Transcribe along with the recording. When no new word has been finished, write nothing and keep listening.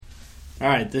All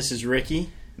right, this is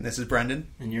Ricky. And this is Brendan.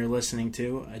 And you're listening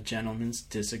to A Gentleman's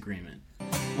Disagreement.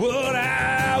 What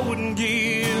I wouldn't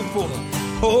give for the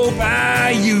hope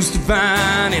I used to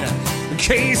find in a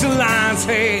case of lion's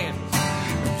head.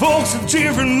 Folks of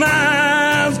different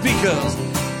minds, because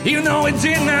even though we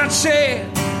did not share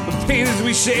the pains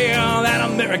we share, that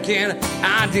American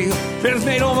ideal is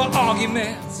made over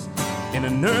arguments in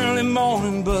an early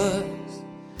morning buzz.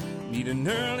 Need an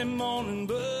early morning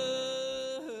buzz.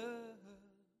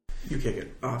 You kick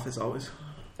it off as always.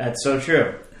 That's so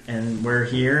true. And we're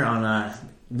here on a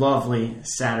lovely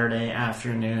Saturday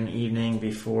afternoon, evening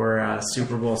before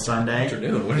Super Bowl Sunday.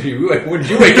 Afternoon? When did you wake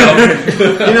up?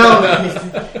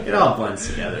 It all blends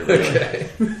together, really. Okay.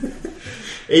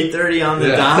 8:30 on the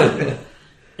dot.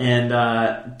 And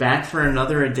back for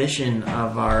another edition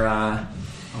of our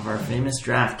famous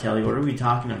draft. Kelly, what are we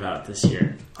talking about this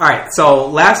year? All right, so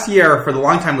last year, for the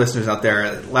longtime listeners out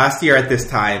there, last year at this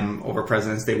time, over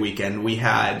President's Day weekend, we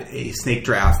had a snake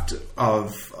draft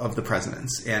of the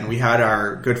presidents. And we had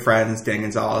our good friends, Dan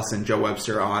Gonzalez and Joe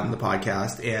Webster, on the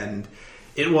podcast. And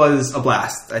it was a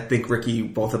blast. I think, Ricky,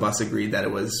 both of us agreed that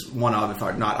it was one of, if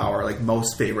not our,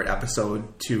 most favorite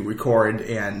episode to record,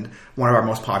 and one of our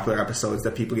most popular episodes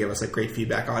that people gave us great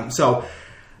feedback on. So,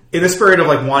 in the spirit of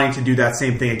wanting to do that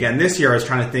same thing again this year, I was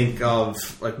trying to think of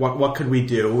what could we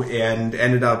do, and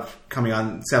ended up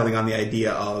settling on the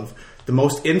idea of the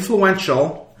most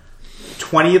influential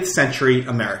 20th century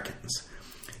Americans.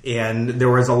 And there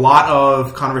was a lot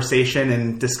of conversation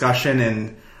and discussion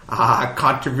and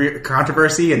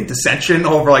controversy and dissension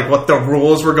over what the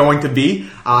rules were going to be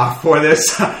for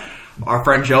this. Our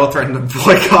friend Joe threatened to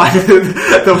boycott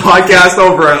the podcast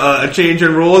over a change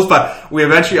in rules, but we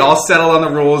eventually all settled on the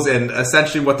rules. And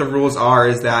essentially, what the rules are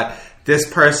is that this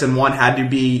person, one, had to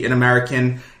be an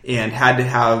American and had to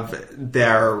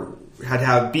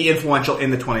be influential in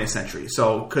the 20th century.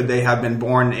 So, could they have been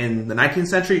born in the 19th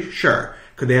century? Sure.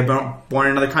 Could they have been born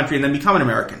in another country and then become an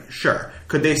American? Sure.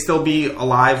 Could they still be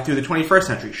alive through the 21st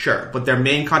century? Sure. But their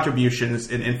main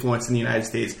contributions and influence in the United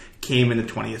States came in the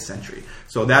 20th century.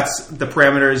 So that's the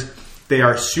parameters. They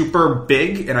are super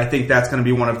big, and I think that's going to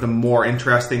be one of the more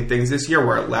interesting things this year,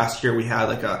 where last year we had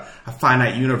a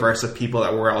finite universe of people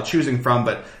that we're all choosing from,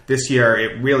 but this year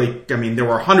it really, there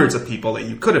were hundreds of people that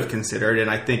you could have considered, and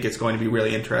I think it's going to be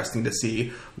really interesting to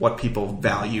see what people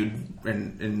valued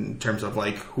in terms of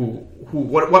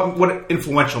what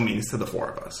influential means to the four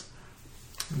of us.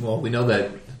 Well, we know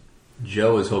that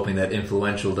Joe is hoping that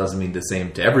influential doesn't mean the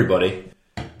same to everybody.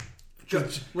 Joe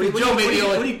maybe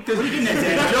didn't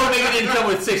come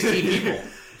with 16 people.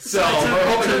 So we're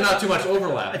hoping there's not too much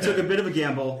overlap. I took a bit of a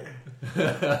gamble.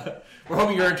 We're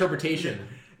hoping your interpretation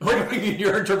is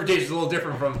a little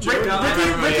different from Joe.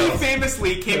 Ricky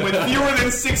famously came with fewer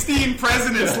than 16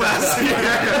 presidents last year.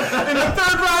 In the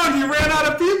third round, he ran out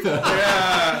of people.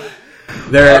 Yeah.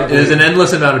 There is an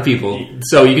endless amount of people,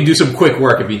 so you can do some quick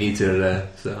work if you need to.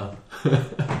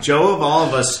 Joe, of all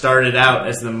of us, started out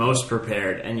as the most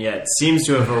prepared, and yet seems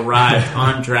to have arrived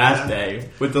on draft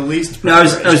day with the least prepared.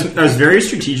 I was very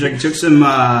strategic. I took some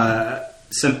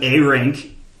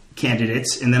A-rank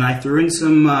candidates, and then I threw in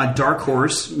some dark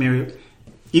horse, maybe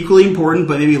equally important,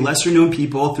 but maybe lesser-known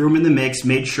people, threw them in the mix,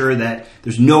 made sure that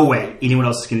there's no way anyone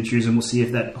else is going to choose them. We'll see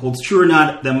if that holds true or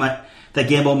not. That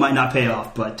gamble might not pay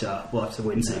off, but we'll have to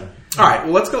wait and see. All right,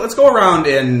 well, let's go around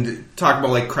and talk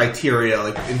about criteria,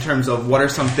 in terms of what are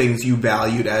some things you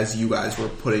valued as you guys were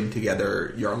putting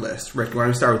together your list. Rick, why don't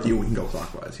we start with you? We can go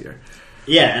clockwise here.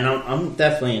 Yeah, and I'm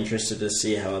definitely interested to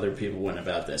see how other people went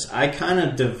about this. I kind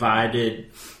of divided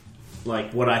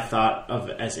what I thought of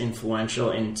as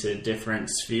influential into different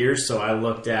spheres. So I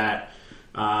looked at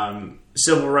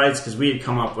civil rights, because we had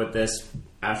come up with this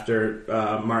after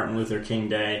Martin Luther King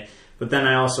Day. But then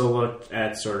I also looked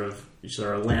at sort of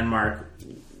landmark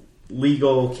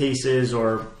legal cases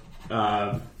or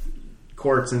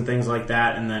courts and things like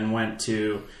that, and then went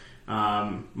to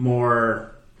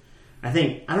more, I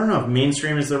don't know if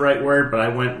mainstream is the right word, but I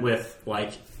went with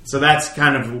so that's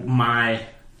kind of my,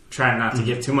 trying not to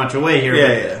give too much away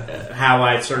here, how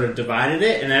I sort of divided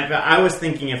it. And I was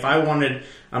thinking if I wanted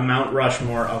a Mount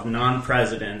Rushmore of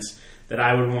non-presidents, that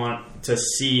I would want to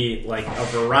see a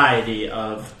variety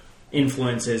of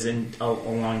influences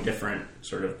along different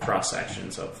sort of cross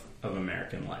sections of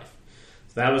American life.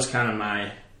 So that was kind of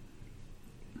my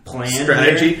plan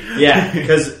strategy. Here. Yeah,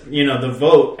 because the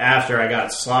vote after I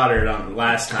got slaughtered on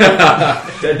last time,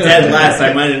 dead last,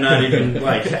 I might have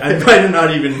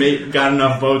not even got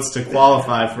enough votes to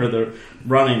qualify for the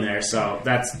running there. So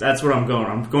that's what I'm going.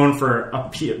 I'm going for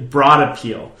broad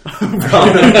appeal.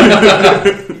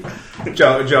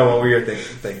 Joe, what were you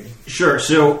thinking? Sure.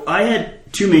 So I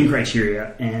had two main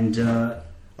criteria, and I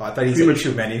thought you said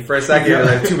too many for a second.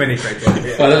 Like, too many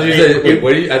criteria. Well, that's what you said. Wait,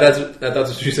 what do you? That's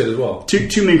what you said as well.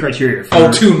 Two main criteria.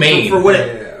 Two main for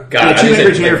what? God, two main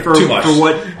criteria like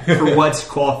for what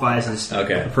qualifies as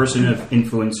okay. a person of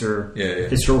influence or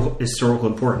historical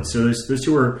importance. So those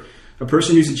two are a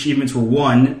person whose achievements were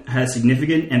one, had a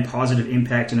significant and positive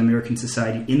impact on American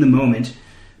society in the moment,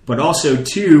 but also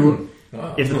two,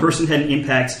 if the person had an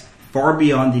impact far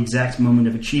beyond the exact moment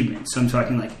of achievement. So I'm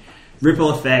talking like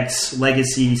ripple effects,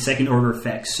 legacy, second order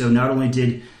effects. So not only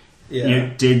did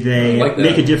they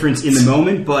make a difference in the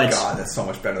moment, but God, that's so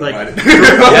much better like, than I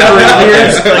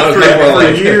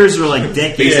did. for years or like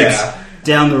decades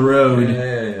down the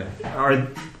road,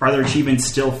 are their achievements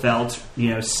still felt,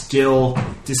 still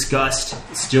discussed,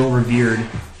 still revered,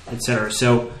 etc.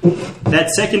 So that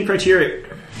second criteria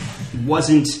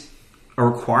wasn't a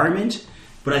requirement,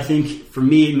 but I think for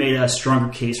me it made a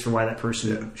stronger case for why that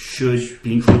person should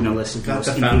be included in a list of Got most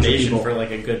the influential foundation people. for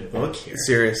like a good book here.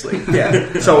 Seriously,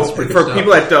 yeah. So for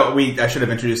people that don't, I should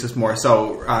have introduced this more.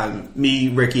 So me,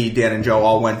 Ricky, Dan, and Joe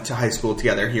all went to high school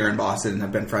together here in Boston and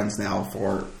have been friends now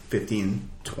for 20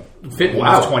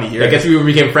 years. I guess we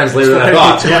became friends later than I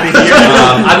thought.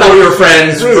 I thought we were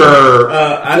friends for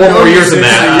 4 more years than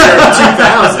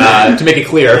that. 2000, to make it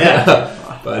clear. Yeah.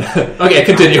 But okay,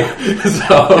 continue.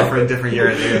 So different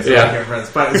year.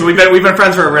 Friends. But so we've been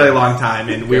friends for a really long time,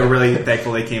 and we were really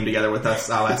thankful they came together with us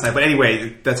last night. But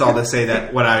anyway, that's all to say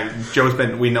that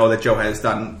we know that Joe has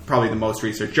done probably the most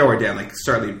research. Joe or Dan, like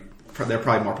certainly, they're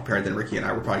probably more prepared than Ricky and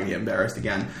I. We're probably gonna get embarrassed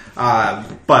again.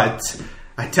 But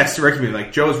I texted Ricky and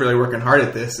like, Joe's really working hard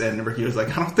at this, and Ricky was like,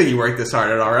 I don't think you worked this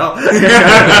hard at RL.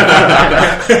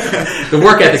 The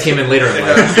work ethic came in later in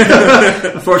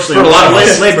life. Unfortunately, for a lot of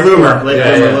us. Late bloomer,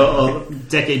 a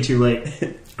decade too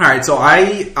late. All right, so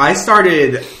I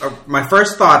started. My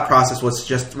first thought process was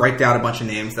just write down a bunch of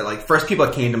names that like first people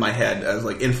that came to my head as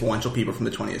like influential people from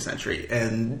the 20th century,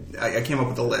 and I came up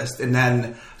with a list, and then I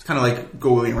was kind of like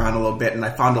googling around a little bit, and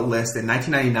I found a list in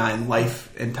 1999.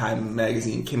 Life and Time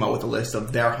magazine came out with a list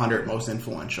of their 100 most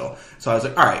influential. So I was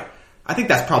like, all right, I think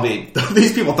that's probably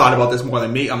these people thought about this more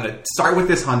than me. I'm going to start with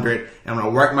this 100, and I'm going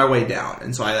to work my way down.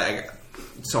 And so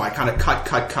I kind of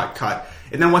cut.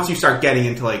 And then once you start getting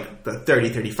into like the 30,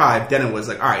 35, then it was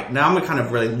like, all right, now I'm going to kind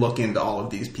of really look into all of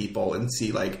these people and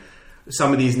see like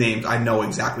some of these names, I know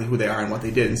exactly who they are and what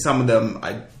they did. And some of them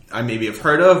I maybe have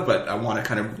heard of, but I want to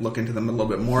kind of look into them a little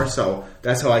bit more. So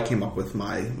that's how I came up with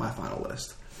my final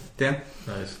list. Dan?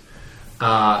 Nice.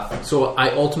 So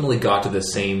I ultimately got to the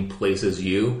same place as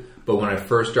you, but when I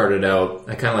first started out,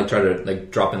 I kind of like tried to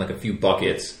like drop in like a few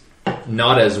buckets,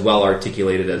 not as well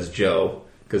articulated as Joe,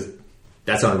 because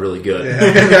that sounded really good.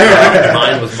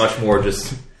 Mine was much more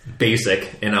just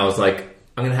basic, and I was like,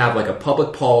 I'm going to have like a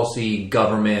public policy,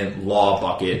 government, law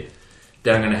bucket.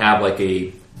 Then I'm going to have like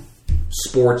a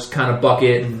sports kind of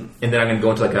bucket, and then I'm going to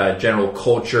go into like a general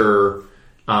culture,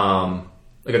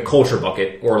 like a culture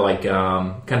bucket, or like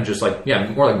kind of just like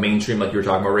more like mainstream, like you were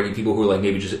talking about, Ricky, people who are like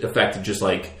maybe just affected just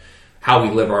like how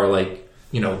we live our like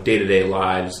day-to-day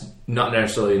lives, not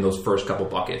necessarily in those first couple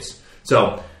buckets.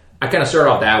 So I kind of started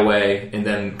off that way, and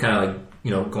then kind of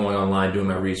like, going online, doing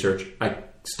my research, I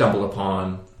stumbled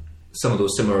upon some of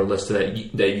those similar lists that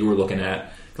you were looking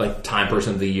at, like Time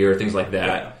Person of the Year, things like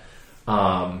that.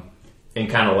 And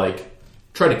kind of like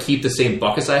try to keep the same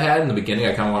buckets I had in the beginning.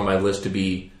 I kind of wanted my list to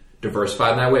be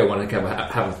diversified in that way. I wanted to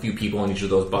have a few people in each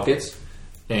of those buckets,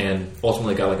 and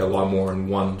ultimately got like a lot more in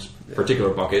one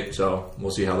particular bucket, so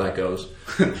we'll see how that goes.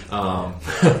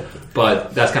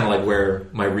 But that's kind of like where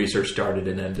my research started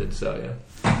and ended, so yeah.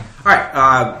 All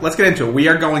right, let's get into it. We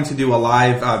are going to do a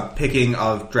live picking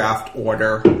of draft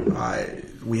order.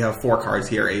 We have 4 cards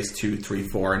here, ace, 2, 3,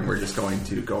 4, and we're just going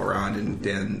to go around, and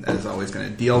Dan, as always, going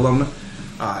to deal them,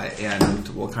 and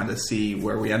we'll kind of see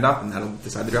where we end up, and that'll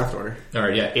decide the draft order. All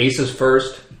right, yeah, ace is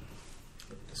first,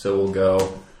 so we'll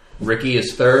go Ricky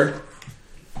is third,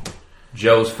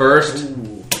 Joe's first,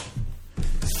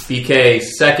 BK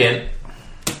second,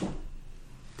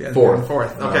 Dan, fourth.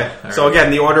 Okay, right. So again,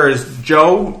 the order is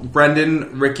Joe,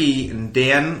 Brendan, Ricky, and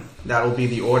Dan. That will be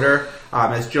the order.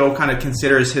 As Joe kind of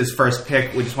considers his first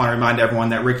pick, we just want to remind everyone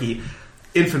that Ricky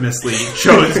infamously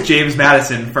chose James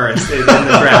Madison first in the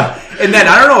draft. And then,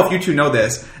 I don't know if you two know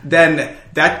this, then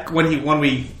that when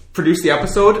we produced the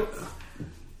episode,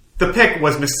 the pick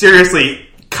was mysteriously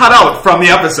cut out from the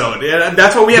episode. Yeah,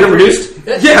 that's what we had to produced.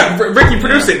 Yeah, Ricky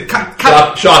produced it.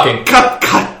 Shocking. Cut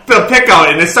the pick out,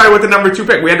 and it started with the number 2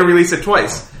 pick. We had to release it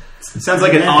twice. It sounds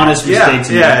like an honest mistake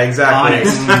to me. Yeah, exactly.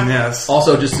 Honest. Yes.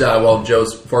 Also, just while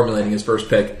Joe's formulating his first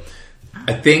pick,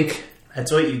 I think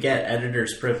That's what you get,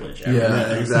 editor's privilege.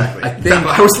 Yeah, exactly. I think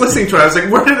I was listening to it. I was like,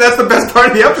 that's the best part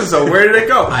of the episode. Where did it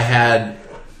go? I had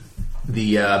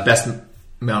the best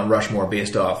Mount Rushmore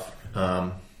based off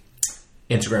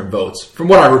Instagram votes, from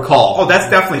what I recall. Oh, that's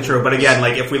definitely true. But again,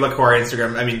 like if we look at our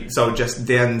Instagram, I mean, so just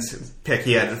Dan's pick,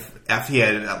 he had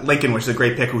Lincoln, which is a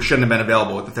great pick, who shouldn't have been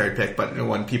available with the third pick. But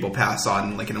when people pass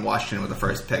on Lincoln and Washington with the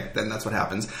first pick, then that's what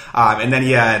happens. And then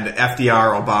he had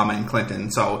FDR, Obama, and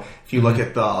Clinton. So if you look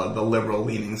at the liberal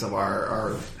leanings of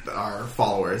our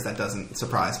followers, that doesn't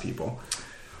surprise people.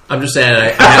 I'm just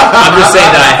saying. I'm just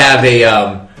saying that I have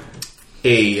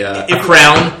a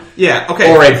crown. Yeah,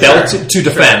 okay. Or a belt to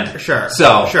defend. Sure.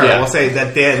 So, yeah. We'll say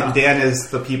that Dan is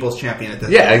the people's champion at this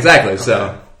point. Yeah, exactly. Okay.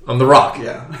 So, I'm the Rock.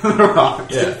 Yeah. The Rock.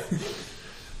 Yeah.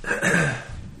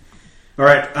 All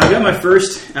right, I got my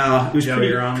first. It was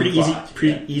Joe, pretty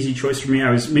easy choice for me.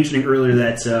 I was mentioning earlier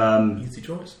that Easy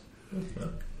choice.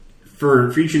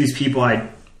 for each of these people, I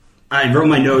wrote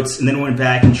my notes and then went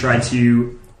back and tried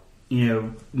to,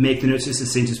 make the notes as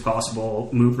succinct as possible,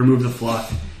 remove the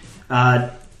fluff.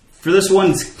 For this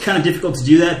one, it's kind of difficult to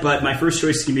do that, but my first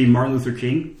choice is going to be Martin Luther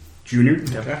King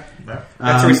Jr. Okay.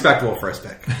 That's a respectable first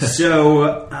pick.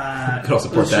 So Could also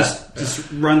support let's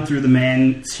just run through the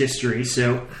man's history.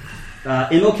 So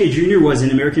MLK Jr. was an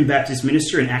American Baptist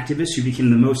minister and activist who became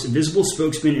the most visible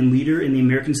spokesman and leader in the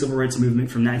American Civil Rights Movement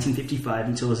from 1955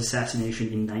 until his assassination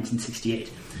in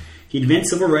 1968. He advanced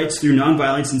civil rights through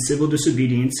nonviolence and civil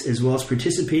disobedience, as well as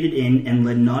participated in and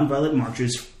led nonviolent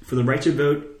marches for the right to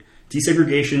vote,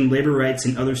 desegregation, labor rights,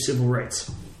 and other civil rights.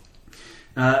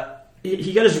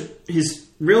 He got his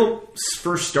real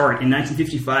first start in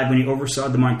 1955 when he oversaw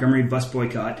the Montgomery bus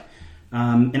boycott.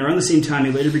 And around the same time,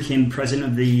 he later became president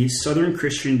of the Southern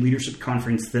Christian Leadership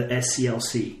Conference, the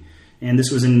SCLC. And this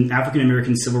was an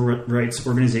African-American civil rights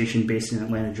organization based in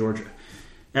Atlanta, Georgia.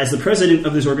 As the president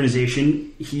of this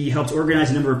organization, he helped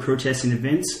organize a number of protests and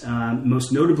events,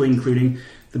 most notably including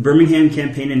the Birmingham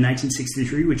campaign in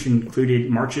 1963, which included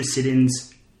marches,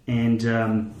 sit-ins, and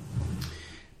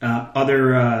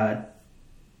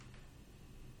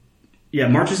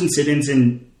marches and sit-ins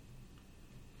and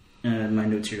my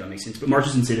notes here don't make sense, but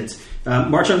marches and sit-ins.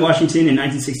 March on Washington in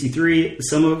 1963, the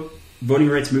Selma Voting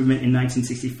Rights Movement in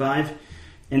 1965.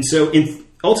 And so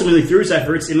ultimately, through his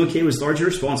efforts, MLK was largely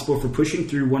responsible for pushing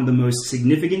through one of the most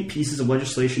significant pieces of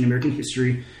legislation in American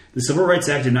history, the Civil Rights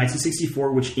Act of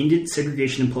 1964, which ended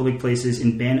segregation in public places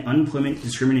and banned unemployment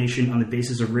discrimination on the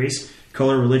basis of race,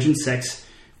 color, religion, sex,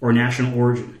 or national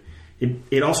origin.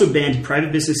 It also banned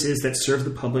private businesses that served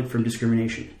the public from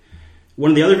discrimination.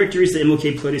 One of the other victories that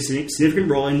MLK played a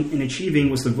significant role in achieving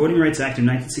was the Voting Rights Act of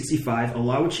 1965, a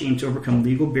law which aimed to overcome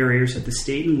legal barriers at the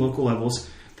state and local levels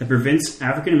that prevents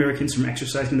African Americans from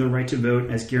exercising their right to vote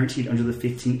as guaranteed under the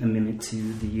 15th Amendment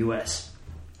to the U.S.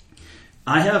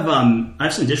 I have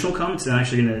some additional comments that I'm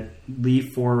actually going to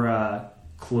leave for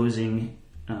closing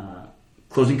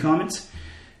comments.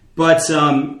 But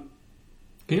Can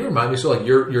you remind me? So, like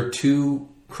your two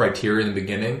criteria in the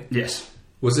beginning. Yes.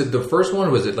 Was it the first one?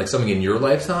 Or was it like something in your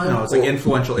lifetime? No, it's like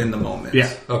influential in the moment.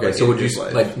 Yeah. Okay. Like So would you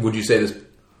say this?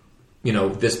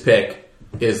 This pick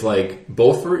is like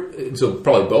both. So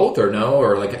probably both, or no,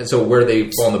 or like so where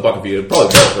they fall in the bucket for you? Probably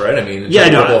both, right? I mean, yeah,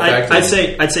 no. I'd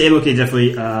say MLK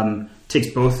definitely takes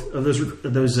both of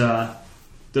those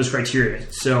criteria.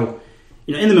 So,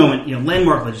 in the moment,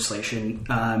 landmark legislation,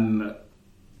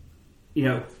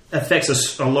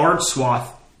 affects a large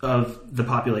swath of the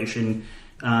population.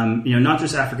 Not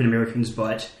just African Americans,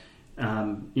 but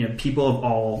people of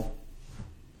all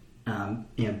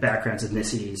backgrounds,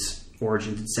 ethnicities,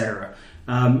 origins, etc.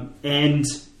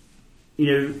 These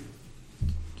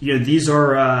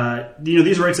are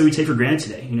these rights that we take for granted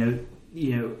today.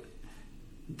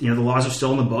 The laws are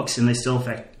still in the books, and they still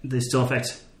affect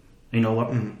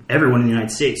everyone in the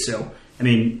United States. So, I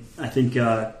mean, I think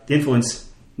the influence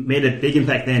made a big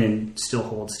impact then, and still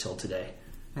holds till today.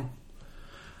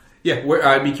 Yeah,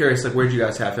 I'd be curious, like, where'd you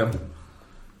guys have him?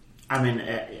 I mean,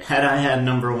 had I had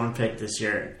number one pick this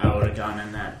year, I would have gone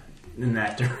in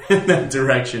that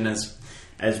direction as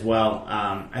well.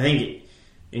 I think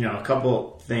a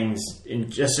couple things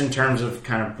in terms of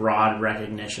kind of broad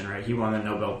recognition. Right, he won the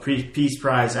Nobel Peace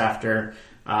Prize after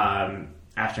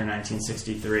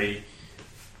 1963.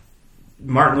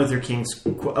 Martin Luther King's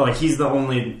he's the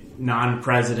only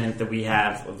non-president that we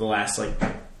have of the last I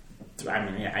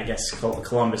guess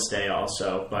Columbus Day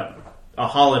also, but a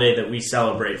holiday that we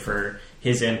celebrate for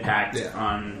his impact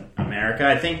on America.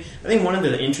 I think one of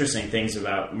the interesting things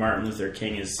about Martin Luther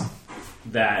King is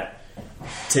that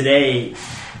today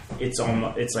it's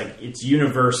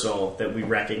universal that we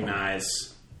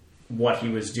recognize what he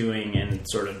was doing and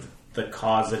sort of the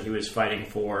cause that he was fighting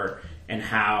for and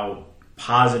how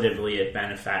positively it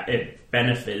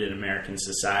benefited American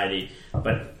society.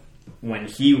 But when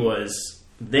he was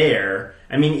there,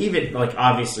 I mean, even like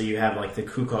obviously you have like the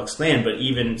Ku Klux Klan, but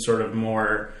even sort of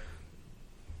more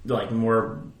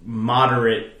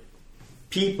moderate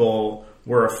people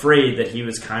were afraid that he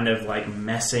was kind of like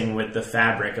messing with the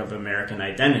fabric of American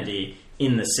identity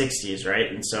in the 60s,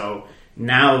 right? And so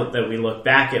now that we look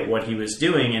back at what he was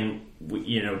doing, and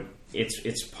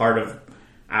it's part of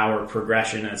our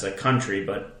progression as a country,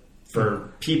 but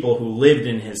for people who lived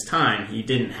in his time, he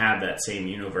didn't have that same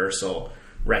universal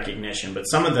recognition. But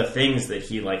some of the things that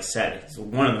he like said, he's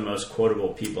one of the most quotable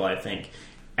people I think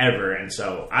ever. And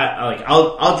so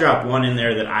I'll drop one in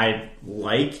there that I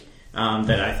like,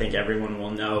 that I think everyone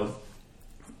will know.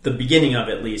 The beginning of,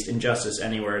 at least, injustice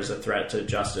anywhere is a threat to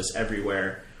justice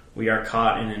everywhere. We are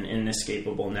caught in an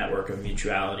inescapable network of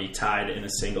mutuality, tied in a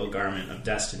single garment of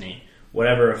destiny.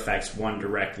 Whatever affects one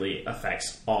directly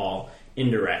affects all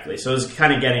indirectly. So it's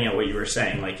kind of getting at what you were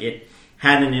saying. Like, it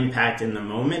had an impact in the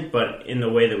moment, but in the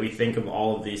way that we think of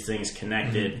all of these things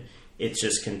connected, it's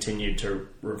just continued to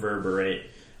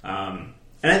reverberate. And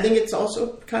I think it's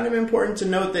also kind of important to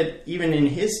note that even in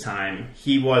his time,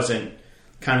 he wasn't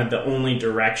kind of the only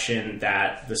direction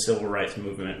that the civil rights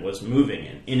movement was moving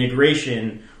in.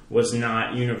 Integration was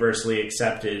not universally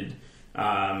accepted,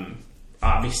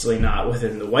 obviously not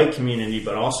within the white community,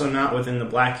 but also not within the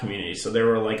black community. So there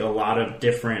were like a lot of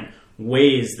different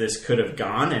ways this could have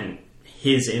gone, and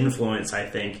his influence, I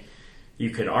think, you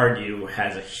could argue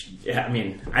I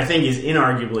think is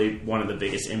inarguably one of the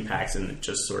biggest impacts in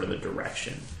just sort of the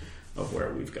direction of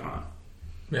where we've gone.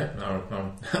 Yeah,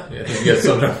 no. Yeah, I think you guys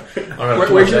summed up.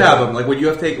 Where'd you have him? Like, would you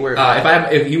have taken where?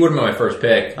 If he would have been my first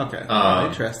pick. Okay,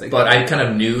 interesting. But I kind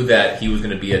of knew that he was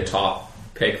going to be a top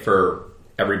pick for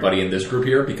everybody in this group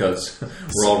here because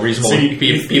we're all reasonable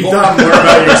people. You thought more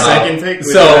about your second pick?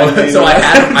 So I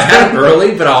had him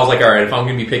early, but I was like, all right, if I'm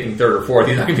going to be picking third or fourth,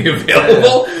 he's not going to be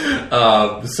available.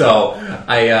 So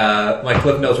my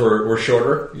clip notes were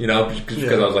shorter,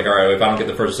 because I was like, all right, if I don't get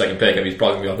the first or second pick, he's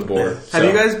probably going to be off the board. Have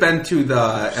you guys been to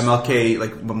the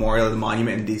MLK memorial, the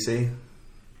monument in DC?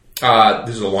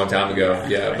 This was a long time ago,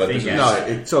 yeah. But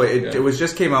it was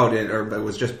just came out or it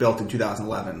was just built in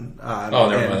 2011. Never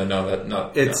mind.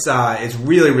 No, it's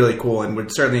really, really cool, and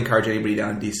would certainly encourage anybody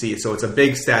down in DC. So it's a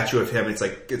big statue of him. It's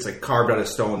like carved out of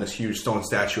stone. This huge stone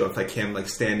statue of like him like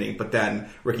standing. But then,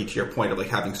 Ricky, to your point of like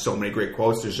having so many great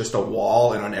quotes, there's just a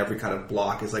wall, and on every kind of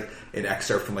block is like an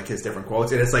excerpt from like his different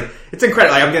quotes, and it's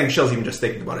incredible. Like, I'm getting chills even just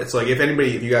thinking about it. So like if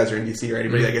you guys are in DC or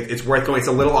anybody, like it's worth going. It's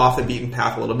a little off the beaten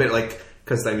path a little bit, like.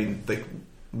 Because, like,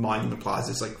 Monument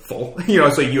Plaza is, like, full.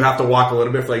 So you have to walk a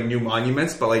little bit for, like, new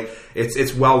monuments. But, like,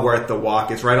 it's well worth the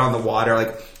walk. It's right on the water.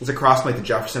 Like, it's across, like, the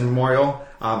Jefferson Memorial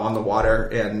on the water.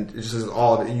 And it's just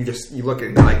all of it. You look at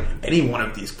it and, like, any one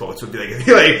of these quotes would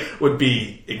be, would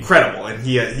be incredible. And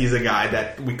he's a guy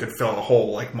that we could fill a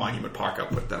whole, like, monument park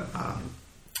up with them.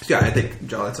 So, yeah, I think,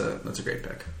 Joe, that's a great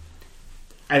pick.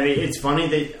 I mean, it's funny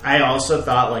that I also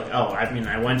thought, like,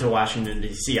 I went to Washington,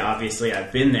 D.C. Obviously,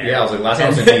 I've been there. Yeah, I was like, last time I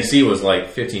was in D.C. was like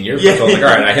 15 years ago. So I was like,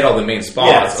 all right, I hit all the main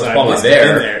spots. Yeah, so I was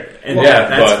there. And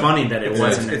that's funny that it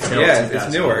wasn't until 2011.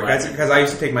 It's newer. Because I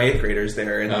used to take my 8th graders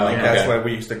there, and that's why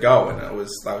we used to go, and I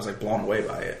was like blown away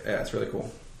by it. Yeah, it's really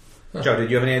cool. Huh. Joe, did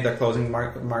you have any other closing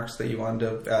marks that you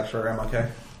wanted to add for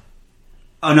MLK?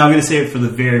 Oh, no, I'm going to save it for the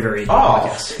very, very end of the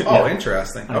podcast. Oh,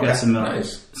 interesting. I've got some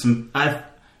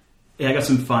I got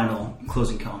some final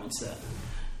closing comments that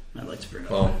I'd like to bring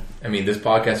up. Well, I mean, this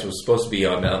podcast was supposed to be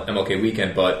on MLK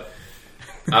weekend, but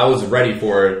I was ready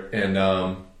for it, and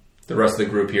the rest of the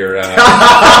group here hadn't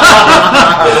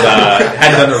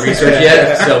done the research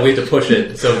yet, so we had to push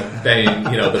it. So then,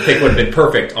 the pick would have been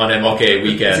perfect on MLK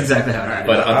weekend. That's exactly how it happened.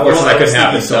 But unfortunately, that couldn't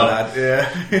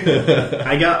happen. Yeah.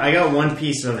 I got one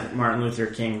piece of Martin Luther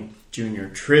King Jr.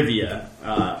 trivia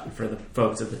for the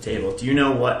folks at the table. Do you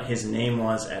know what his name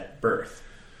was at birth?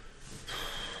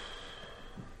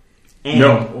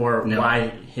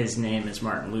 Why his name is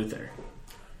Martin Luther?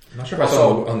 I'm not sure if I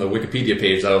saw on the Wikipedia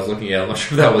page that I was looking at. I'm not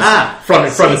sure if that was front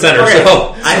and center. Okay.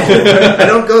 So I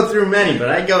don't go through many, but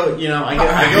I go.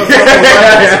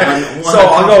 So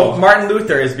I'll go. Martin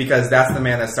Luther is because that's the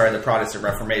man that started the Protestant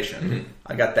Reformation. Mm-hmm.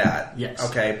 I got that. Yes.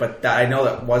 Okay, but I know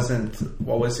that wasn't.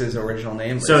 What was his original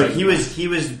name? So he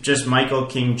was just Michael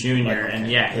King Jr.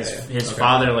 His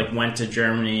father went to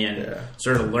Germany and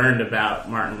sort of learned about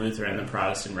Martin Luther and the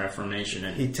Protestant Reformation,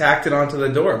 and he tacked it onto the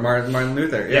door. Martin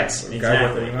Luther. Yes,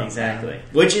 exactly.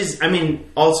 Which is,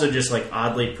 also just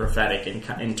oddly prophetic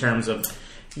in terms of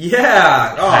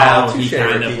how he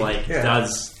kind of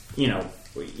does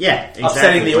Yeah, exactly.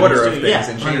 Upsetting the order of things yeah,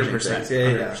 and changing 100%, things.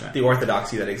 Yeah. The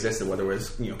orthodoxy that existed, whether it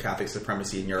was Catholic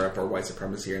supremacy in Europe or white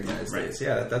supremacy here in the United States.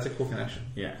 Yeah, that's a cool connection.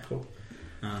 Yeah, cool.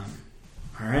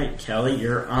 All right, Kelly,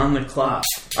 you're on the clock.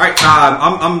 All right,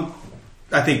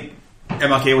 I think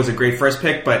MLK was a great first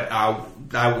pick, but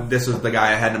this was the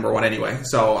guy I had number one anyway,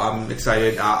 so I'm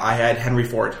excited. I had Henry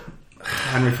Ford.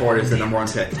 Henry Ford is the number one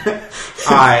pick.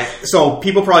 So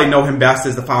people probably know him best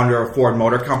as the founder of Ford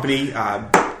Motor Company,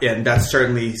 and that's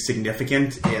certainly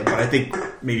significant. But I think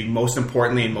maybe most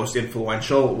importantly and most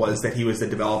influential was that he was the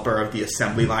developer of the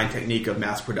assembly line technique of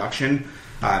mass production.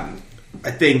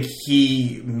 I think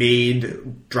he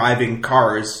made driving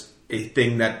cars a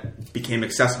thing that became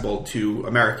accessible to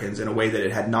Americans in a way that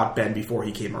it had not been before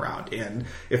he came around. And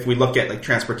if we look at like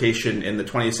transportation in the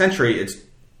 20th century, it's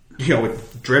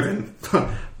it's driven,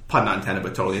 pun not intended,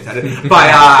 but totally intended,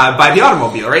 by the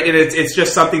automobile, right? And it's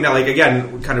just something that, like,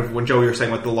 again, kind of what Joe, you were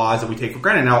saying with the laws that we take for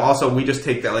granted now, also we just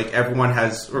take that, like, everyone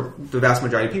has, or the vast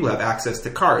majority of people have access to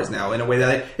cars now in a way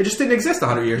that it just didn't exist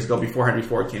 100 years ago before Henry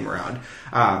Ford came around.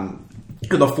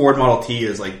 The Ford Model T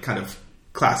is, like, kind of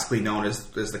classically known as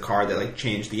the car that, like,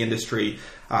 changed the industry.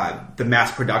 The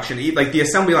mass production, like, the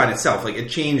assembly line itself, like, it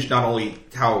changed not only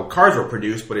how cars were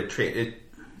produced, but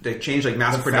they changed like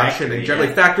mass production and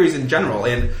like factories in general.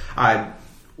 And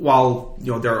while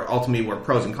there ultimately were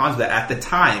pros and cons of that, at the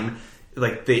time,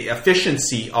 like the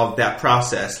efficiency of that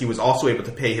process, he was also able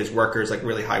to pay his workers like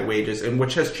really high wages, and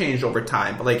which has changed over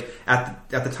time. But like at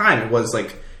the time, it was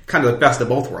like kind of the best of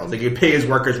both worlds. Like you pay his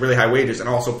workers really high wages and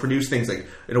also produce things like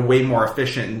in a way more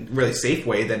efficient and really safe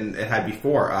way than it had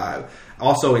before.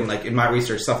 Also in my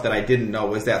research, stuff that I didn't know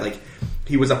was that like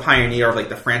he was a pioneer of like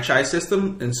the franchise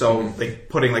system, and so like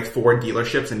putting like Ford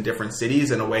dealerships in different cities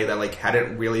in a way that like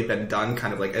hadn't really been done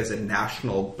kind of like as a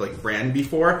national like brand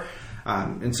before.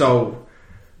 And so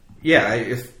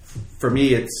for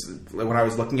me, it's when I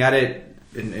was looking at it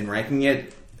and ranking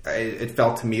it, it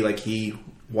felt to me like he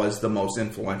was the most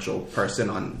influential person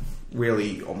on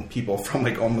really people from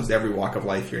like almost every walk of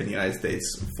life here in the United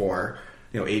States for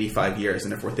 85 years.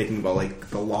 And if we're thinking about like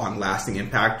the long lasting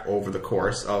impact over the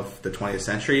course of the 20th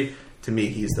century, to me,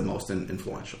 he's the most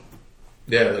influential.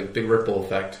 Yeah, like big ripple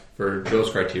effect for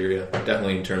Joe's criteria,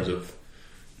 definitely in terms of,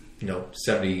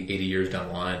 70, 80 years down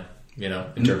the line,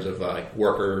 in terms of like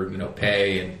worker,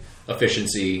 pay and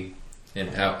efficiency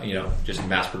and how, just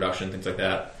mass production, things like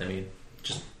that. I mean,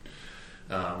 just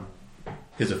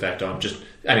his effect on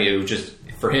it was just,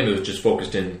 for him, it was just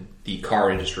focused in the car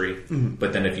industry,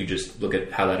 but then if you just look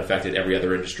at how that affected every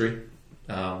other industry,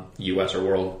 U.S. or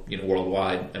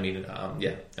worldwide,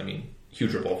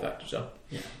 huge ripple effect. So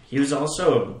yeah, he was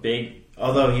also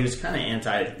although he was kind of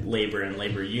anti-labor and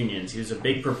labor unions, he was a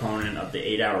big proponent of the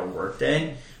 8-hour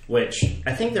workday, which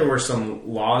I think there were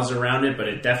some laws around it, but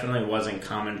it definitely wasn't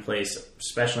commonplace,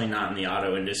 especially not in the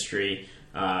auto industry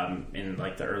in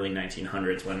like the early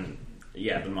 1900s when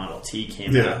the Model T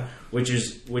came out, which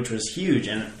was huge,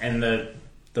 and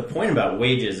the point about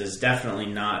wages is definitely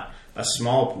not a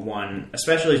small one,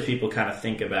 especially as people kind of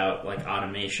think about like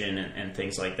automation and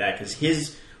things like that, because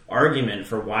his argument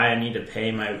for why I need to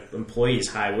pay my employees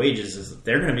high wages is that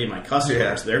they're going to be my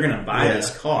customers, they're going to buy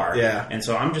this car, and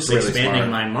so I'm just really expanding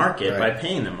my market by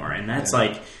paying them more, and that's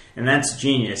that's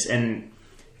genius, and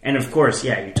of course,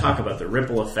 you talk about the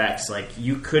ripple effects, like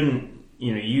you couldn't.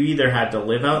 You either had to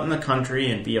live out in the country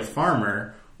and be a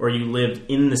farmer, or you lived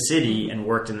in the city and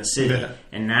worked in the city. Yeah.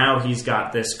 And now he's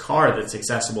got this car that's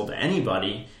accessible to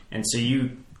anybody, and so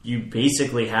you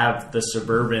basically have the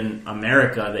suburban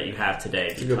America that you have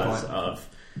today because of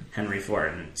Henry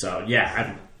Ford. And so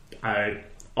I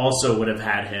also would have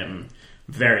had him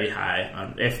very high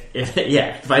on if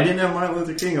I didn't have Martin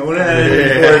Luther King, I would have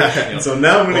had Henry Ford. So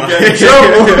now I'm going to get in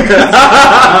trouble.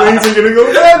 Things are going to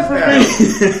go bad for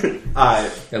me.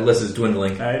 That list is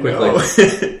dwindling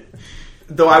quickly.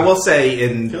 Though I will say,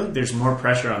 I feel like there's more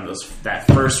pressure on that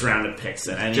first round of picks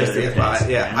than any other picks.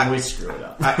 I always screw it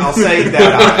up. I'll say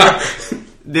that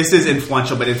this is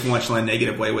influential, but influential in a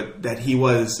negative way. That he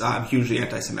was hugely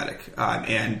anti-Semitic,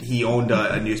 and he owned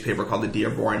a newspaper called the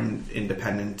Dearborn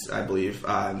Independent, I believe,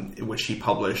 in which he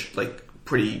published like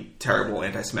pretty terrible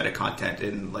anti-Semitic content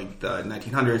in like the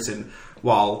 1900s. And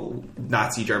while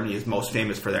Nazi Germany is most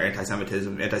famous for their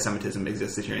anti-Semitism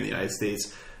existed here in the United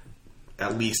States,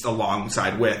 at least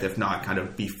alongside with, if not kind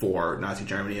of before Nazi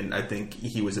Germany. And I think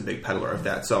he was a big peddler of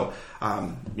that. So,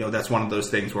 that's one of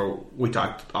those things where we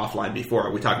talked offline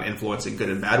before. We talked influence in good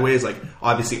and bad ways. Like,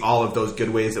 obviously, all of those good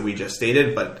ways that we just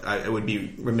stated, but it would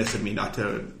be remiss of me not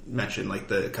to mention, like,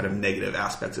 the kind of negative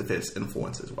aspects of his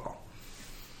influence as well.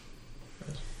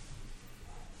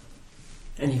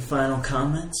 Any final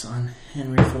comments on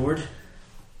Henry Ford?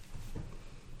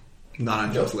 Not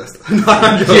on Joe's list. Not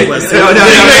on Joe's list.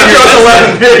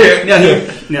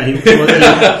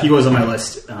 He goes on my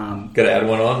list. Gotta add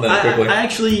one on that quickly.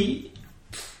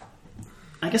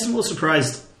 I guess I'm a little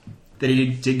surprised that he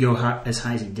did go as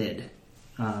high as he did.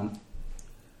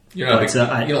 You're not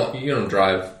you don't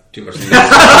drive too much. You're big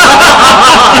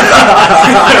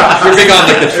on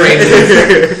like the train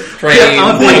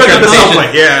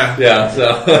transportation. Yeah. So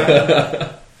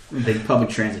big public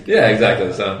transit. Yeah,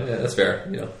 exactly. So that's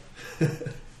fair.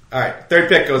 All right, third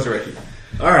pick goes to Ricky.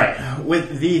 All right,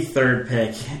 with the third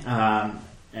pick,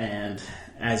 and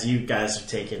as you guys have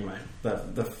taken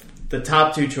the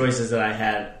top two choices that I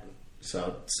had,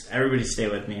 so everybody stay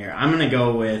with me here. I'm going to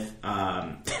go with,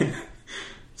 as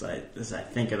I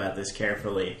think about this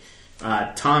carefully,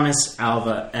 Thomas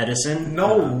Alva Edison.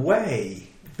 No way.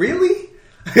 Really?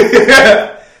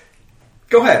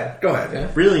 Go ahead. Yeah.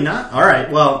 Really not? All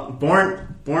right. Well,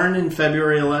 born in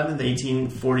February 11th,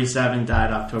 1847,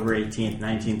 died October 18th,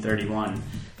 1931.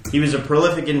 He was a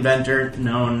prolific inventor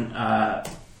known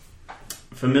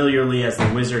familiarly as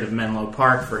the Wizard of Menlo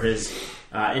Park for his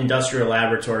industrial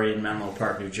laboratory in Menlo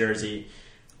Park, New Jersey.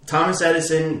 Thomas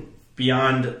Edison,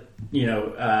 beyond,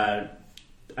 I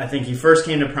think he first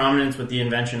came to prominence with the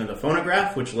invention of the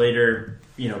phonograph, which later,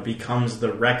 becomes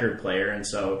the record player. And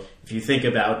so if you think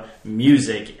about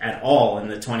music at all in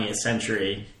the 20th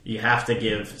century, you have to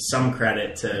give some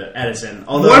credit to Edison.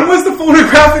 Although, when was the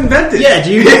phonograph invented? Yeah,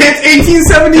 do you... It's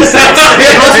 1876.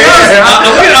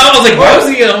 I was like, why was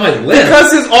he on my list?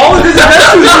 Because all of his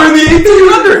inventions were in the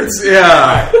 1800s.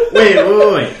 Yeah. Wait.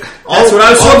 That's what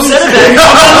I was so upset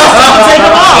about. Take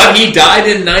him off. But he died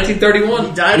in 1931.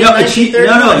 He died in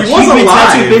 1931. He was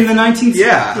alive. In the 19th,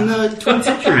 yeah, in the 20th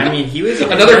century. I mean, he was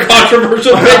another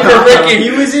controversial pick for Ricky.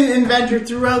 He was an inventor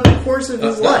throughout the course of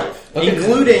his life,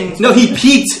 including. No, he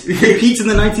peaked. He peaked in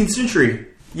the 19th century.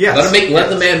 Yes. Let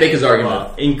the man make his argument.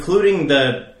 Well, including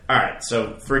the. All right,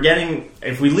 so forgetting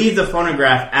if we leave the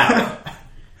phonograph out.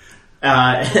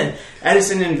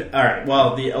 Edison and all right.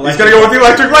 Well, the electric. He's gonna go with the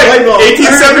electric light.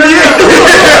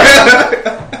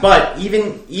 1878. But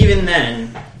even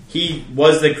then, he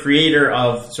was the creator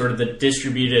of sort of the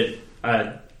distributed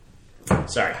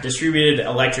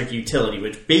electric utility,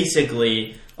 which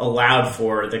basically allowed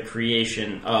for the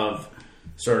creation of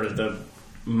sort of the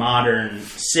modern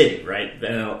city, right?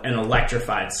 An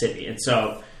electrified city, and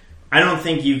so I don't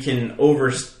think you can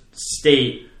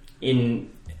overstate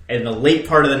in the late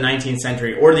part of the 19th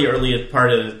century or the earliest part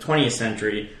of the 20th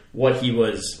century what he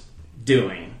was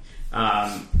doing.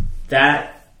 All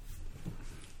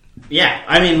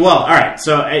right.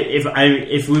 So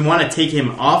if we want to take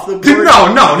him off the board,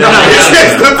 no.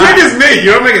 The pick is me.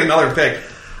 You're making another pick.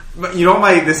 But you know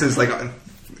what? This is like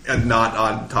not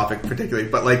on topic particularly,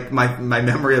 but like my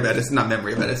memory of Edison, not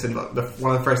memory of Edison, but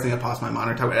one of the first things that pops in my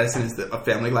mind talking about Edison is a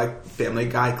Family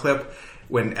Guy clip.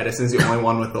 When Edison's the only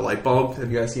one with the light bulb.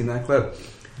 Have you guys seen that clip?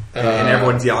 And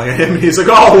everyone's yelling at him, and he's like,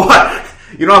 "Oh, what?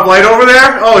 You don't have light over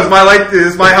there? Oh, is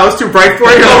my house too bright for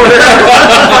you over there?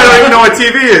 I don't even know what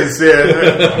TV is."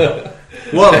 Yeah.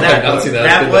 Well,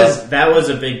 that was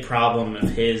a big problem of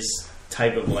his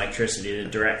type of electricity. The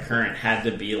direct current had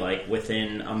to be like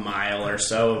within a mile or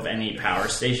so of any power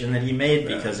station that he made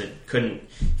because it couldn't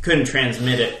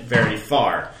transmit it very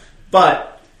far.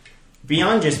 But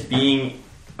beyond just being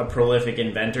a prolific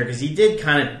inventor, because he did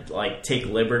kind of like take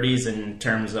liberties in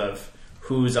terms of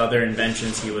whose other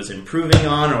inventions he was improving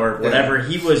on or whatever.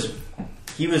 He was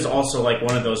also like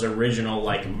one of those original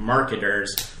like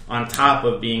marketers, on top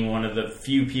of being one of the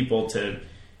few people to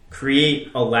create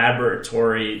a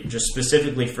laboratory just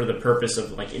specifically for the purpose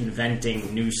of like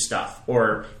inventing new stuff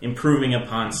or improving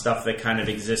upon stuff that kind of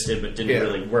existed but didn't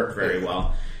really work very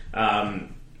well.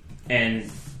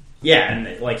 And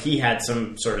like he had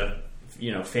some sort of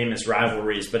famous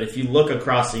rivalries, but if you look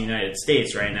across the United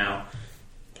States right now,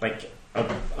 like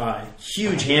a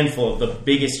huge handful of the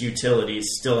biggest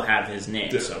utilities still have his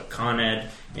name. So Con Ed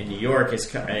in New York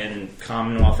and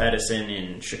Commonwealth Edison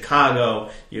in Chicago.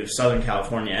 You have Southern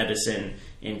California Edison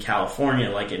in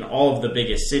California. Like in all of the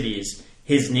biggest cities,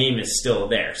 his name is still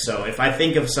there. So if I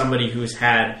think of somebody who's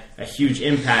had a huge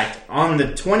impact on the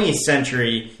 20th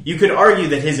century, you could argue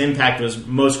that his impact was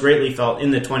most greatly felt in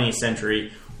the 20th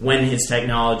century when his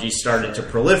technology started to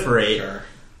proliferate.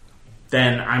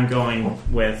 Then I'm going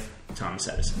with Thomas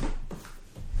Edison.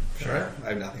 Sure. I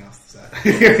have nothing else to say.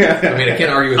 I mean, I can't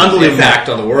argue with his impact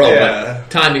on the world, but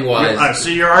timing-wise... So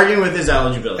you're arguing with his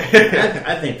eligibility.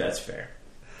 I think that's fair.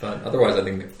 But otherwise, I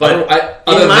think. But other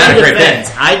in than my that, a great defense,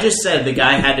 pick. I just said the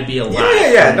guy had to be alive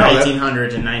Yeah, from no, 1900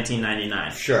 to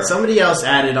 1999. Sure. Somebody else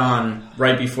added on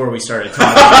right before we started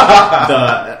talking.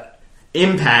 The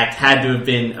impact had to have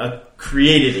been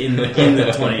created in the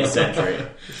 20th century.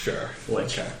 Sure.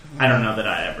 Which I don't know that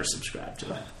I ever subscribed to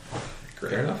that.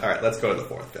 Great. Fair enough. All right, let's go to the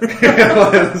fourth pick.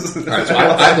 All right, so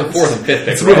I have the fourth and fifth pick.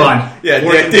 Let's move on. Yeah,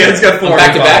 Dan's got 4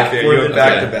 back to and 5 back? here. Fourth You went and-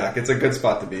 back okay. to back. It's a good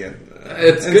spot to be in.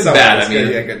 It's In good some and bad. ways, I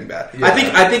mean, yeah, good and bad. I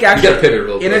think You actually gotta pivot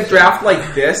real in a quick. draft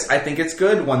like this, I think it's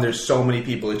good when there's so many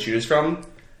people to choose from.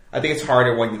 I think it's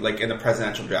harder when, like in the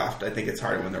presidential draft, I think it's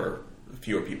harder when there were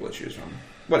fewer people to choose from.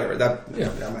 Whatever, that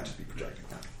might just be projecting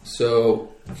that. So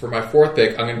for my fourth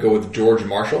pick, I'm going to go with George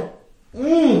Marshall.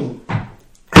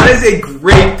 That is a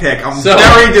great pick. I'm So,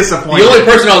 very disappointed. The only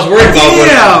person I was worried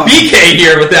about was BK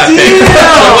here with that pick. So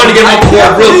I wanted to get him off the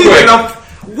board real quick.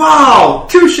 Wow,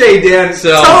 touche, Dan.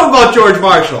 So- Tell him about George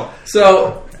Marshall.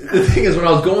 So the thing is, when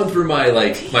I was going through my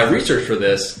research for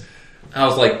this, I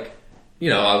was like,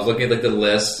 I was looking at the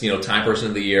list, Time Person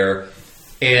of the Year,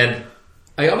 and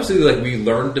I obviously we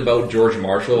learned about George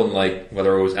Marshall in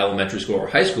whether it was elementary school or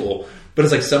high school, but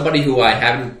it's somebody who I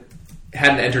hadn't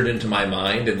entered into my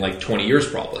mind in 20 years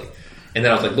probably. And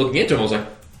then I was looking into him, I was like,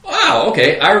 wow,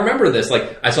 okay, I remember this.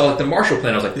 I saw the Marshall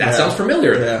Plan, I was like, that sounds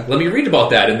familiar. Yeah. Let me read about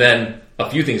that. And then a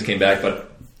few things came back,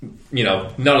 but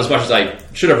not as much as I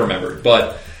should have remembered.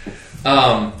 But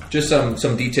just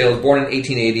some details. Born in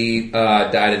 1880,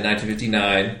 died in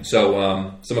 1959.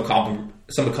 So some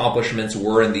accomplishments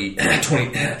were in the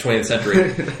 20th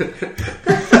century.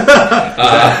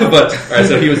 But all right,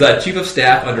 so he was chief of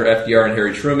staff under FDR and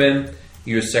Harry Truman.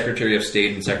 He was Secretary of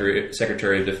State and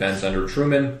Secretary of Defense under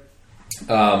Truman.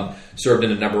 Served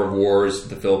in a number of wars,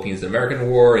 the Philippines and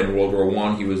American War. In World War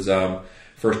I, he was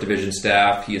 1st Division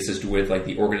staff. He assisted with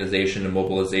the organization and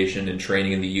mobilization and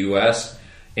training in the U.S.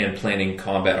 and planning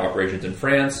combat operations in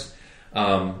France.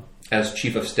 As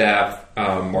chief of staff,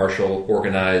 Marshall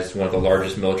organized one of the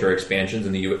largest military expansions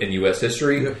in U.S.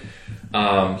 history.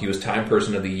 He was Time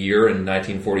Person of the Year in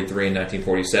 1943 and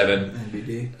 1947.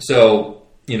 NBD. So,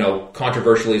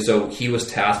 controversially, he was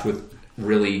tasked with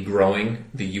really growing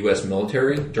the U.S.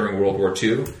 military during World War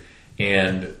II.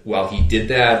 And while he did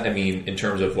that, in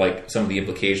terms of some of the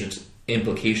implications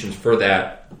for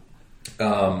that,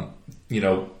 from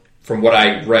what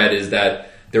I read is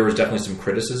that there was definitely some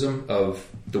criticism of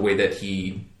the way that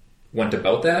he went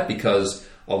about that, because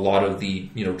a lot of the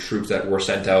troops that were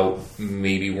sent out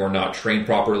maybe were not trained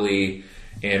properly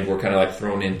and were kind of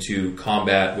thrown into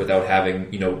combat without having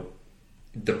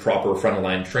the proper front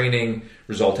line training,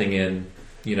 resulting in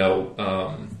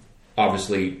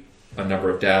obviously a number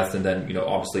of deaths and then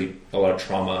obviously a lot of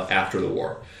trauma after the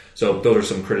war. So those are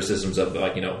some criticisms of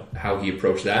how he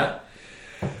approached that.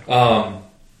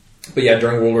 But yeah,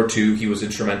 during World War II, he was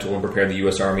instrumental in preparing the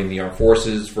U.S. Army and the armed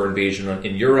forces for invasion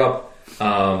in Europe.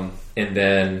 And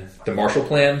then the Marshall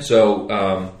Plan.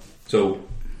 So the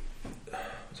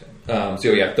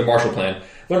Marshall Plan.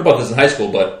 Learned about this in high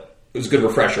school, but it was a good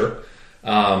refresher.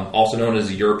 Also known as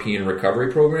the European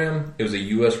Recovery Program. It was a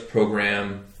U.S.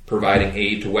 program providing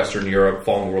aid to Western Europe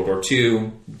following World War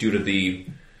II due to the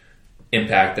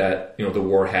impact that the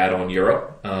war had on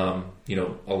Europe. A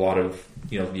lot of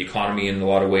the economy in a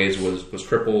lot of ways was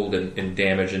crippled and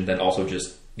damaged, and then also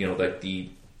just the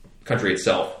country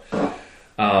itself.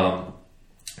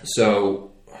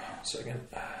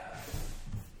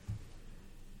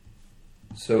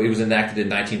 So it was enacted in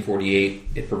 1948.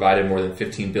 It provided more than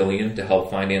 $15 billion to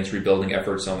help finance rebuilding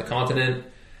efforts on the continent.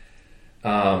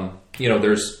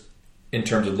 There's, in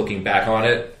terms of looking back on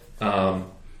it,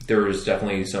 there is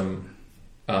definitely some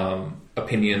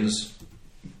opinions,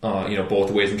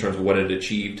 both ways in terms of what it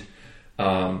achieved.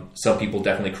 Some people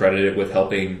definitely credit it with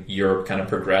helping Europe kind of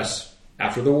progress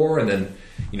after the war, and then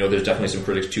there's definitely some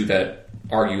critics too that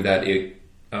argue that it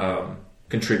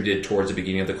contributed towards the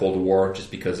beginning of the Cold War,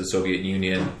 just because the Soviet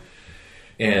Union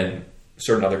and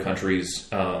certain other countries,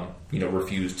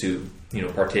 refused to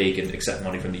partake and accept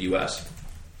money from the U.S.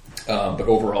 But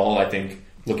overall, I think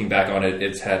looking back on it,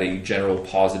 it's had a general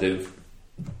positive.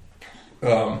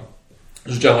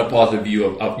 There's a general positive view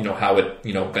of how it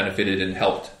benefited and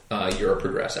helped Europe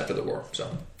progress after the war.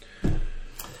 So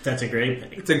That's a great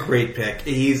pick. It's a great pick.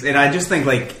 And I just think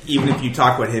even if you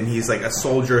talk about him, he's a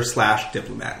soldier /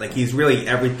 diplomat. He's really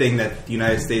everything that the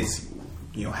United States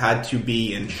had to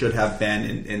be and should have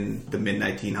been in the mid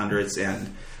 1900s,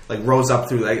 and rose up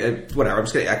through whatever. I'm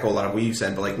just going to echo a lot of what you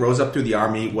said, but rose up through the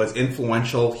army, was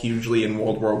influential hugely in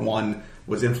World War I,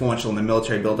 was influential in the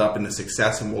military build-up and the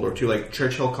success in World War II. Like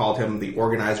Churchill called him the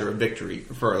organizer of victory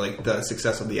for like the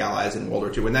success of the Allies in World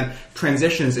War II, and then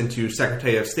transitions into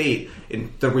Secretary of State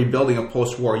in the rebuilding of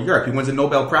post-war Europe. He wins a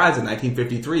Nobel Prize in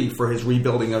 1953 for his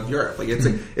rebuilding of Europe. Like it's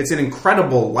an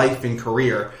incredible life and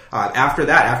career. After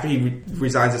that, after he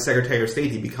resigns as Secretary of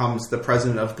State, he becomes the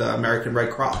president of the American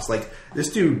Red Cross. Like this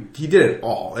dude, he did it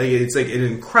all. Like, it's like an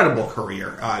incredible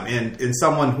career, and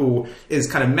someone who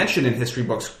is kind of mentioned in history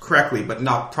books correctly, but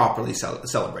not properly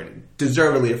celebrated.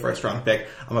 Deservedly a first-round pick.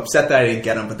 I'm upset that I didn't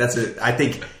get him, but I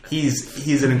think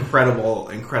he's an incredible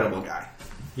guy.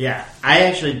 Yeah, I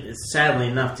actually, sadly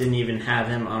enough, didn't even have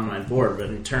him on my board. But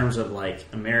in terms of like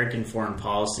American foreign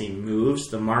policy moves,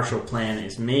 the Marshall Plan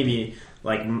is maybe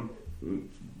like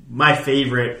my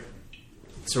favorite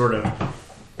sort of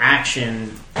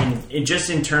action,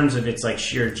 just in terms of its like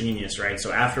sheer genius, right?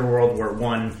 So after World War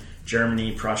I,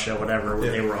 Germany, Prussia, whatever,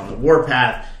 they were on the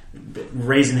warpath,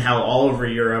 raising hell all over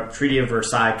Europe. Treaty of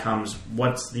Versailles comes.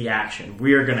 What's the action?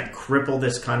 We are going to cripple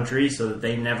this country so that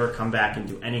they never come back and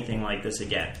do anything like this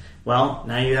again. Well,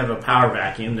 now you have a power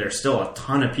vacuum. There's still a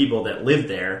ton of people that live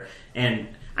there, and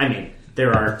I mean,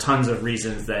 there are tons of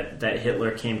reasons that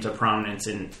Hitler came to prominence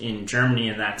in Germany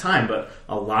in that time, but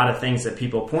a lot of things that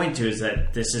people point to is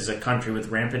that this is a country with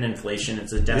rampant inflation,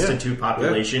 it's a destitute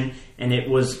population, and it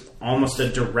was almost a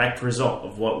direct result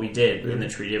of what we did in the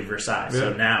Treaty of Versailles.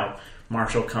 So now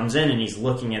Marshall comes in and he's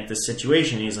looking at the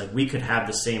situation, and he's like, we could have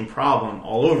the same problem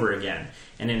all over again.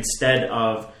 And instead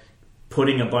of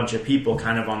putting a bunch of people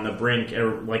kind of on the brink,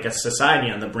 or like a society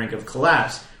on the brink of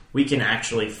collapse, we can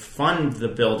actually fund the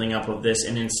building up of this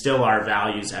and instill our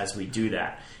values as we do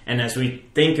that. And as we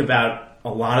think about a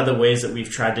lot of the ways that we've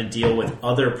tried to deal with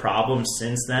other problems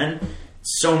since then,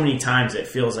 so many times it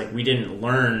feels like we didn't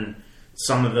learn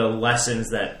some of the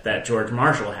lessons that George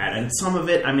Marshall had. And some of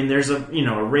it, I mean, there's a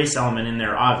race element in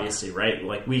there, obviously, right?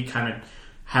 Like we kind of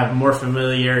have more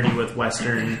familiarity with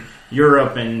Western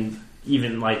Europe, and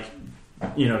even like,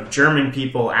 German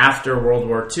people after World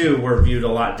War II were viewed a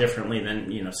lot differently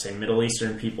than, say, Middle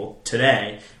Eastern people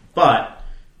today. But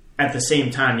at the same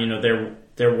time,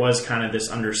 there was kind of this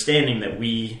understanding that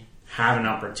we have an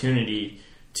opportunity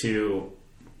to,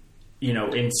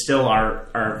 instill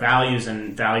our values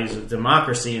and values of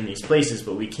democracy in these places,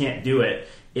 but we can't do it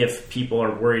if people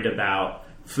are worried about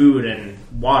food and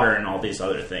water and all these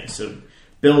other things. So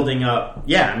building up,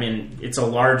 it's a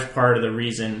large part of the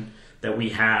reason that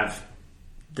we have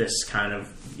this kind of,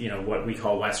 what we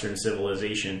call Western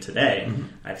civilization today,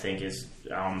 I think is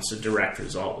almost a direct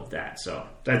result of that. So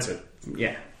that's a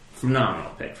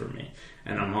phenomenal pick for me.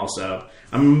 And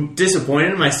I'm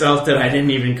disappointed in myself that I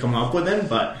didn't even come up with him,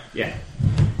 but yeah.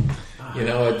 He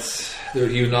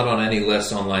was not on any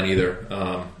list online either.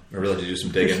 I really had to do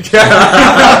some digging.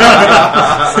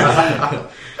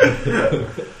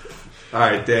 All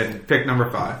right, Dan, pick number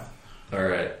 5. All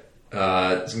right.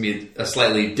 It's going to be a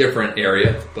slightly different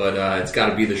area, but it's got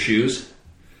to be the shoes.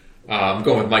 I'm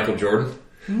going with Michael Jordan.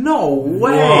 No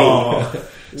way!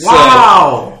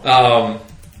 Wow!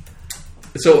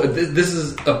 So this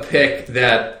is a pick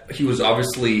that he was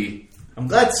obviously... I'm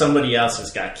glad somebody else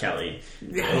has got Kelly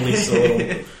at least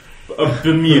a little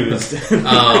bemused.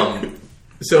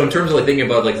 So in terms of like thinking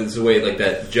about like this way like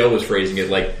that Joe was phrasing it,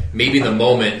 like maybe in the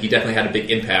moment he definitely had a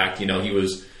big impact. He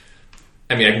was...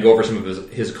 I mean, I can go over some of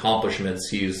his accomplishments.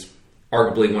 He's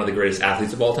arguably one of the greatest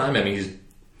athletes of all time. I mean,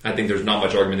 I think there's not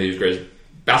much argument that he's the greatest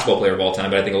basketball player of all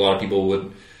time, but I think a lot of people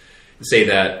would say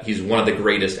that he's one of the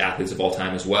greatest athletes of all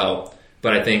time as well.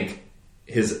 But I think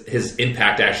his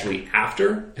impact actually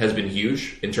after has been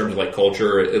huge in terms of like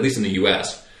culture, at least in the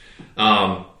U.S.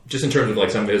 Just in terms of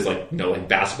like some of his like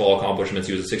basketball accomplishments.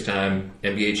 He was a 6-time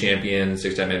NBA champion,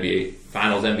 6-time NBA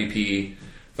Finals MVP,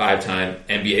 5-time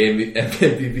NBA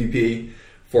MVP.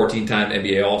 14-time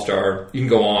NBA All-Star. You can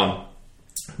go on.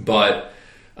 But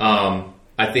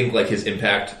I think like his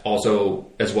impact also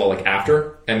as well like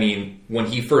after. I mean, when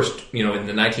he first, in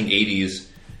the 1980s,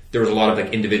 there was a lot of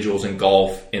like individuals in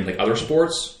golf and like other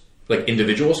sports, like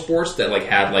individual sports that like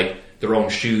had like their own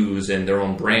shoes and their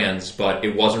own brands, but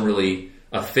it wasn't really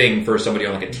a thing for somebody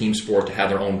on like a team sport to have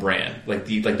their own brand, like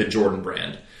the Jordan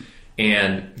brand.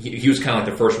 And he was kind of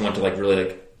like the first one to like really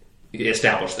like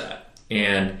establish that.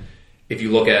 And if you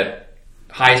look at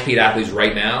highest paid athletes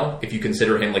right now, if you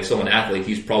consider him like still an athlete,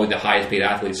 he's probably the highest paid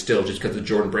athlete still just because the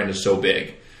Jordan brand is so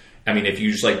big. I mean, if you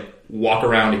just like walk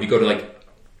around, if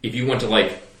you went to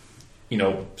like,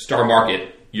 Star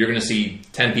Market, you're going to see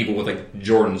 10 people with like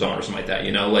Jordans on or something like that,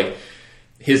 like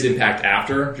his impact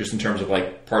after, just in terms of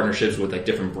like partnerships with like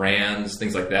different brands,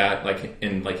 things like that, like,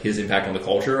 and like his impact on the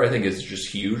culture, I think is just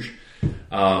huge.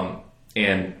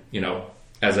 And,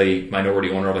 as a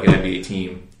minority owner of like an NBA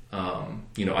team,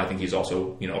 I think he's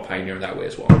also a pioneer in that way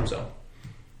as well. So.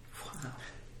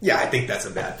 Yeah, I think that's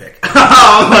a bad pick.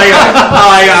 Oh my god!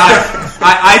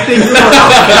 I think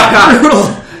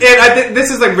and I think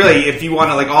this is like really, if you want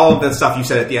to, like, all of the stuff you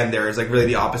said at the end there is like really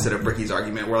the opposite of Ricky's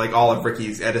argument, where like all of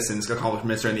Edison's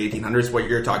accomplishments are in the 1800s. What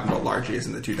you're talking about largely is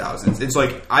in the 2000s. It's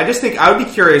like, I just think I would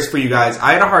be curious for you guys.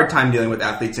 I had a hard time dealing with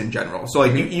athletes in general. So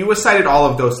like you cited all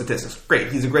of those statistics.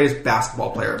 Great, he's the greatest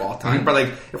basketball player of all time. But like,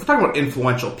 if we're talking about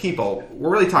influential people, we're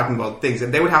really talking about things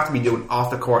that they would have to be doing off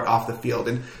the court, off the field.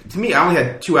 And to me, I only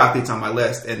had 2 athletes on my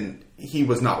list, and he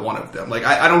was not one of them. Like,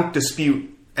 I don't dispute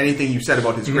anything you said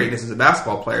about his greatness as a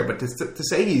basketball player, but to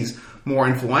say he's more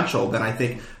influential than I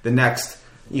think the next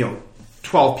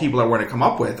 12 people are going to come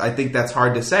up with, I think that's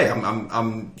hard to say.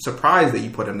 I'm surprised that you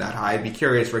put him that high. I'd be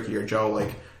curious, Ricky or Joe,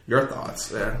 like, your thoughts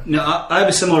there. No, I have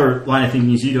a similar line of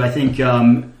thinking as you do. I think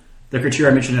the criteria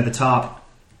I mentioned at the top,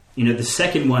 the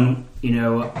second one,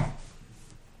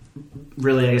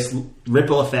 really, I guess,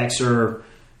 ripple effects or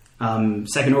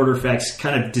second order effects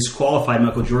kind of disqualified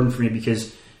Michael Jordan for me,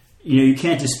 because you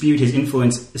can't dispute his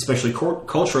influence, especially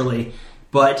culturally,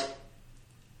 but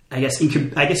I guess you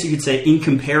could say in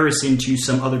comparison to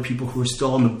some other people who are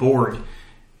still on the board,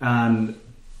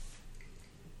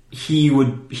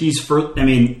 he's first. I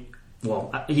mean,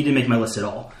 well, he didn't make my list at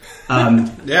all.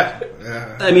 Yeah.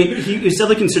 I mean, he was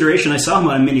definitely consideration. I saw him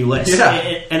on a mini list,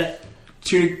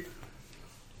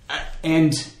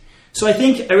 and so I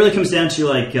think it really comes down to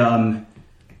like.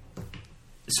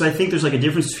 So I think there's like a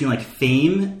difference between like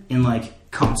fame and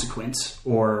like consequence,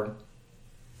 or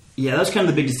that's kind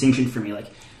of the big distinction for me. Like,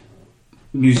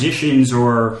 musicians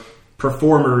or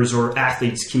performers or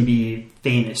athletes can be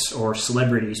famous or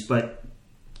celebrities, but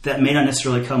that may not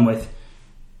necessarily come with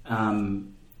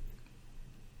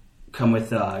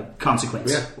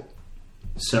consequence. Yeah.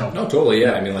 So no, totally.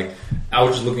 Yeah. I mean, like, I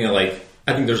was just looking at like,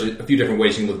 I think there's a few different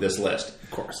ways you can look at this list.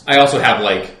 Of course. I also have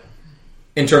like,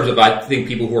 in terms of, I think,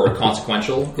 people who are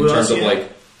consequential, in terms of like,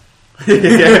 So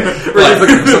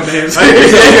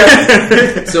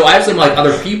I have some like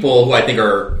other people who I think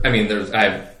are. I mean, I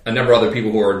have a number of other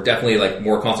people who are definitely like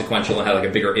more consequential and have like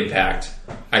a bigger impact,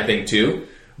 I think, too.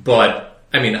 But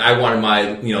I mean, I wanted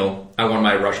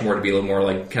my Rushmore to be a little more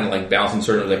like kind of like balanced in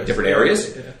certain like different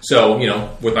areas. So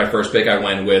with my first pick, I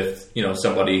went with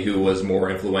somebody who was more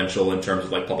influential in terms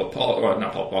of like public policy, well,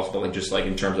 not public policy, but like just like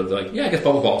in terms of like I guess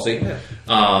public policy,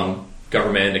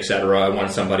 government, etc. I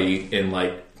wanted somebody in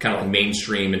like kind of like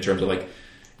mainstream in terms of like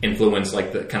influence,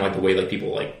 like the kind of like the way like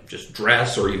people like just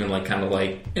dress, or even like kind of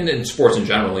like and in sports in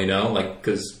general, like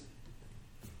because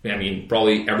I mean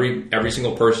probably every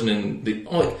single person in the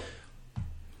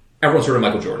everyone's heard of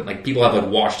Michael Jordan. Like, people have like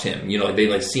watched him, like they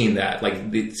like seen that,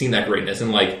 like they've seen that greatness,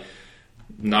 and like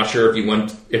not sure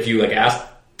if you like asked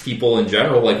people in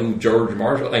general like who George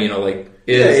Marshall, people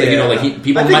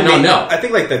might not know. I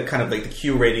think like the kind of like the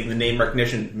Q rating, the name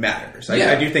recognition matters.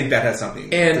 I do think that has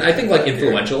something. And I think like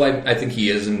influential. I think he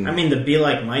is. And I mean, the Be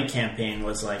Like Mike campaign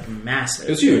was like massive.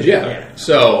 It was huge, yeah.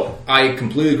 So I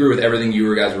completely agree with everything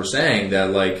you guys were saying.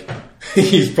 That like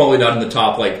he's probably not in the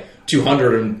top like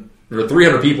 200 or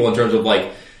 300 people in terms of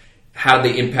like how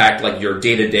they impact like your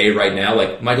day to day right now.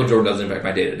 Like, Michael Jordan doesn't impact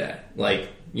my day to day. Like,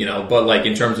 but like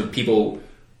in terms of people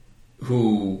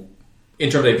who, in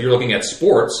terms of if you're looking at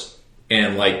sports,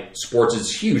 and like sports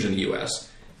is huge in the U.S.,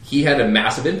 he had a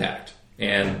massive impact,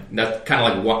 and that's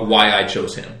kind of like why I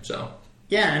chose him. So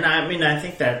yeah, and I mean, I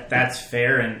think that's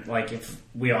fair, and like if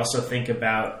we also think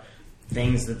about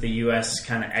things that the U.S.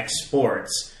 kind of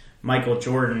exports, Michael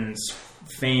Jordan's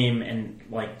fame and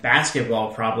like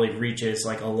basketball probably reaches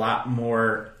like a lot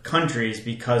more countries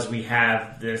because we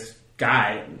have this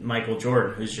guy, Michael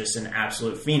Jordan, who's just an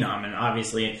absolute phenom. And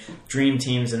obviously dream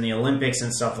teams in the Olympics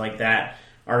and stuff like that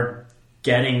are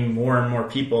getting more and more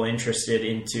people interested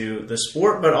into the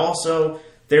sport, but also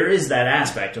there is that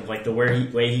aspect of like the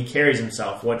way he carries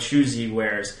himself, what shoes he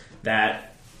wears,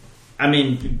 that, I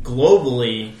mean,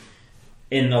 globally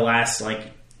in the last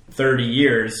like 30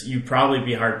 years, you'd probably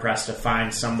be hard pressed to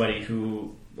find somebody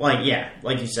who, like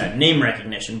you said, name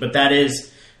recognition, but that is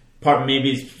part of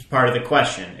the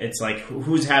question. It's like,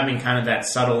 who's having kind of that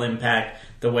subtle impact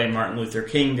the way Martin Luther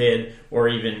King did, or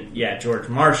even George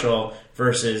Marshall,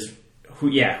 versus who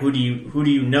do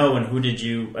you know and who did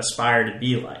you aspire to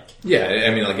be like? Yeah, I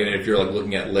mean, like, if you're like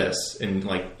looking at lists, and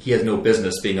like he has no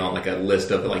business being on like a list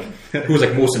of like who's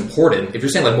like most important. If you're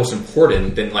saying like most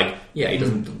important, then like he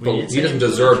doesn't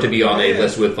deserve to be on a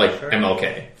list with like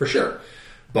MLK for sure.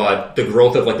 But the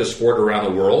growth of like the sport around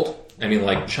the world, I mean,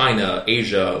 like China,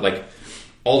 Asia, like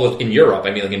all of in Europe,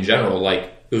 I mean, like in general,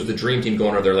 like it was the dream team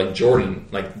going over there. Like Jordan,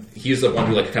 like he's the one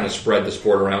who like kind of spread the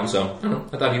sport around. So I don't know.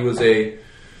 I thought he was a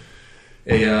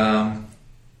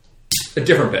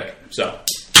different pick. So,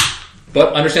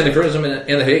 but understand the criticism and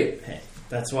the hate. Hey,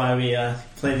 that's why we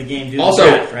play the game. Also,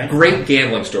 draft, right? great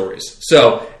gambling stories.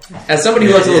 So, as somebody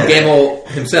who loves a little gamble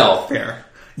himself, Fair.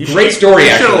 Great story,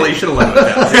 actually. You should have let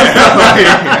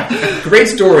it down. Great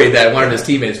story that one of his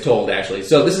teammates told, actually.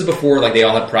 So this is before, like, they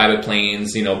all had private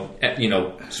planes,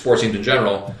 sports teams in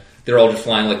general. They're all just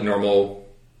flying like normal,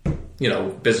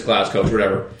 business class, coach,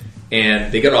 whatever.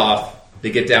 And they get off, they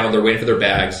get down, they're waiting for their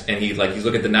bags, and he's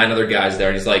looking at the 9 other guys there,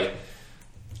 and he's like,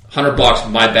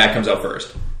 $100, my bag comes out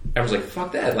first. Everyone's like,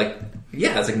 fuck that. Like,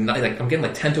 yeah, it's like I'm getting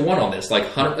like 10-1 on this. Like,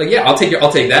 100, like, yeah, I'll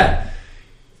take that.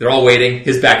 They're all waiting.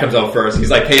 His back comes out first. He's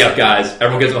like, "Pay up, guys!"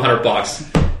 Everyone gives him $100.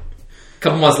 A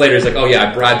couple months later, he's like, "Oh yeah,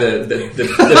 I bribed the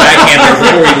backhander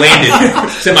before we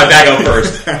landed. Sent my bag out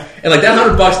first." And like that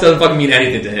 $100 doesn't fucking mean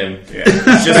anything to him. Yeah.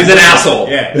 He's an asshole.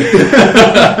 Yeah.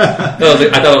 I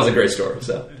thought it was a great story.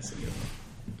 So,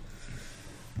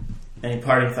 any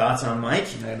parting thoughts on Mike?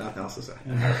 I have nothing else to say.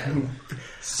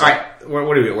 All right,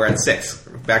 what are we? We're at 6.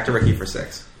 Back to Ricky for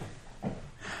 6.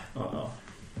 Uh-oh.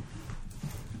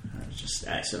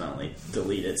 Accidentally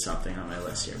deleted something on my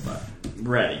list here, but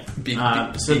ready.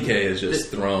 BK is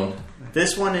just thrown.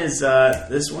 This one is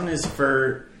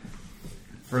for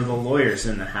the lawyers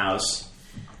in the house.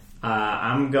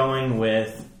 I'm going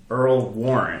with Earl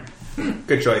Warren.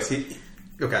 Good choice.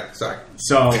 Okay, sorry.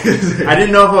 So I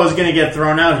didn't know if I was going to get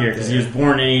thrown out here because he was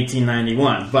born in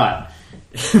 1891, but.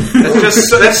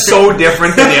 That's so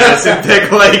different than the Addison pick.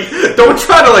 Like, don't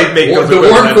try to like make the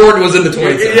Warren Court was in the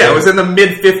 20s. Yeah, it was in the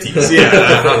mid 50s.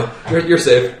 Yeah, you're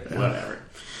safe. Whatever.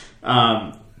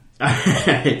 All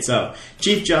right. So,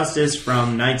 Chief Justice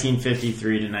from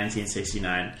 1953 to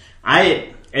 1969.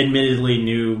 I admittedly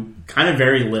knew kind of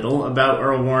very little about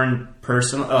Earl Warren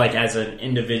personally, like as an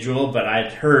individual, but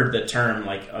I'd heard the term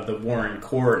like the Warren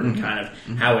Court and kind of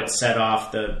how it set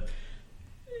off the.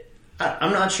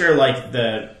 I'm not sure like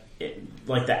the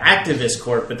activist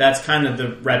court, but that's kind of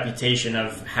the reputation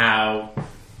of how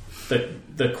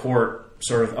the court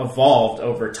sort of evolved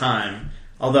over time.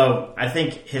 Although I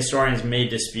think historians may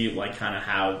dispute like kind of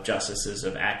how justices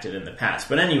have acted in the past.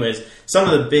 But anyways, some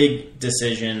of the big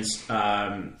decisions,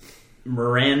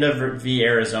 Miranda v.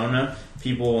 Arizona,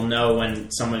 people will know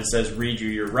when someone says read you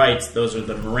your rights, those are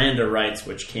the Miranda rights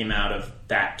which came out of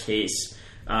that case.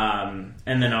 And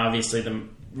then obviously the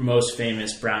most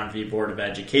famous Brown v. Board of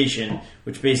Education,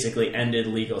 which basically ended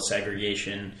legal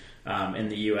segregation in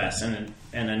the U.S. And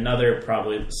another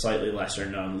probably slightly lesser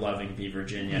known, Loving v.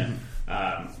 Virginia,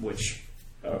 which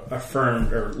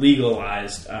affirmed or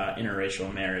legalized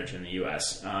interracial marriage in the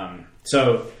U.S.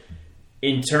 So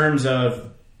in terms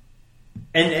of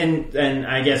and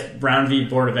I guess Brown v.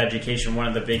 Board of Education, one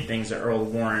of the big things that Earl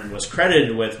Warren was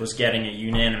credited with was getting a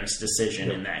unanimous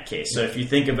decision in that case. So if you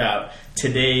think about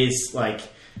today's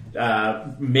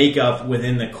makeup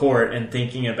within the court and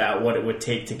thinking about what it would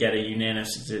take to get a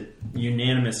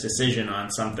unanimous decision on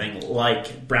something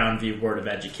like Brown v. Board of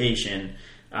Education,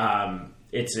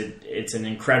 it's an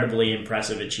incredibly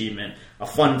impressive achievement. A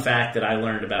fun fact that I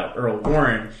learned about Earl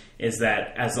Warren is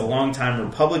that as the longtime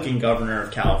Republican governor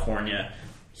of California,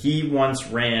 he once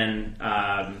ran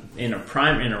in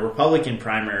a Republican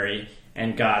primary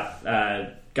and got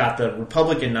the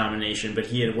Republican nomination, but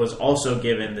he was also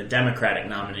given the Democratic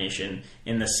nomination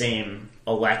in the same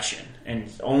election,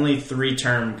 and only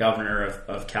 3-term governor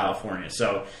of California.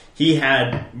 So he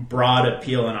had broad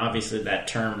appeal, and obviously that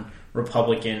term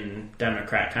Republican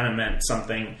Democrat kind of meant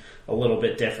something a little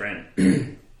bit different.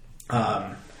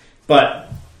 I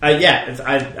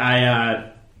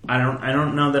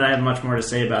don't know that I have much more to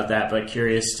say about that, but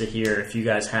curious to hear if you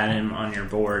guys had him on your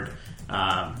board,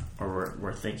 or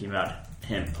were thinking about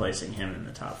placing him in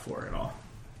the top 4 at all.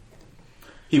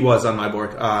 He was on my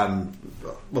board a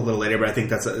little later, but I think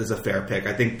that's a fair pick.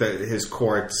 I think that his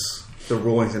courts, the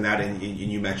rulings in that, and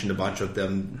you mentioned a bunch of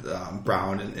them,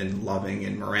 Brown and Loving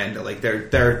and Miranda, like they're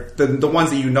the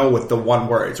ones that you know with the one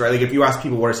words, right? Like if you ask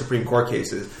people what are Supreme Court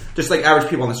cases, just like average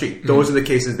people on the street, those are the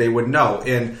cases they would know,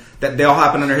 and that they all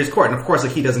happen under his court. And of course,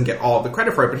 like he doesn't get all of the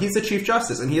credit for it, but he's the Chief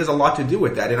Justice, and he has a lot to do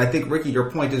with that. And I think, Ricky, your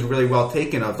point is really well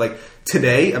taken. Of like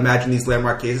today, imagine these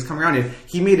landmark cases coming around, and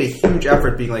he made a huge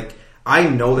effort being like, I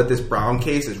know that this Brown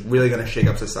case is really going to shake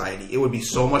up society. It would be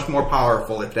so much more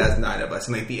powerful if it has 9 of us.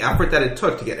 And like the effort that it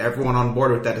took to get everyone on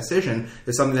board with that decision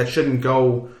is something that shouldn't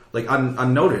go like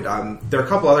unnoted. There are a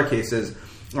couple other cases,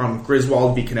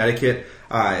 Griswold v. Connecticut,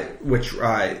 which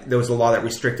there was a law that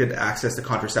restricted access to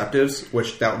contraceptives,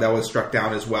 which that was struck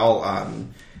down as well.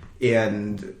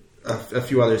 And a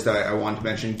few others that I wanted to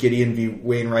mention. Gideon v.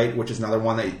 Wainwright, which is another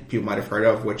one that people might have heard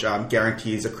of, which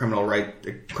guarantees a criminal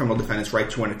defendant's right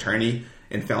to an attorney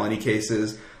in felony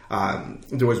cases.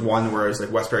 There was one where it was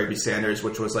like Webster v. Sanders,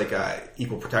 which was like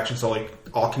equal protection. So like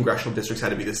all congressional districts had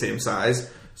to be the same size.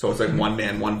 So it's like one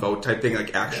man, one vote type thing,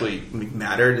 like actually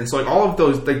mattered. And so like all of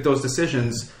those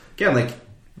decisions, again, like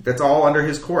that's all under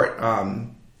his court.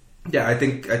 I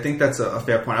think that's a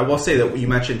fair point. I will say that you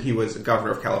mentioned he was governor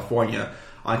of California.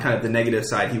 On kind of the negative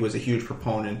side, he was a huge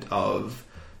proponent of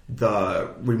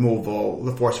the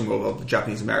forced removal of the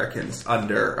Japanese Americans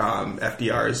under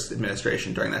FDR's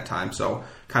administration during that time. So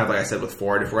kind of like I said with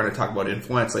Ford, if we're going to talk about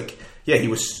influence, like, yeah, he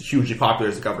was hugely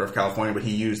popular as the governor of California, but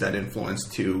he used that influence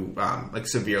to like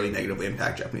severely negatively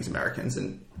impact Japanese Americans.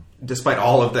 And despite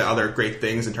all of the other great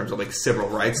things in terms of like civil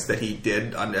rights that he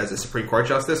did as a Supreme Court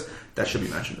justice, that should be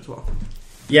mentioned as well.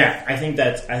 Yeah, I think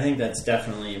that's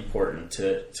definitely important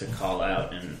to call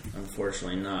out, and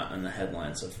unfortunately not on the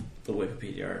headlines of the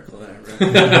Wikipedia article that I read.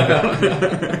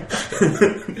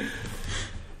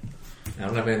 I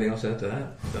don't have anything else to add to that.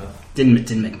 So.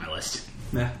 Didn't make my list.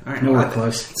 Yeah, all right. Nowhere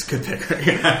close. It's a good pick.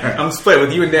 I'm split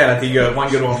with you and Dan. I think one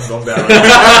good one from down.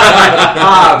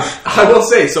 I will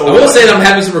say that I'm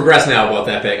having some regrets now about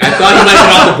that pick. I thought he might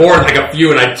get off the board like a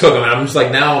few, and I took him, and I'm just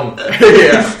like now I'm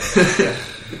yeah.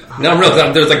 Now I'm real.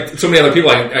 There's like so many other people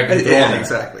I can throw on there.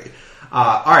 Exactly.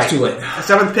 All right. It's too late.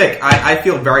 Seventh pick. I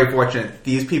feel very fortunate.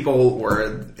 These people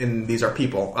these are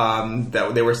people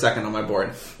that they were second on my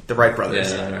board. The Wright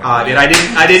brothers. Yeah, And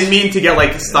I didn't mean to get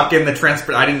like stuck in the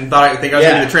transport. I think I was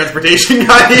going to be the transportation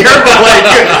guy here, but like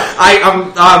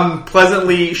I'm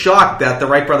pleasantly shocked that the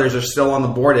Wright brothers are still on the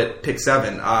board at pick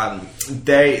 7.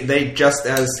 They just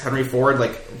as Henry Ford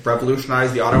like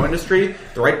revolutionized the auto industry.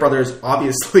 The Wright brothers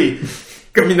obviously.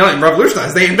 I mean, not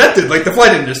revolutionized. They invented like the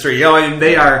flight industry. You know, and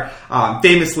they are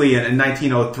famously in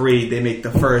 1903 they make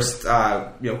the first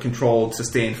controlled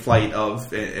sustained flight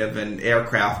of an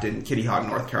aircraft in Kitty Hawk,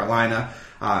 North Carolina.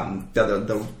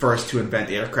 The first to invent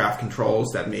aircraft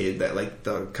controls that made that like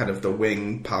the kind of the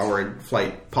wing powered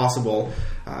flight possible.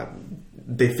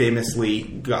 They famously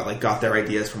got their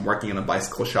ideas from working in a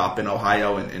bicycle shop in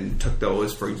Ohio and took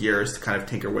those for years to kind of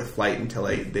tinker with flight until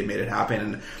they made it happen.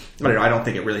 And I don't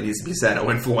think it really needs to be said how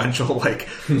influential like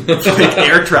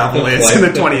air travel is in the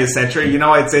 20th century. You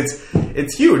know,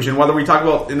 it's huge. And whether we talk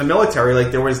about in the military,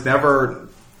 like there was never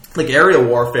like aerial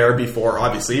warfare before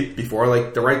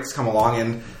like the Wrights come along,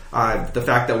 and the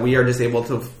fact that we are just able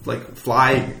to like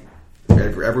fly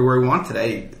everywhere we want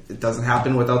today, it doesn't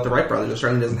happen without the Wright brothers. It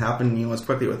certainly doesn't happen as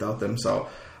quickly without them. So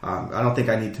I don't think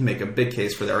I need to make a big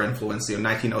case for their influence.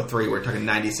 1903, we're talking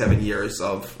 97 years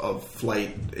of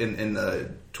flight in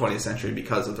the 20th century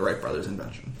because of the Wright brothers'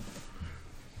 invention.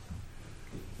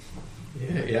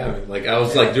 Yeah. I mean, like I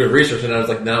was like doing research, and I was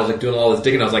like doing all this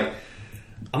digging. I was like,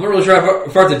 I'm not really sure how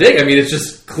far to dig. I mean, it's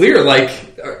just clear. Like,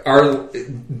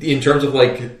 in terms of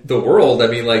like the world, I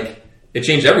mean, like it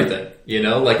changed everything. You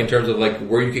know, like in terms of like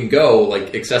where you can go,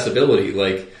 like accessibility,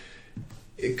 like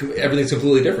everything's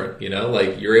completely different. You know,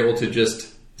 like you're able to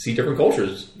just see different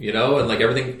cultures. You know, and like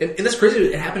everything. And that's crazy.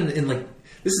 It happened in like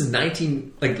this is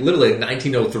literally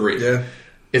 1903. Yeah,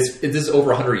 this is over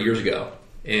 100 years ago,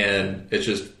 and it's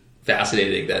just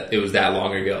fascinating that it was that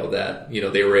long ago that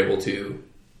they were able to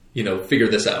figure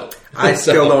this out. I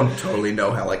still don't totally know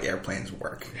how like airplanes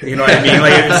work. You know what I mean?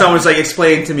 Like if someone's like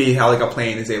explain to me how like a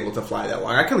plane is able to fly that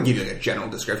long, I can give you like a general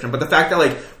description. But the fact that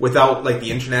like without like the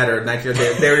internet or they were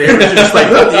just like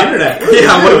the internet.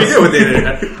 Yeah, what do we do with the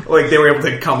internet? Like they were able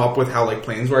to come up with how like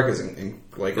planes work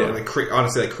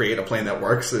honestly create a plane that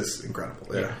works is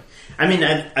incredible. Yeah. I mean,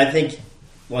 I think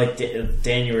like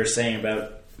Dan, you were saying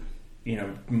about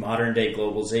modern day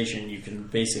globalization, you can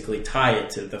basically tie it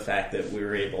to the fact that we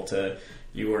were able to.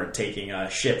 You weren't taking a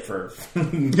ship for 4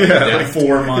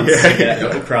 months to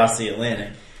get across the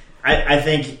Atlantic. I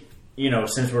think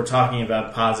since we're talking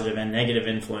about positive and negative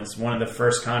influence, one of the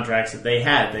first contracts that they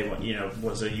had,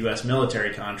 was a U.S.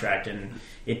 military contract, and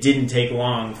it didn't take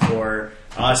long for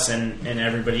us and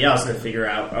everybody else to figure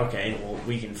out, okay, well,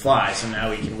 we can fly, so now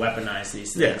we can weaponize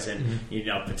these things, and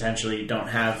potentially you don't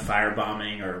have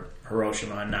firebombing or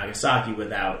Hiroshima and Nagasaki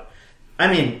without. I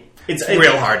mean, it's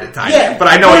real hard to tie. But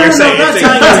I know what you're saying. Not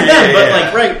tying it to them, but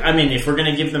like, right? I mean, if we're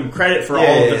going to give them credit for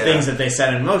all of the things that they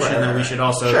set in motion, then we should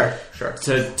also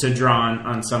to draw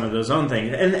on some of those own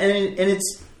things. And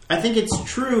it's, I think it's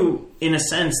true in a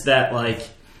sense that like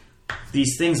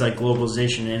these things like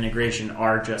globalization and integration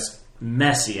are just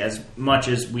messy. As much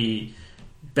as we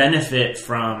benefit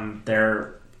from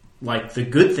their like the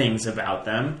good things about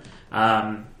them.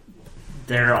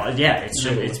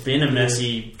 It's been a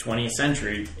messy 20th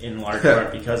century in large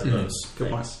part because of those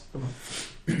things.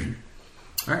 Good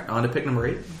All right, on to pick number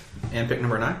 8 and pick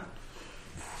number 9.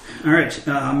 All right.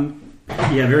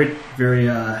 Very, very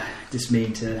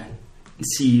dismayed to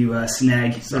see you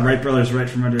snag the Wright brothers right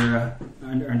from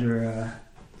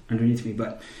underneath me,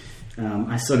 but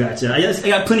I still got. I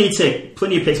got plenty of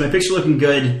picks. My picks are looking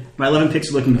good. My 11 picks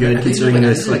are looking good considering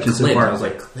the selection so far. I was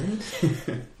like, Clint?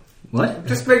 What?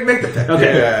 Just make the pick.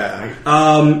 Okay. Yeah.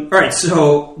 All right.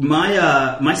 So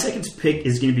my second pick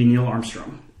is going to be Neil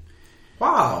Armstrong.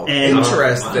 Wow. And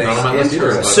interesting.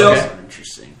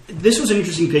 Interesting. This was an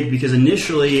interesting pick because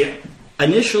initially, I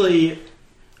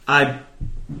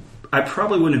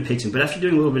probably wouldn't have picked him, but after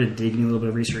doing a little bit of digging, a little bit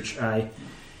of research, I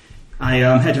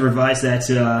had to revise that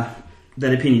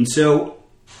opinion. So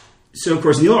of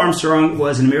course, Neil Armstrong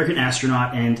was an American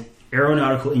astronaut and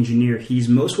aeronautical engineer. He's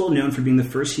most well known for being the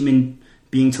first human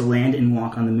being to land and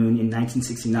walk on the moon in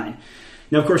 1969.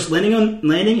 Now, of course, landing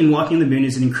and walking on the moon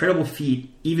is an incredible feat,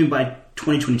 even by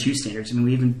 2022 standards. I mean,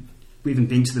 we haven't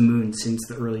been to the moon since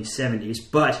the early 70s,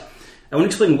 but I want to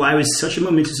explain why it was such a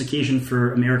momentous occasion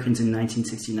for Americans in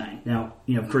 1969. Now,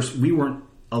 of course, we weren't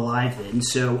alive then,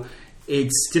 so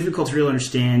it's difficult to really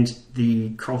understand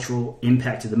the cultural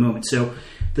impact of the moment. So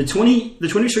the 20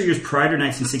 or so years prior to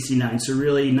 1969, so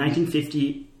really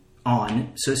 1950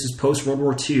 on, so this is post-World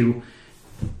War II,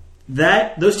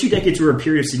 those 2 decades were a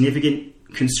period of significant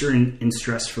concern and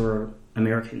stress for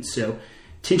Americans. So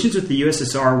tensions with the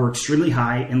USSR were extremely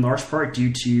high, in large part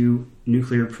due to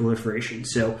nuclear proliferation.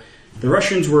 So the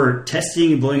Russians were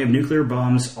testing and blowing up nuclear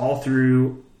bombs all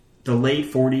through the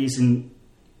late 40s and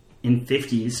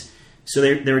 50s. So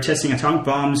they were testing atomic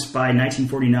bombs by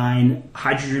 1949,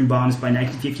 hydrogen bombs by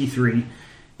 1953,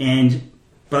 and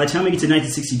by the time we get to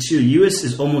 1962, the U.S.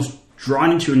 is almost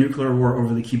drawn into a nuclear war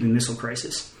over the Cuban Missile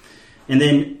Crisis. And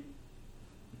then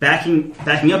backing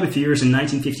up a few years in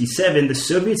 1957, the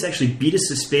Soviets actually beat us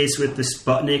to space with the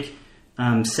Sputnik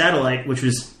satellite, which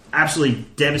was absolutely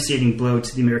devastating blow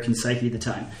to the American psyche at the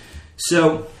time.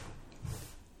 So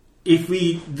if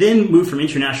we then move from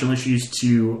international issues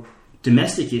to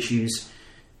domestic issues,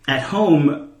 at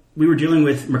home we were dealing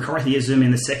with McCarthyism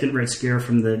and the Second Red Scare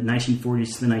from the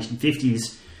 1940s to the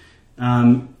 1950s.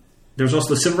 There was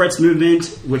also the Civil Rights Movement,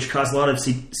 which caused a lot of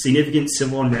significant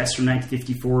civil unrest from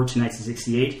 1954 to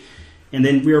 1968. And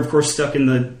then we were, of course, stuck in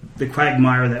the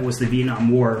quagmire that was the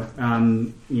Vietnam War,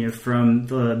 from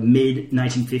the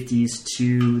mid-1950s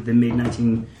to the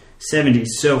mid-1970s.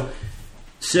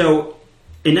 So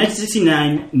in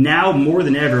 1969, now more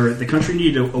than ever, the country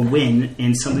needed a win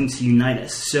and something to unite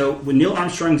us. So when Neil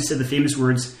Armstrong said the famous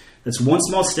words, "That's one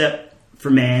small step for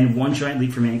man, one giant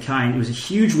leap for mankind," it was a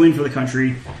huge win for the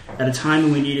country at a time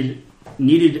when we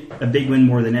needed a big win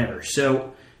more than ever.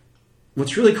 So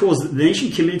what's really cool is that the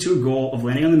nation committed to a goal of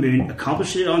landing on the moon,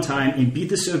 accomplished it on time, and beat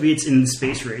the Soviets in the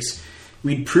space race.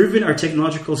 We'd proven our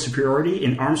technological superiority,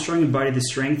 and Armstrong embodied the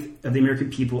strength of the American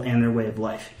people and their way of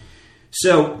life.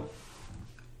 So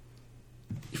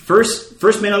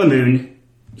first man on the moon,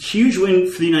 huge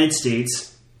win for the United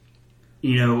States,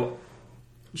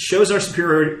 shows our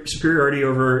superiority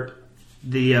over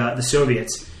the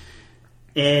Soviets.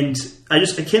 And I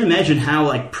can't imagine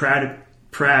how proud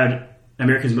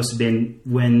Americans must have been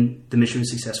when the mission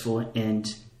was successful, and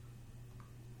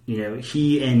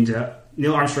he and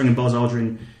Neil Armstrong and Buzz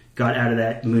Aldrin got out of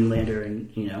that moon lander and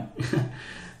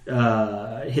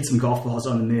hit some golf balls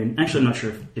on the moon. Actually, I'm not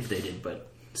sure if they did,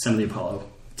 but some of the Apollo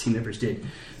team members did.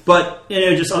 But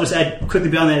I'll just add quickly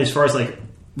beyond that, as far as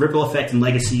ripple effect and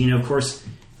legacy. Of course,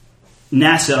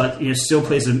 NASA still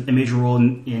plays a major role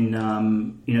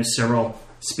in several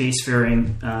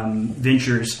spacefaring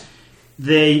ventures.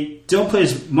 They don't play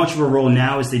as much of a role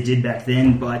now as they did back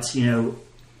then, but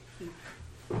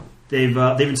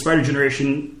they've inspired a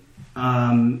generation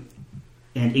and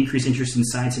increased interest in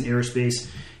science and aerospace,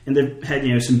 and they've had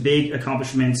some big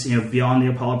accomplishments beyond the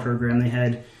Apollo program. They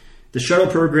had the shuttle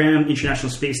program, International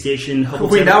Space Station, Hubble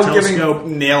telescope.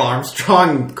 Giving Neil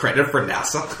Armstrong credit for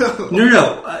NASA?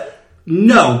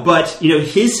 No, but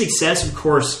his success, of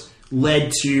course,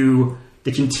 led to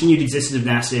the continued existence of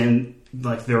NASA and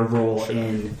their role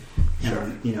in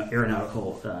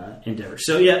aeronautical endeavor.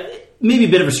 So maybe a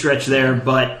bit of a stretch there,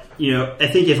 but I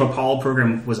think if Apollo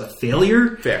program was a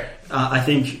failure, fair. I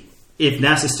think if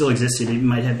NASA still existed, it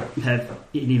might have an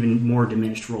even more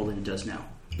diminished role than it does now.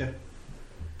 Yeah.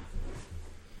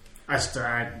 I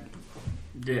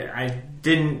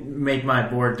didn't make my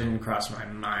board, didn't cross my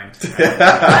mind. Did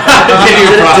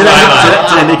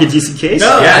I make a decent case?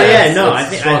 No, I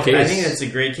think that's a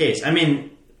great case. I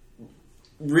mean,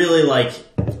 really,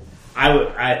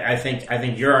 I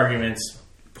think your arguments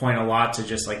point a lot to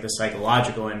just like the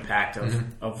psychological impact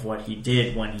of what he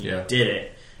did when he did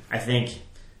it. I think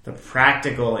the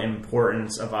practical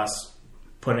importance of us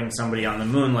putting somebody on the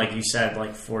moon, like you said,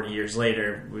 like 40 years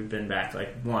later, we've been back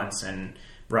like once, and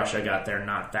Russia got there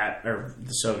or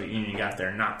the Soviet Union got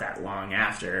there not that long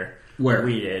after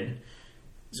we did.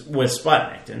 With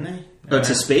Sputnik, didn't they?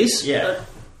 To space? Yeah.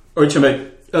 Or you're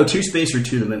talking about, to space or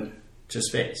to the moon? To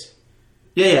space.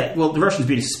 Yeah. Well, the Russians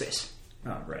beat us to space.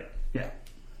 Oh, right. Yeah.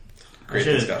 I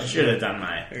should have done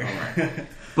my homework.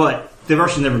 But the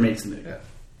Russians never made it to the moon. Yeah.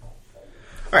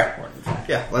 All right.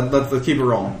 Yeah, let's keep it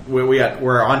rolling.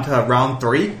 We're on to round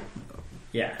 3.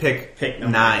 Yeah. Pick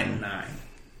number 9.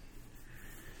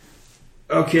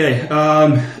 Okay.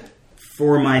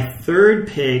 For my third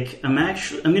pick, I'm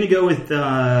going to go with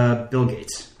Bill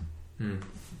Gates.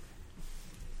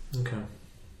 Okay.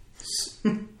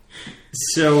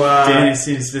 So Danny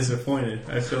seems disappointed.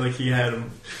 I feel like he had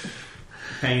him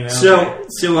hanging out. So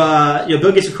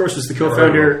Bill Gates, of course, was the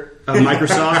co-founder of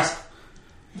Microsoft.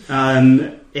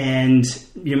 And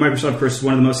Microsoft, of course, is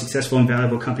one of the most successful and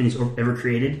valuable companies ever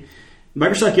created.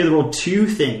 Microsoft gave the world 2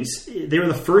 things. They were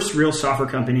the first real software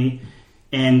company,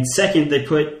 and second, they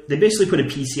basically put a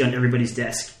PC on everybody's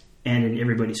desk and in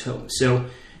everybody's home. So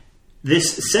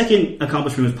this second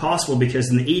accomplishment was possible because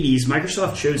in the 80s,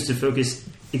 Microsoft chose to focus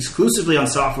exclusively on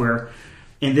software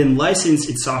and then license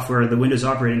its software, the Windows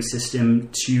operating system,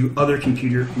 to other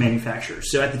computer manufacturers.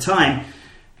 So at the time,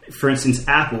 for instance,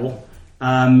 Apple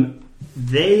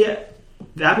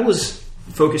was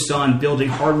focused on building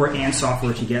hardware and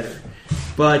software together.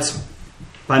 But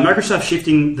by Microsoft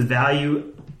shifting the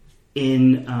value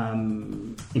in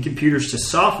computers to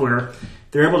software,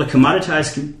 they're able to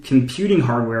commoditize computing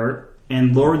hardware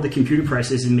and lowered the computer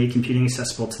prices and made computing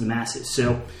accessible to the masses.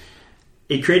 So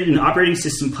it created an operating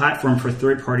system platform for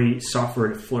third-party software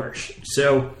to flourish.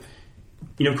 So,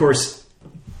 of course,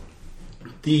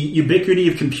 the ubiquity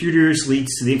of computers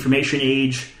leads to the information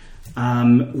age,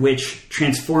 which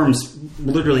transforms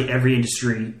literally every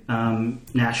industry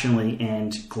nationally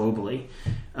and globally.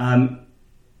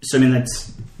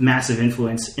 That's massive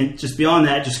influence. And just beyond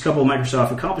that, just a couple of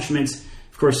Microsoft accomplishments.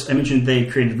 Of course, I mentioned they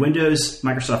created Windows,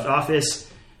 Microsoft Office,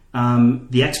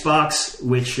 the Xbox,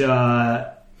 which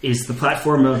is the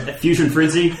platform of Fusion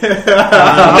Frenzy. They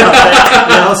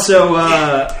also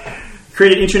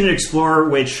created Internet Explorer,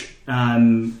 which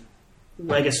I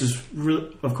guess was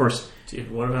really, of course...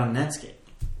 Dude, what about Netscape?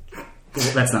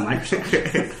 Well, that's not Microsoft.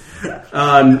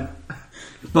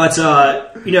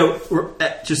 We're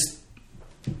just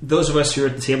those of us who are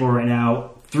at the table right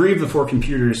now, 3 of the 4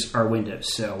 computers are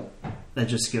Windows. So that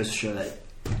just goes to show that,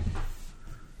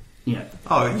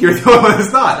 Oh, you're the one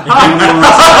that's not.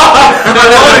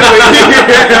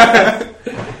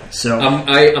 So I'm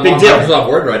big on deal. Microsoft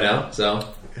Word right now, so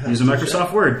Use a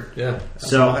Microsoft Word. yeah.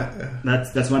 So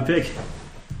that's my pick.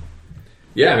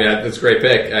 Yeah, I mean, that's a great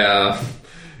pick.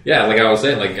 Yeah, like I was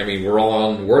saying, we're all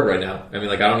on Word right now. I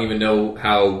don't even know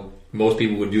how most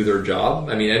people would do their job.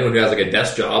 I mean, anyone who has a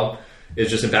desk job is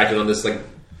just impacted on this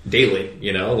daily.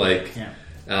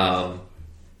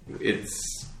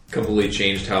 It's completely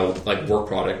changed how work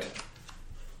product.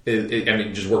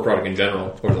 Just work product in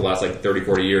general over the last 30,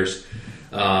 40 years.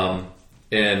 And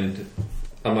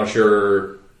I'm not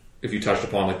sure if you touched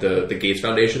upon the Gates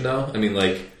Foundation though.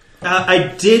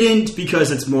 I didn't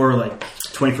because it's more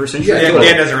 21st century. Yeah,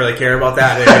 Dan doesn't really care about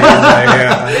that.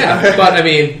 Yeah, but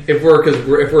if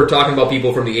we're talking about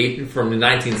people from the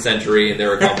 19th century and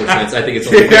their accomplishments, I think it's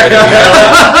only fair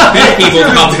that people's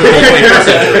accomplishments from the 21st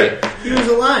century. He was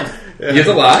alive. He's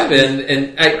alive,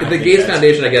 and the Gates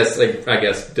Foundation, I guess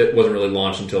wasn't really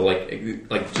launched until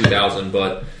 2000,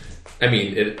 but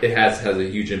it has a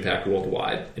huge impact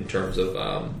worldwide in terms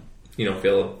of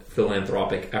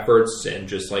philanthropic efforts and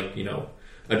just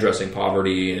addressing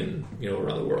poverty and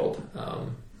around the world,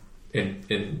 and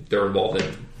they're involved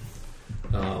in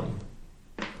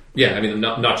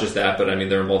not just that, but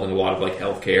they're involved in a lot of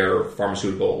healthcare,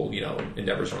 pharmaceutical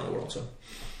endeavors around the world. So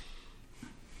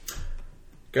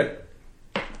good.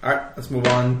 All right, let's move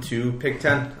on to pick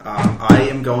 10. I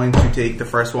am going to take the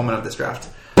first woman of this draft,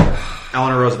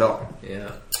 Eleanor Roosevelt.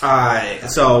 Yeah.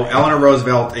 So Eleanor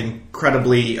Roosevelt,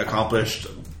 incredibly accomplished.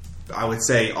 I would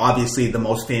say, obviously, the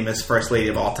most famous first lady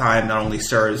of all time. Not only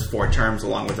serves 4 terms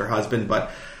along with her husband,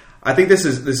 but I think this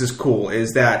is cool.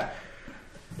 Is that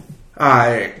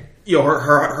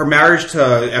her marriage to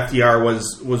FDR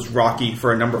was rocky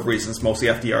for a number of reasons, mostly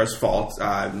FDR's fault,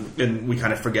 and we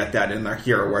kind of forget that in our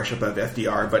hero worship of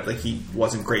FDR. But he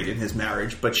wasn't great in his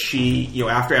marriage. But she,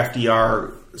 after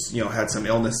FDR had some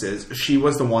illnesses, she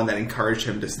was the one that encouraged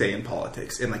him to stay in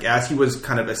politics. And like as he was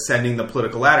kind of ascending the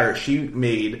political ladder, she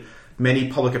made many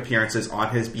public appearances on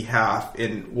his behalf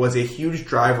and was a huge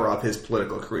driver of his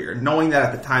political career, knowing that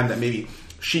at the time that maybe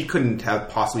she couldn't have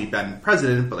possibly been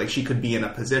president, but like she could be in a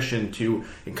position to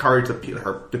encourage the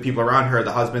people around her,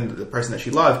 the husband, the person that she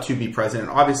loved, to be president.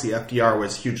 Obviously, FDR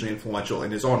was hugely influential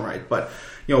in his own right, but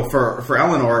for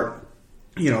Eleanor,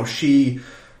 she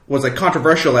was like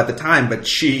controversial at the time, but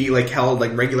she like held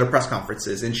like regular press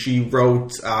conferences, and she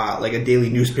wrote like a daily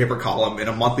newspaper column and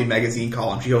a monthly magazine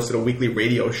column. She hosted a weekly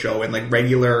radio show and like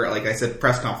regular, like I said,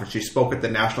 press conference. She spoke at the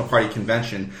National Party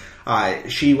convention.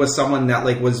 She was someone that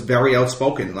like was very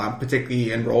outspoken,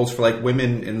 particularly in roles for like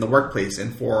women in the workplace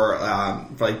and for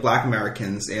like Black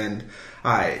Americans. And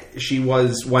she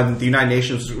was, when the United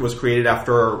Nations was created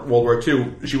after World War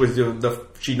II, she was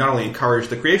she not only encouraged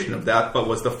the creation of that, but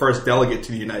was the first delegate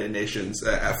to the United Nations,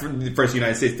 the first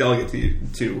United States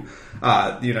delegate to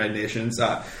the United Nations.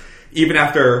 Even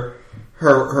after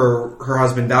her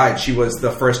husband died, she was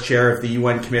the first chair of the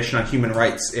UN Commission on Human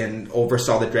Rights and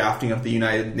oversaw the drafting of the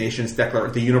United Nations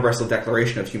the Universal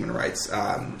Declaration of Human Rights.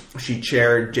 She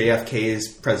chaired JFK's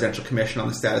Presidential Commission on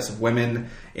the Status of Women,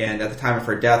 and at the time of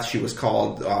her death, she was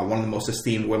called one of the most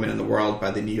esteemed women in the world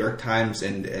by the New York Times,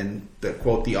 and the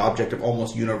quote, the object of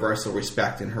almost universal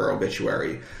respect in her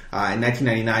obituary. In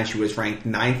 1999, she was ranked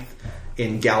 9th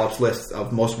in Gallup's list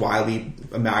of most widely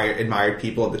admired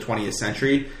people of the 20th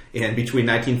century. And between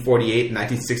 1948 and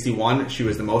 1961, she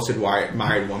was the most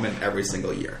admired woman every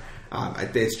single year.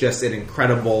 It's just an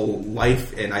incredible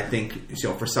life, and I think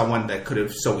for someone that could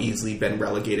have so easily been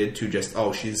relegated to just,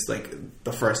 she's like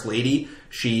the first lady,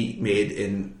 she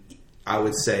made I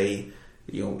would say,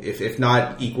 if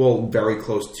not equal, very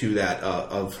close to that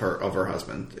of her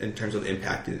husband in terms of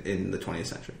impact in the 20th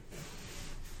century.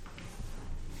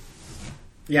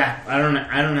 Yeah, I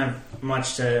don't have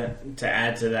much to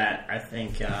add to that. I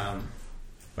think,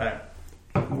 but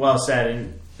well said.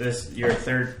 And this, your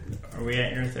third. Are we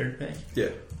at your third pick? Yeah,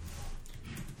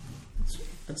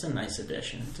 that's a nice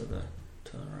addition to the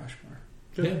Rushmore.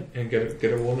 Yeah, and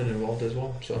get a woman involved as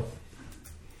well. So,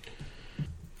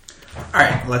 all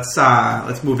right,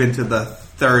 let's move into the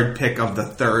third pick of the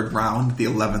third round, the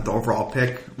 11th overall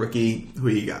pick. Ricky, who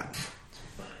you got?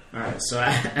 All right, so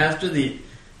after the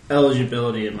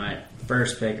eligibility of my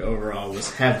first pick overall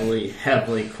was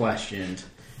heavily questioned,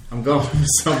 I'm going with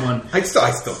someone. I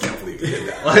still can't believe you did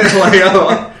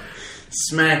that.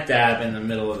 Smack dab in the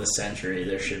middle of the century.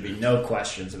 There should be no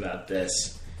questions about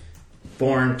this.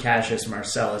 Born Cassius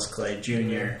Marcellus Clay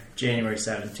Jr., January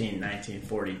 17,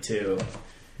 1942.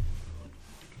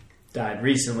 Died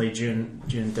recently, June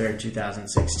 3rd,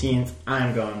 2016.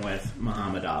 I'm going with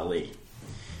Muhammad Ali.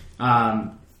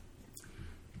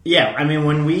 Yeah, I mean,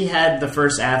 when we had the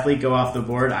first athlete go off the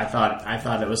board, I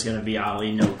thought it was going to be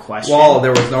Ali, no question. Well, there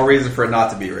was no reason for it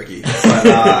not to be Ricky. But,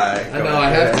 I know,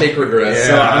 I have to take regret. Yeah.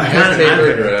 So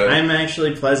I'm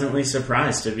actually pleasantly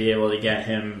surprised to be able to get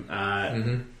him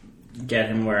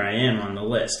where I am on the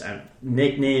list. I'm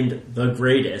nicknamed the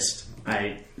greatest.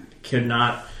 I could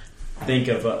not think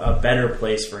of a better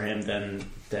place for him than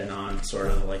on sort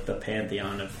of like the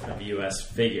pantheon of U.S.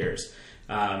 figures.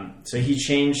 So he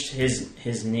changed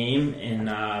his name in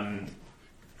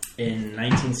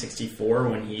 1964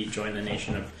 when he joined the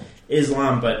Nation of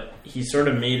Islam, but he sort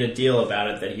of made a deal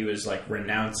about it that he was like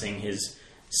renouncing his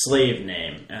slave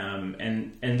name.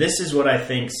 And this is what I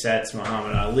think sets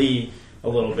Muhammad Ali a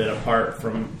little bit apart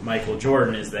from Michael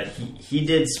Jordan, is that he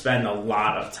did spend a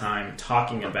lot of time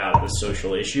talking about the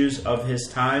social issues of his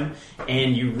time,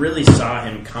 and you really saw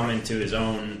him come into his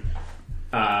own.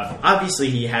 Obviously,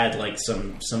 he had like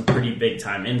some pretty big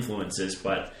time influences,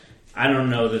 but I don't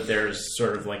know that there's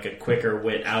sort of like a quicker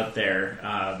wit out there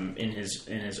in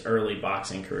his early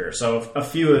boxing career. So a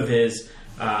few of his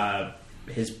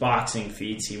boxing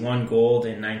feats: he won gold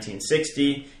in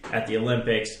 1960 at the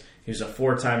Olympics. He was a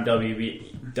 4-time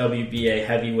WBA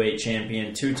heavyweight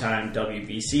champion, 2-time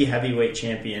WBC heavyweight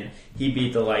champion. He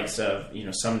beat the likes of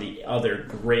some of the other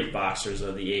great boxers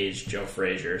of the age: Joe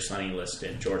Frazier, Sonny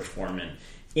Liston, George Foreman,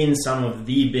 in some of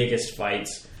the biggest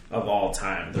fights of all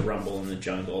time: the Rumble in the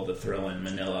Jungle, the Thrill in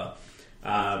Manila.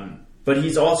 But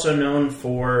he's also known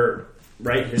for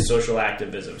his social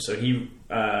activism. So he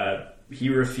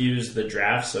refused the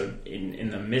draft. So in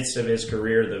the midst of his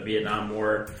career, the Vietnam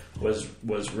War was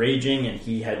raging, and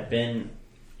he had been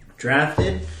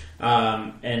drafted,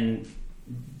 and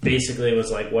basically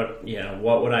was like, what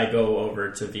would I go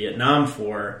over to Vietnam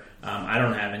for? I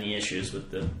don't have any issues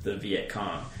with the Viet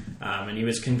Cong. And he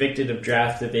was convicted of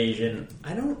draft evasion.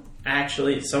 I don't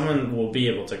actually, someone will be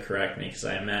able to correct me because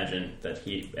I imagine that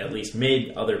he at least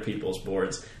made other people's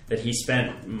boards, that he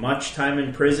spent much time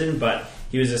in prison, but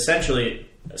he was essentially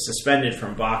suspended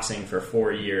from boxing for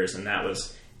 4 years, and that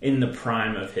was in the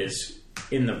prime of his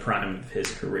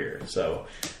career. So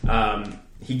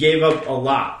he gave up a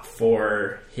lot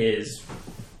for his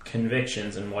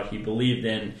convictions and what he believed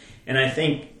in. And I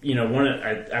think, you know,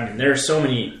 there are so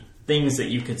many things that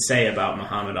you could say about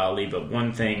Muhammad Ali, but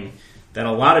one thing that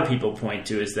a lot of people point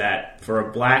to is that for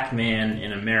a black man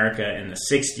in America in the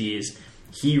 60s,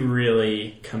 he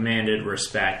really commanded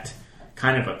respect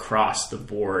kind of across the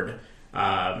board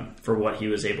for what he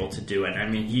was able to do. And I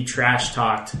mean, he trash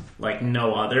talked like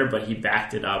no other, but he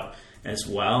backed it up as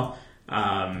well.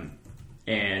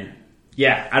 And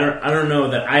yeah, I don't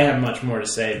know that I have much more to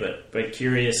say, but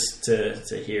curious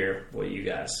to hear what you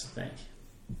guys think.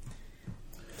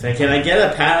 So can I get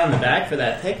a pat on the back for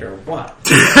that pick or what?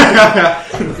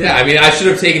 Yeah, I mean, I should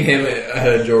have taken him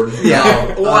ahead of Jordan.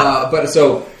 Yeah, but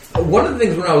so one of the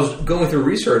things when I was going through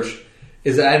research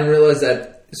is that I didn't realize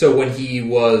that. So when he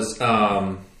was,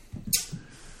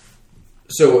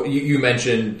 so you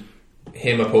mentioned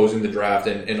him opposing the draft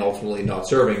and ultimately not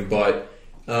serving, but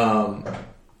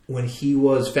when he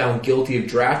was found guilty of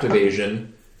draft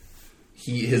evasion,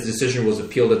 his decision was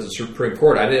appealed at the Supreme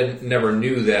Court. I never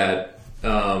knew that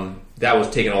that was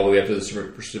taken all the way up to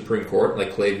the Supreme Court,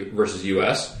 like Clay versus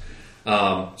U.S. So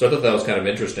I thought that was kind of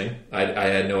interesting. I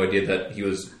had no idea that he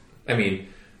was. I mean,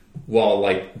 while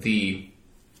like the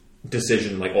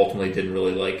decision like ultimately didn't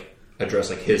really like address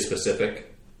like his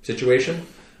specific situation.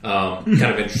 Kind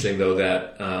of interesting though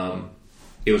that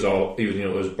it was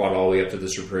brought all the way up to the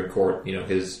Supreme Court. You know,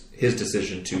 his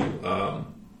decision to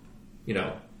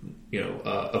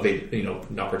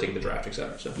evade, not partake in the draft,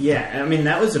 etc. So yeah, I mean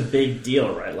that was a big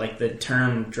deal, right? Like the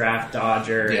term draft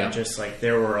dodger, and just like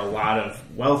there were a lot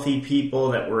of wealthy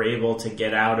people that were able to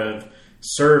get out of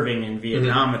serving in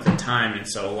Vietnam at the time, and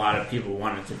so a lot of people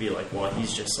wanted to be like, well,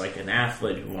 he's just like an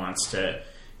athlete who wants to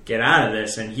get out of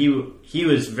this, and he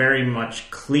was very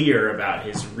much clear about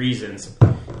his reasons.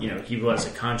 You know, he was a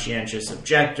conscientious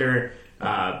objector.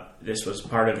 This was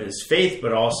part of his faith,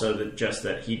 but also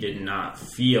that he did not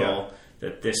feel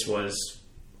that this was,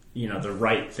 the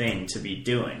right thing to be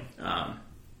doing.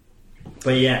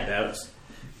 But yeah, that was.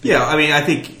 Yeah, I mean, I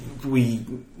think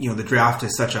the draft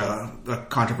is such a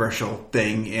controversial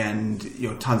thing,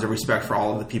 and tons of respect for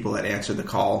all of the people that answered the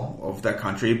call of that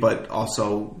country, but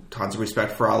also tons of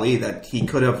respect for Ali that he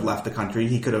could have left the country,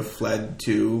 he could have fled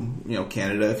to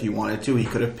Canada if he wanted to,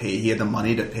 he had the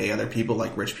money to pay other people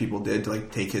like rich people did to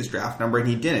like take his draft number, and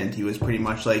he didn't. He was pretty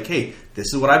much like, hey,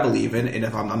 this is what I believe in, and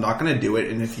if I'm not going to do it,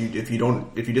 and if you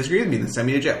disagree with me, then send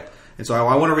me to jail. And so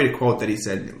I want to read a quote that he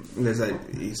said.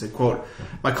 He said, quote,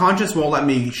 "My conscience won't let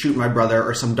me shoot my brother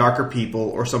or some darker people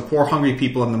or some poor hungry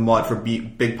people in the mud for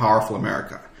big powerful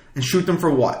America. And shoot them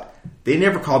for what? They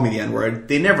never called me the N-word.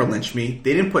 They never lynched me.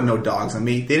 They didn't put no dogs on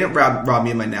me. They didn't rob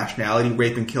me of my nationality,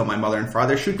 rape and kill my mother and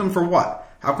father. Shoot them for what?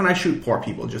 How can I shoot poor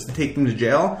people? Just to take them to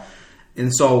jail?"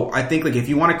 And so I think like if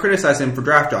you want to criticize him for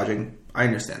draft dodging, I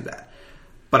understand that.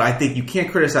 But I think you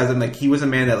can't criticize him. Like he was a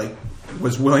man that like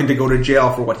was willing to go to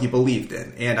jail for what he believed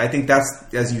in, and I think that's,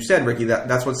 as you said, Ricky,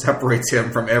 that's what separates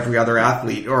him from every other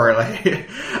athlete, or like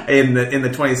in the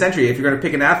 20th century. If you're going to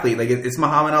pick an athlete, like it's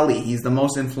Muhammad Ali. He's the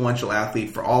most influential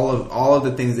athlete for all of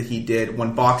the things that he did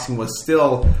when boxing was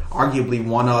still arguably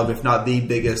one of, if not the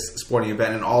biggest sporting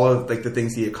event, and all of like the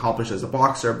things he accomplished as a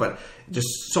boxer, but just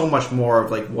so much more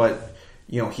of like what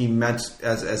he meant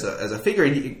as a figure.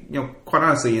 And he, quite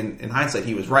honestly, in hindsight,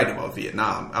 he was right about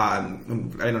Vietnam. I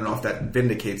don't know if that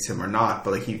vindicates him or not,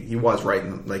 but like he was right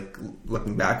in like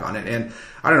looking back on it. And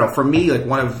I don't know, for me, like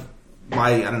one of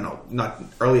my, not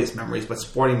earliest memories, but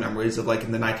sporting memories of like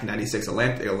in the 1996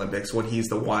 Olympics when he's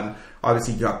the one.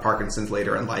 Obviously, he got Parkinson's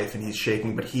later in life and he's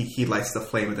shaking, but he lights the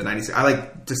flame of the 96. I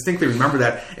like distinctly remember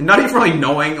that, and not even really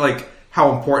knowing like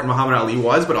how important Muhammad Ali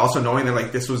was, but also knowing that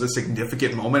like this was a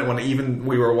significant moment when even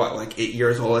we were 8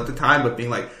 years old at the time, but being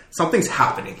like something's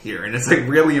happening here and it's like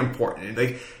really important.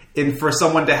 And for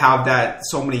someone to have that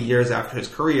so many years after his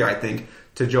career, I think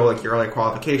to Joe, like your early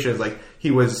qualifications, like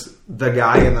he was the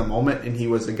guy in the moment and he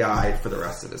was the guy for the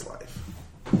rest of his life.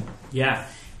 Yeah,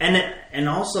 and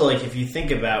also like if you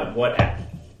think about what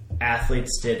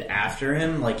athletes did after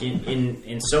him, like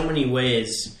in so many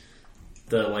ways.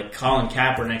 The like Colin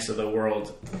Kaepernicks of the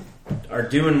world are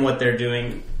doing what they're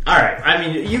doing All right. I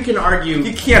mean, you can argue.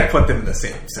 You can't put them in the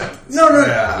same sentence. No.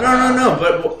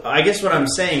 But I guess what I'm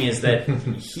saying is that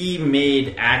he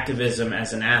made activism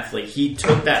as an athlete. He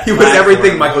took that. He was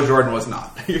everything Michael Jordan was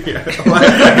not. Hey,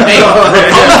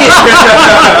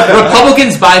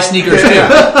 Republicans buy sneakers too.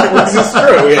 This is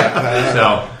true. Yeah.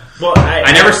 So, well,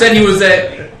 I never said he was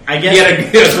a. I guess he had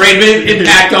a great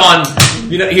impact on.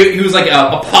 He was like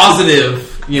a positive.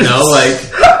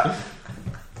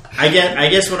 I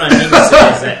guess what I mean to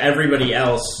say is that everybody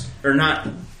else, or not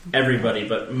everybody,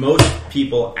 but most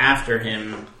people after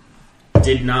him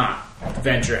did not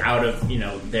venture out of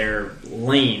their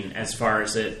lane as far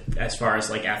as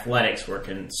like athletics were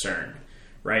concerned,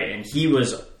 right? And he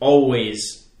was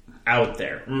always out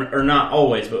there, or not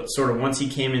always, but sort of once he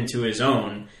came into his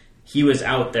own, he was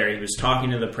out there. He was talking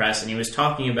to the press, and he was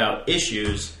talking about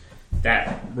issues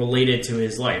that related to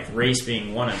his life, race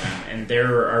being one of them. And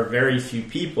there are very few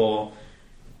people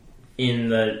in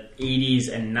the 80s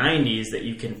and 90s that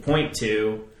you can point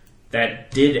to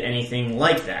that did anything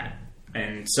like that.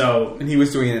 And he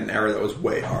was doing it in an era that was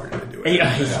way harder to do it.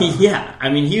 Yeah. I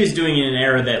mean, he was doing it in an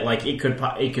era that like it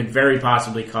could very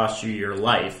possibly cost you your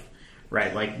life,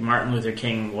 right? Like Martin Luther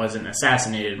King wasn't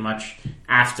assassinated much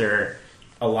after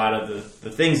a lot of the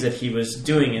things that he was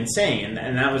doing and saying,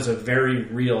 and that was a very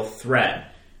real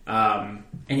threat. And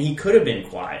he could have been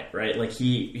quiet, right? Like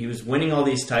he was winning all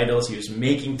these titles, he was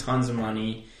making tons of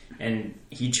money, and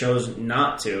he chose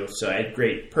not to. So at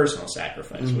great personal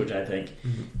sacrifice, which I think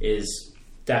is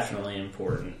definitely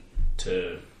important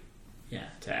to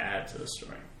add to the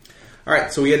story. All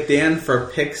right, so we had Dan for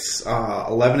picks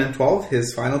 11 and 12.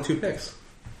 His final two picks.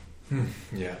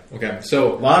 Yeah. Okay.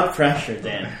 So a lot of pressure,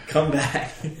 Dan. Come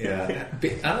back. Yeah.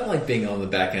 I don't like being on the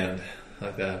back end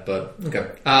like that, but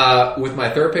okay. With my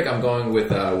third pick, I'm going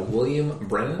with William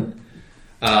Brennan.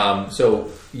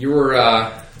 So you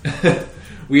were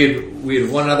we had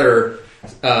one other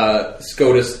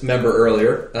SCOTUS member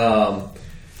earlier,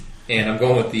 and I'm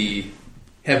going with the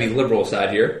heavy liberal side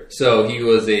here. So he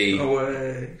was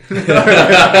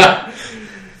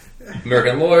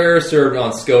American lawyer, served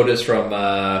on SCOTUS from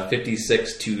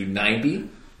 56 to 90.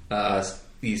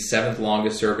 The seventh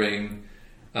longest serving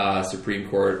Supreme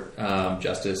Court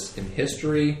justice in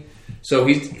history. So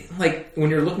he's like, when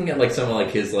you're looking at like some of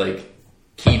like his like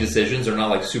key decisions, are not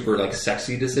like super like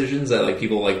sexy decisions that like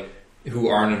people like who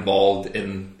aren't involved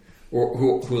in or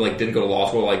who like didn't go to law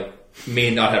school like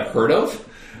may not have heard of.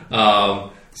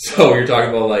 So you're talking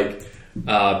about like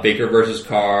Baker versus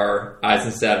Carr,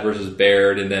 Eisenstadt versus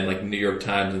Baird, and then like New York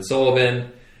Times and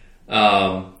Sullivan.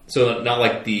 So not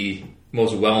like the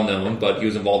most well-known, but he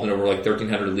was involved in over like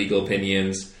 1,300 legal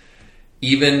opinions.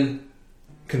 Even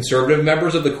conservative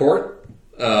members of the court,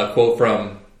 quote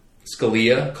from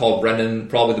Scalia, called Brennan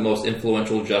probably the most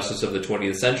influential justice of the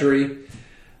 20th century.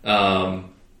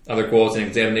 Other quotes: an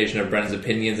examination of Brennan's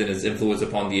opinions and his influence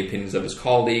upon the opinions of his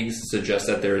colleagues suggest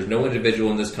that there is no individual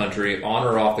in this country, on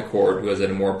or off the court, who has had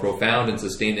a more profound and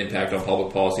sustained impact on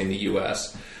public policy in the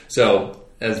U.S. So,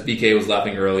 as BK was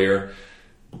laughing earlier,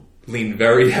 leaned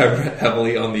very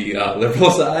heavily on the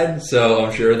liberal side, so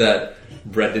I'm sure that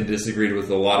Brendan disagreed with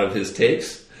a lot of his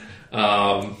takes,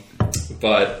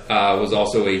 but was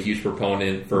also a huge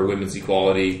proponent for women's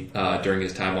equality during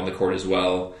his time on the court as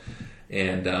well,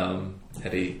 and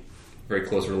had a very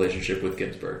close relationship with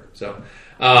Ginsburg. So,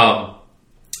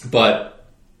 but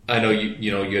I know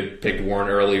you had picked Warren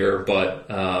earlier, but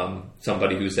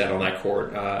somebody who sat on that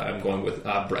court, I'm going with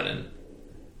Brennan.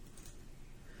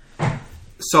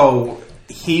 So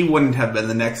he wouldn't have been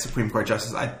the next Supreme Court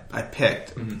justice I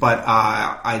picked, but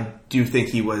I do think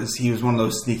he was one of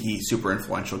those sneaky, super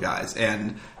influential guys.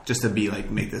 And just to be like,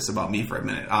 make this about me for a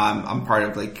minute, I'm part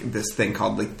of like this thing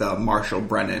called like the Marshall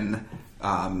Brennan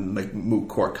like moot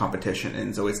court competition,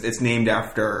 and so it's named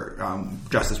after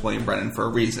Justice William Brennan for a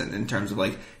reason, in terms of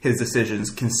like his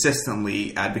decisions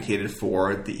consistently advocated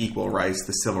for the equal rights,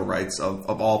 the civil rights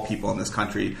of all people in this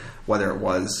country, whether it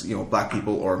was black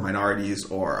people or minorities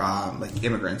or like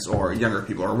immigrants or younger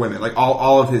people or women. Like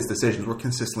all of his decisions were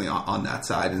consistently on that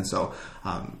side, and so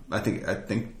I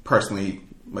think personally,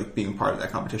 like being a part of that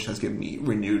competition has given me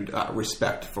renewed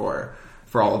respect for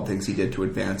all of the things he did to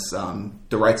advance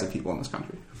the rights of people in this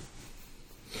country.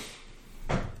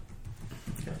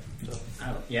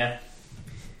 Yeah,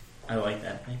 I like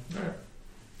that. All right.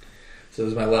 So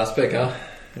this is my last pick, huh?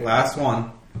 Last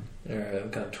one. All right,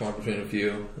 I'm kind of torn between a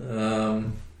few. I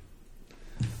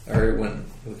already went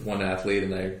with one athlete,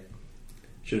 and I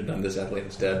should have done this athlete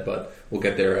instead, but we'll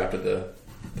get there after the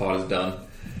pod is done.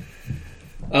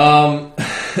 I'm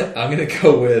going to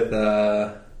go with...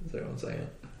 sorry, 1 second.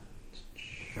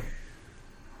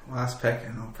 Last pick,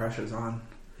 I know pressure's on.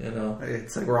 You know,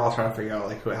 It's like we're all trying to figure out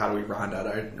like how do we round out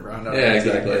our Yeah,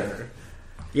 exactly.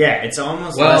 Yeah, it's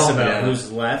almost Well, less about yeah.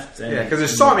 who's left. And Yeah, because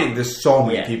there's so many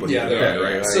Yeah. people. Yeah, to there pick, are.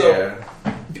 right? Like, So- yeah.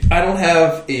 I don't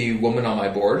have a woman on my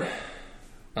board.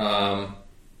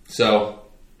 So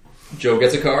Joe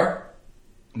gets a car.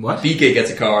 What? BK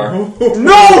gets a car. No, And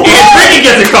Ricky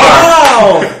gets a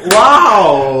car.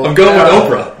 wow! I'm going with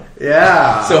Oprah.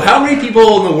 Yeah. So how many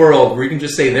people in the world where you can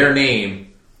just say their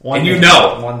name and you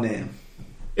know one name.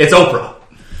 it's Oprah?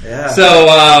 Yeah.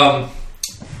 So,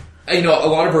 you know, a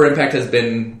lot of her impact has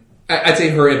been, I'd say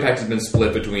her impact has been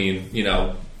split between, you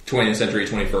know, 20th century,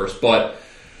 21st. But,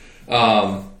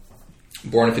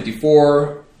 born in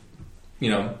 54, you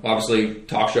know, obviously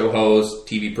talk show host,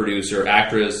 TV producer,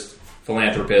 actress,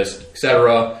 philanthropist,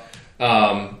 etc.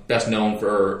 Best known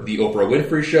for the Oprah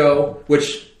Winfrey Show,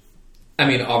 which, I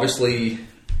mean, obviously,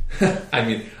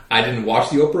 I didn't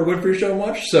watch the Oprah Winfrey Show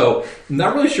much, so I'm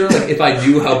not really sure like if I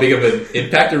knew how big of an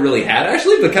impact it really had,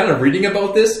 actually. But kind of reading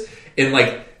about this and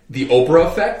like the Oprah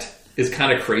effect is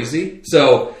kind of crazy.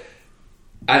 So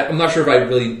I'm not sure if I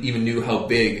really even knew how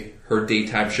big her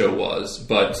daytime show was.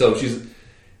 But so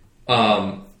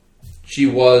she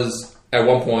was at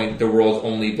one point the world's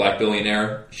only black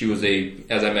billionaire. She was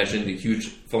as I mentioned, a huge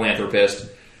philanthropist.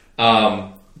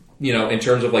 You know, in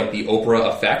terms of like the Oprah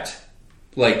effect.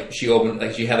 Like she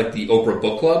had like the Oprah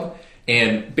Book Club,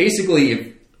 and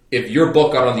basically, if your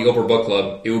book got on the Oprah Book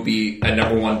Club, it would be a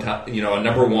number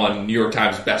one New York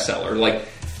Times bestseller. Like,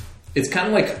 it's kind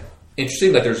of like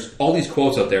interesting. Like, there's all these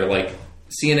quotes out there, like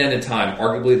CNN and Time,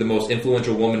 arguably the most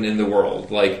influential woman in the world,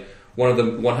 like one of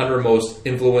the 100 most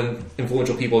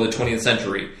influential people of the 20th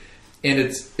century. And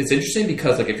it's interesting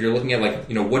because like if you're looking at like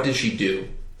what did she do?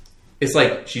 It's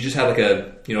like she just had like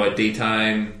a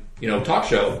daytime talk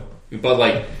show. But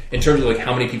like in terms of like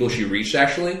how many people she reached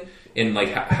actually, and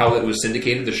like how it was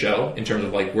syndicated, the show, in terms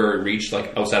of like where it reached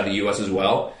like outside the U.S. as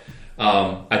well,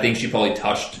 I think she probably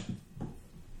touched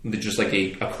just like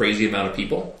a crazy amount of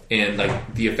people, and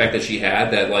like the effect that she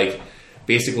had. That like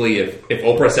basically if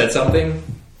Oprah said something,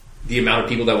 the amount of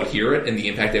people that would hear it and the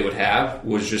impact they would have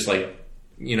was just like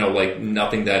like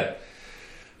nothing that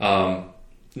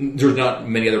there's not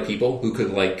many other people who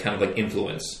could like kind of like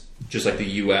influence just like the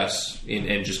U.S.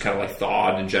 and just kind of like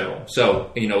thought in general.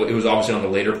 So, it was obviously on the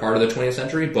later part of the 20th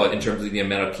century, but in terms of the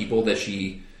amount of people that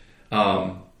she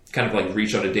kind of like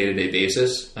reached on a day-to-day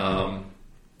basis, and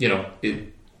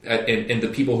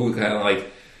the people who kind of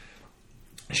like,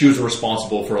 she was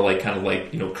responsible for like kind of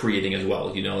like, creating as well,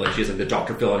 like she has like the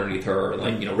Dr. Phil underneath her,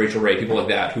 like, Rachel Ray, people like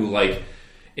that who like,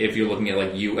 if you're looking at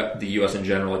like the U.S. in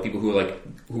general, like people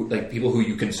people who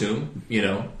you consume,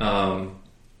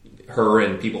 her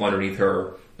and people underneath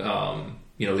her,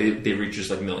 they reach just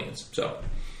like millions. So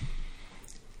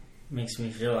makes me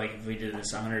feel like if we did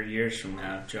this 100 years from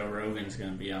now, Joe Rogan's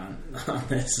going to be on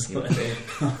this list.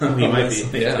 He might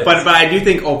be. Yeah. But I do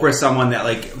think Oprah's someone that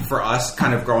like for us,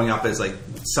 kind of growing up as like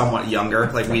somewhat younger,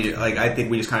 I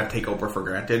think we just kind of take Oprah for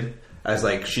granted. As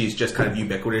like she's just kind of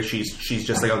ubiquitous. She's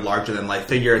just like a larger than life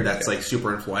figure that's like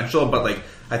super influential. But like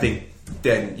I think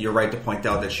then you're right to point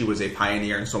out that she was a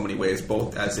pioneer in so many ways,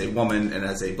 both as a woman and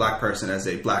as a black person, as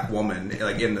a black woman,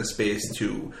 like in the space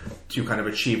to kind of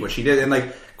achieve what she did. And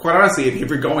like quite honestly, if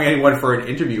you're going anyone for an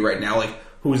interview right now, like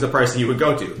who's the person you would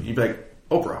go to? You'd be like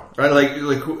Oprah, right? Like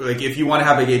if you want to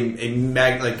have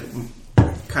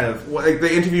kind of like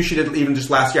the interview she did even just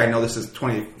last year. I know this is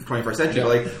 21st century, but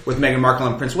like with Meghan Markle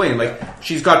and Prince William, like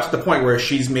she's got to the point where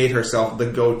she's made herself the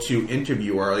go-to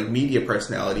interviewer, like media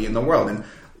personality in the world. And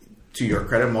to your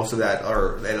credit, most of that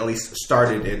are at least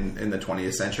started in the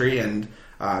 20th century, and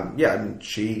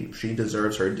she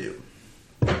deserves her due.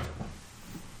 All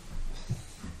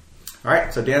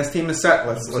right, so Dan's team is set.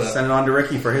 Let's send it on to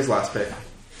Ricky for his last pick.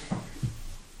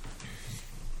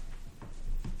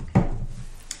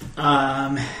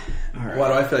 All right. Why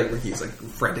do I feel like Ricky's like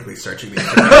frantically searching these?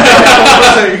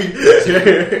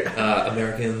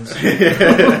 Americans.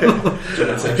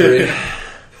 20th century.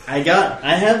 I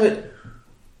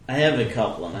have a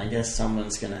couple, and I guess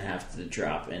someone's gonna have to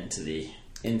drop into the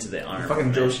honorable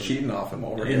Fucking Joe's mention. cheating off him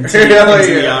over here. Into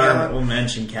the honorable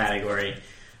mention category.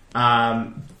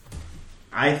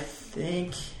 I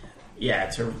think,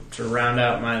 to round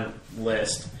out my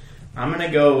list, I'm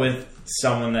gonna go with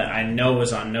someone that I know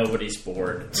was on nobody's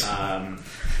board.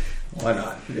 Why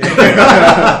not?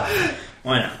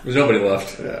 Why not? There's nobody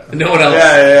left. Yeah. No one else.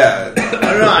 Yeah. I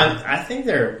don't know. I think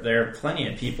there are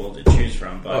plenty of people to choose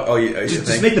from. But you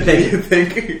Just make the pick. You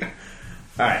think?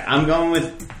 all right, I'm going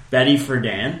with Betty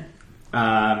Friedan.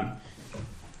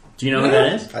 Do you know who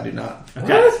that is? I do not.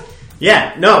 Okay. What?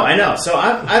 Yeah, no, I know. So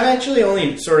I've actually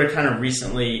only sort of kind of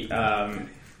recently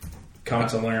come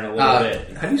to learn a little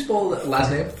bit. How do you spell the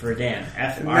last name? Friedan.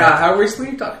 How recently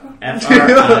are you talking about?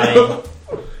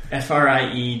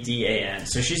 Friedan.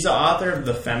 So she's the author of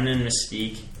The Feminine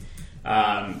Mystique.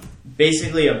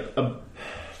 Basically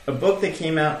a book that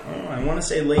came out, I want to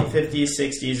say late 50s,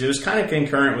 60s. It was kind of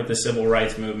concurrent with the civil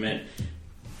rights movement,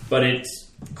 but it's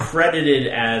credited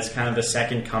as kind of the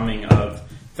second coming of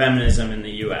feminism in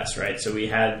the U.S., right? So we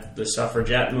had the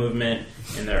suffragette movement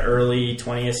in the early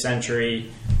 20th century,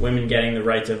 women getting the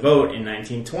right to vote in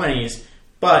 1920s,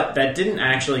 but that didn't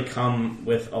actually come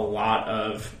with a lot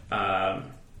of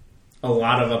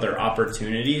other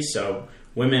opportunities. So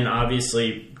women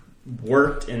obviously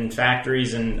worked in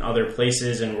factories and other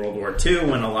places in World War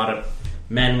II when a lot of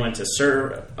men went to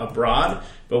serve abroad,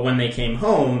 but when they came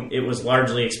home, it was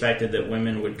largely expected that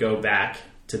women would go back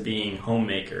to being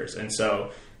homemakers. And so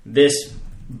this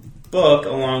book,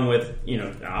 along with,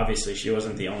 obviously she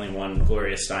wasn't the only one,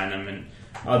 Gloria Steinem and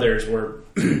others were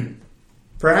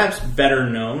perhaps better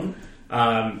known.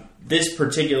 This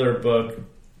particular book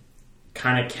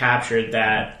kind of captured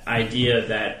that idea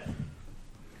that,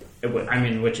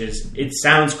 it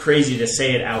sounds crazy to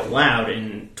say it out loud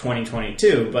in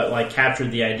 2022, but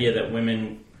captured the idea that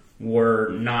women were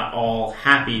not all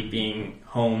happy being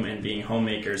home and being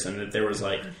homemakers, and that there was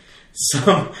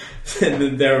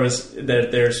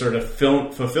there's sort of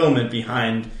fulfillment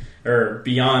behind or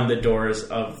beyond the doors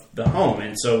of the home.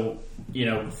 And so,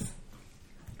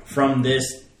 from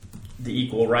this, the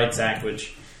Equal Rights Act,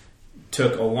 which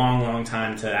took a long, long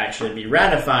time to actually be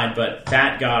ratified, but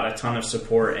that got a ton of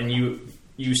support, and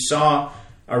you saw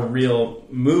a real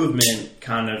movement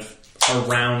kind of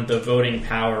around the voting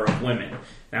power of women.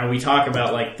 Now, we talk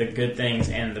about the good things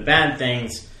and the bad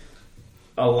things.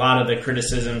 A lot of the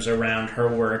criticisms around her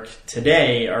work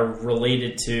today are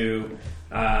related to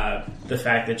the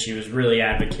fact that she was really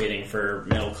advocating for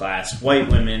middle-class white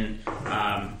women,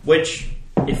 which,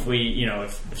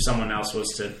 if someone else was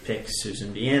to pick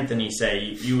Susan B. Anthony,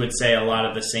 you would say a lot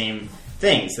of the same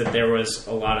things, that there was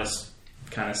a lot of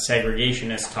kind of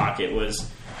segregationist talk. It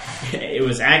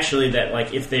was actually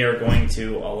that, if they are going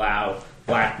to allow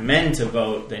black men to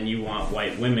vote, then you want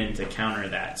white women to counter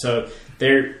that. So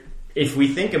if we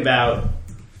think about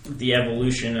the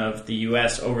evolution of the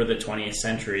U.S. over the 20th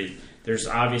century, there's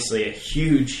obviously a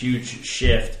huge, huge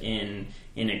shift in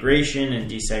integration and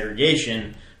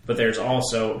desegregation, but there's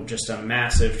also just a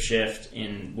massive shift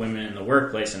in women in the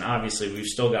workplace, and obviously we've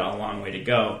still got a long way to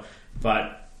go.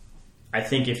 But I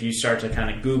think if you start to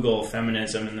kind of Google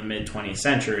feminism in the mid-20th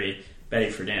century,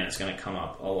 Betty Friedan is going to come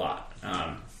up a lot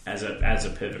as a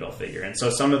pivotal figure. And so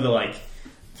some of the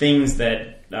things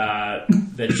that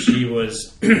she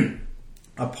was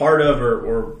a part of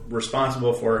or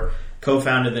responsible for,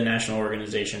 co-founded the National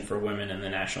Organization for Women and the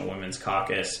National Women's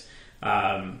Caucus,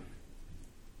 and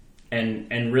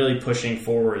really pushing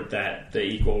forward that the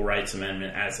Equal Rights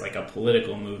Amendment as a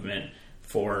political movement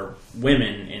for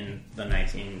women in the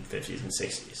 1950s and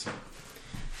 60s.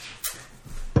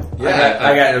 Yeah,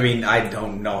 I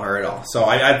don't know her at all. So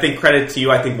I think credit to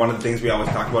you. I think one of the things we always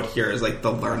talk about here is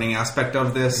the learning aspect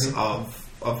of this, of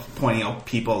pointing out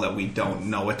people that we don't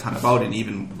know a ton about. And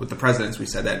even with the presidents, we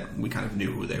said that we kind of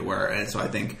knew who they were. And so I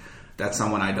think that's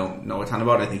someone I don't know a ton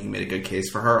about. I think you made a good case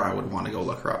for her. I would want to go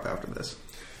look her up after this.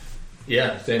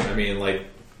 Yeah, same.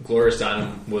 Gloria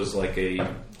Steinem was a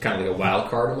kind of a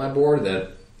wild card on my board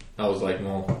that I was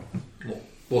well,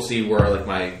 we'll see where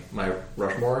my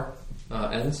Rushmore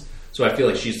ends. So I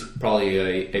feel she's probably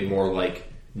a more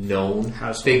known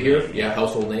household figure, name.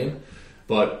 Household name.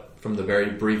 But from the very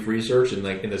brief research and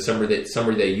in the summary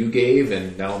that you gave,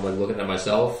 and now I'm looking at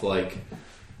myself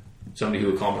somebody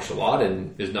who accomplished a lot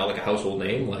and is not a household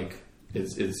name.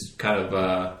 It's kind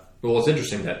of it's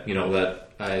interesting that that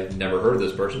I've never heard of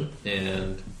this person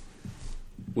and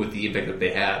with the impact that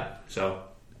they had. So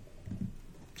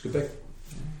it's a good pick.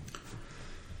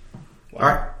 Wow. All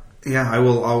right. Yeah,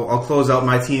 I'll close out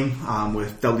my team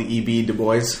with W.E.B. Du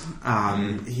Bois.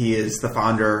 He is the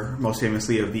founder, most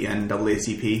famously, of the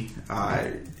NAACP.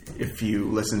 If you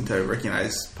listen to Ricky and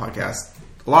I's podcast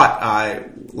a lot,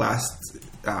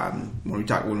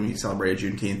 when we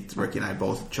celebrated Juneteenth, Ricky and I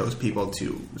both chose people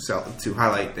to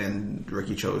highlight, and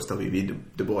Ricky chose W.E.B.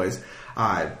 Du Bois.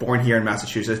 Born here in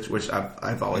Massachusetts, which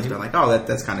I've always been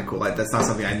that's kind of cool. That's not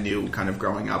something I knew kind of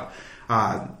growing up.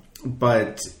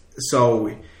 But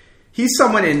so he's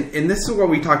someone, and this is what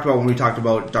we talked about when we talked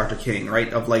about Dr. King,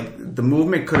 right? Of like the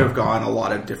movement could have gone a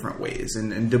lot of different ways,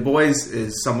 and Du Bois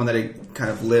is someone that kind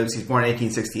of lives. He's born in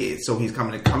 1868, so he's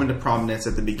coming to prominence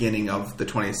at the beginning of the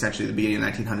 20th century, the beginning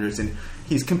of 1900s, and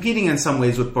he's competing in some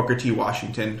ways with Booker T.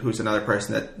 Washington, who's another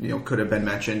person that could have been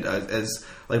mentioned as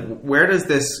like, where does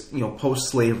this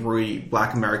post-slavery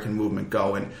Black American movement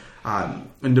go? And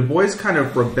Du Bois kind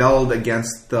of rebelled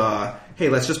against the, hey,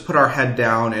 let's just put our head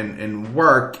down and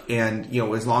work, and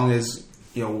as long as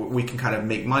we can kind of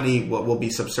make money, we'll be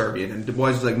subservient. And Du Bois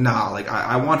was like, nah, like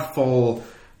I want full,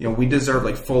 we deserve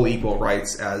like full equal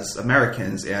rights as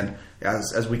Americans, and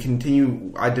as we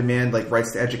continue, I demand like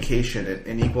rights to education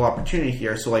and equal opportunity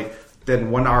here. So like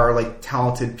then when our like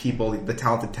talented people, the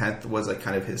talented 10th was like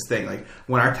kind of his thing. Like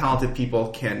when our talented people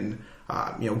can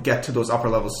get to those upper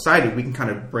levels of society, we can kind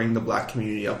of bring the Black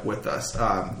community up with us.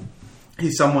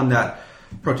 He's someone that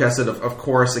protested, of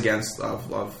course, against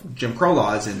of Jim Crow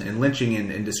laws and lynching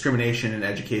and discrimination in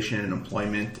education and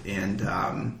employment, and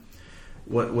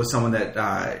was someone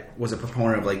that was a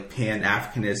proponent of like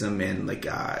Pan-Africanism and like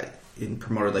and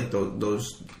promoted like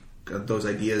those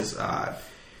ideas.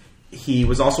 He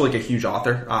was also like a huge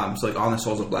author. So like On the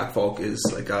Souls of Black Folk is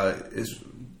like is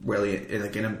really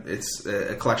like it's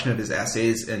a collection of his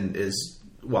essays and is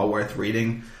well worth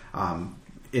reading.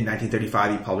 In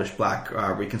 1935, he published Black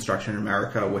Reconstruction in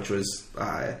America, which was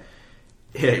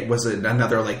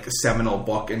another like seminal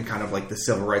book in kind of like the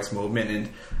civil rights movement. And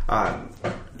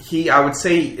I would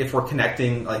say, if we're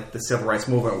connecting like the civil rights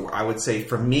movement, I would say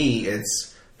for me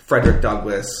it's Frederick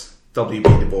Douglass, W.B.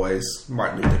 Du Bois,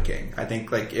 Martin Luther King. I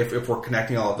think like if we're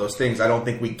connecting all of those things, I don't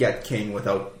think we get King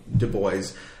without Du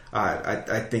Bois.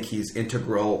 I think he's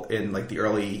integral in like the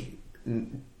early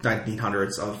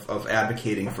 1900s of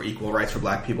advocating for equal rights for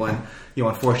Black people, and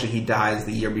unfortunately he dies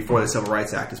the year before the Civil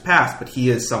Rights Act is passed. But he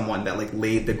is someone that like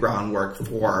laid the groundwork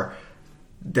for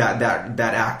that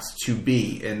act to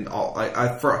be, and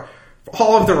for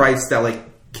all of the rights that like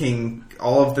King,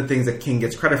 all of the things that King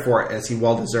gets credit for, as he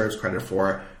well deserves credit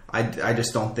for. I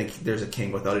just don't think there's a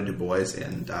King without a Du Bois,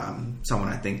 and someone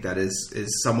I think that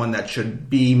is someone that should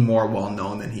be more well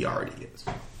known than he already is.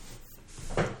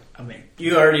 I mean,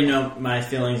 you already know my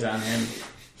feelings on him.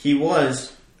 He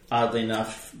was, oddly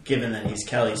enough, given that he's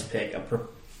Kelly's pick, a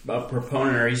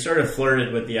proponent, or he sort of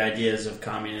flirted with the ideas of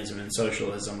communism and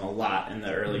socialism a lot in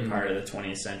the early part of the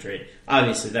 20th century.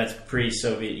 Obviously, that's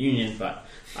pre-Soviet Union, but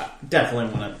I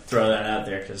definitely want to throw that out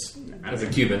there because as a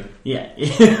Cuban, yeah,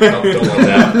 don't want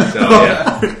that. So,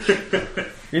 yeah.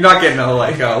 You're not getting a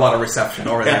lot of reception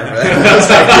over there.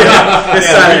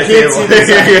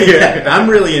 I'm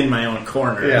really in my own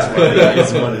corner. Yeah.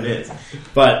 Is what it is.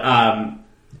 But I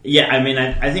mean,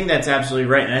 I think that's absolutely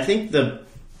right, and I think the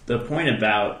point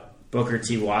about Booker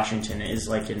T. Washington is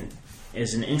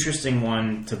is an interesting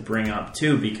one to bring up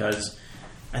too, because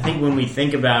I think when we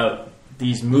think about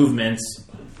these movements,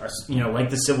 like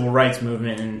the civil rights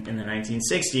movement in the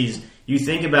 1960s, you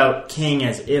think about King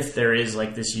as if there is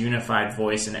like this unified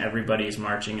voice and everybody is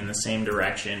marching in the same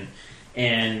direction.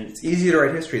 And it's easy to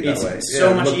write history that way.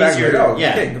 So much easier.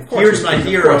 Here's my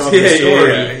hero of the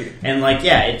story. And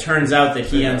it turns out that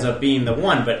he ends up being the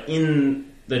one. But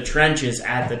in the trenches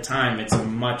at the time, it's a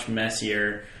much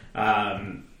messier.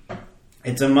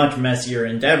 It's a much messier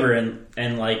endeavor.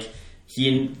 And like he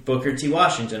and Booker T.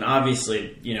 Washington,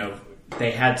 obviously,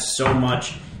 they had so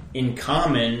much in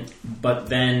common, but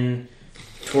then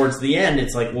towards the end,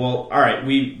 it's like, well, all right,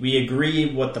 we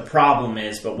agree what the problem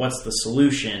is, but what's the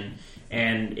solution?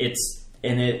 And it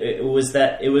was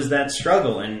that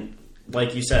struggle, and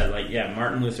like you said,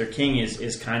 Martin Luther King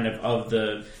is kind of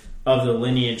the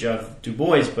lineage of Du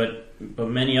Bois, but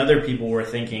many other people were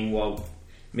thinking, well,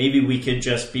 maybe we could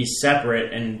just be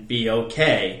separate and be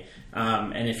okay.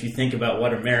 And if you think about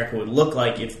what America would look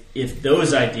like if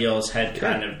those ideals had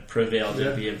kind of prevailed,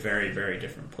 it'd be a very, very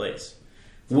different place.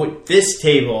 This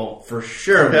table, for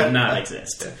sure, would not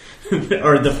exist.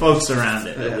 Or the folks around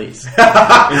it, at least. The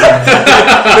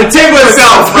table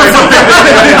itself!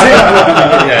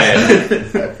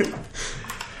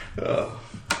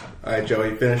 All right,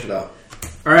 Joey, finish it up.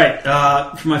 All right,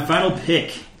 for my final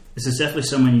pick, this is definitely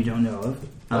someone you don't know of.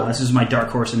 This is my dark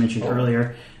horse I mentioned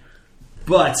earlier.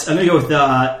 But I'm going to go with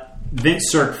Vint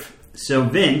Cerf. So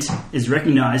Vint is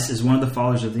recognized as one of the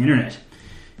fathers of the Internet.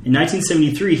 In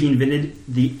 1973, he invented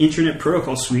the Internet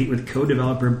Protocol Suite with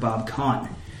co-developer Bob Kahn.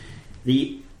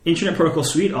 The Internet Protocol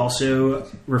Suite, also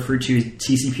referred to as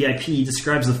TCP/IP,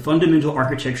 describes the fundamental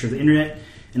architecture of the Internet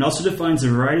and also defines a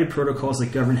variety of protocols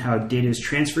that govern how data is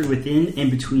transferred within and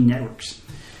between networks.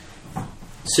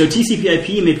 So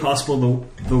TCP/IP made possible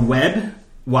the web,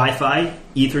 Wi-Fi,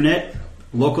 Ethernet,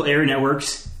 local area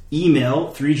networks,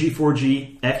 email, 3G,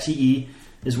 4G, FTE,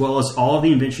 as well as all of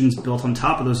the inventions built on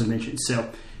top of those inventions. So,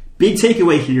 big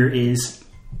takeaway here is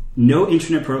no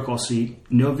Internet Protocol Suite,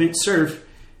 no Vint Cerf,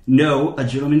 no A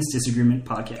Gentleman's Disagreement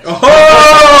podcast. Oh!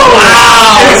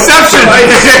 Wow! Inception!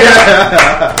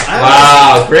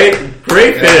 Wow, great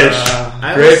finish.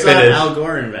 I Great always thought finish. Al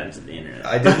Gore invented the internet.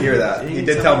 I did hear that. He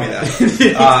did tell me that.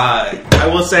 I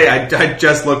will say, I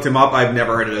just looked him up. I've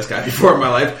never heard of this guy before in my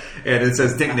life. And it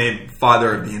says nickname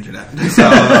Father of the Internet. So,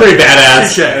 Pretty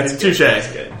badass. It's touche.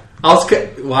 That's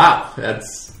good. Wow,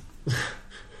 it's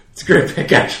a great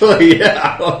pick, actually.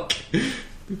 Yeah.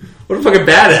 What a fucking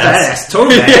badass.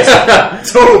 Total badass. Yeah.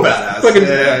 Total badass. Fucking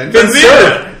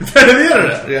Invented the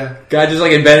internet. Yeah. Guy just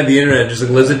like invented the internet and just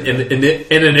like lives in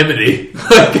anonymity.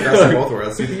 That's both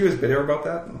worlds. Do you think he was bitter about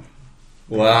that?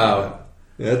 Wow.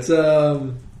 That's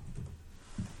All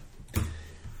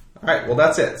right, well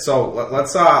that's it. So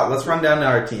let's run down to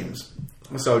our teams.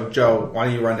 So Joe, why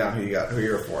don't you run down who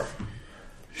you're for?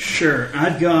 Sure.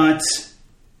 I've got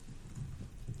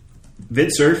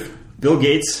Vint Cerf, Bill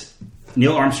Gates,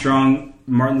 Neil Armstrong,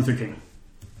 Martin Luther King.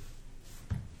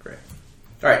 Great.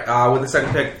 All right, with the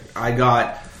second pick, I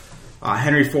got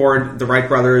Henry Ford, the Wright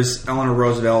brothers, Eleanor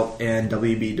Roosevelt, and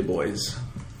W.B. Du Bois.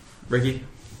 Ricky?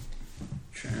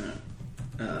 Here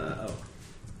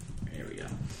we go.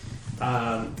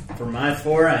 For my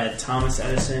four, I had Thomas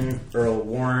Edison, Earl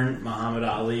Warren, Muhammad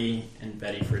Ali, and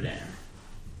Betty Friedan.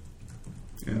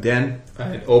 And Dan? I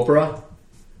had Oprah,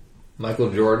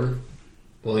 Michael Jordan,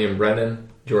 William Brennan,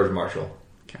 George Marshall.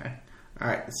 Okay. All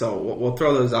right, so we'll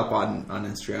throw those up on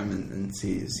Instagram and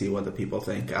see what the people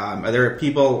think. Are there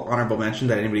people, honorable mention,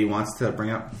 that anybody wants to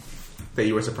bring up that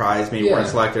you were surprised maybe weren't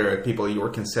selected, or people you were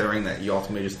considering that you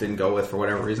ultimately just didn't go with for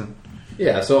whatever reason?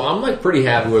 Yeah, so I'm like pretty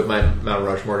happy with my Mount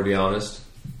Rushmore, to be honest.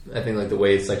 I think like the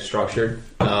way it's like structured.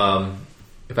 If I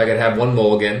could have one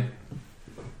mulligan,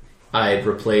 I'd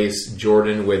replace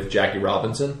Jordan with Jackie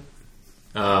Robinson.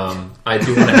 I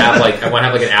do want to have like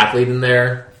an athlete in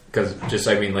there because just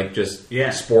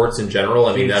sports in general.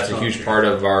 I mean that's a huge part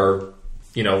of our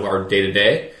our day to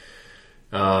day.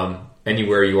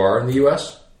 Anywhere you are in the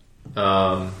U.S.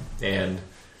 And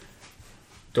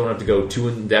don't have to go too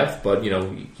in depth, but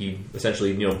he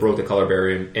essentially broke the color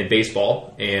barrier in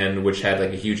baseball, and which had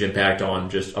like a huge impact on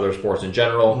just other sports in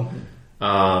general.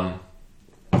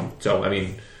 So I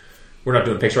mean, we're not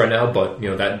doing picks right now, but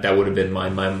that would have been my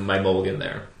mulligan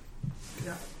there.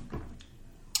 Yeah.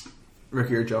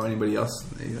 Ricky or Joe, anybody else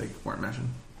that you weren't mentioned?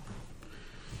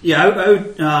 Yeah, I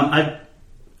would.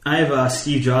 I have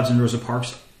Steve Jobs and Rosa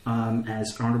Parks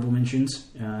as honorable mentions.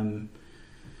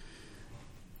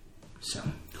 So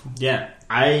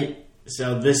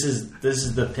this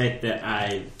is the pick that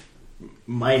I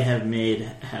might have made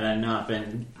had I not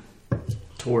been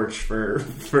torched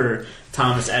for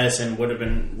Thomas Edison. Would have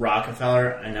been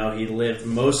Rockefeller. I know he lived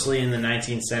mostly in the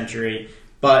 19th century,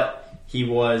 but he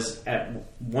was at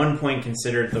one point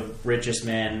considered the richest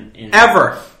man in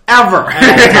ever.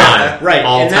 Right.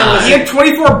 All time. He had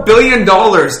 $24 billion in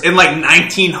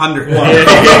 1900.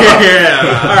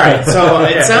 Yeah. All right. So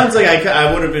it sounds like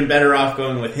I would have been better off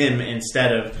going with him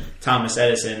instead of Thomas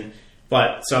Edison.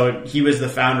 But so he was the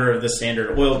founder of the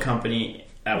Standard Oil Company.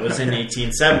 That was in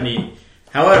 1870.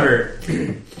 However,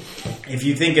 if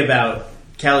you think about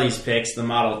Kelly's picks, the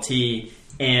Model T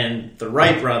and the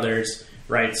Wright brothers,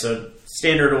 right? So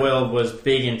Standard Oil was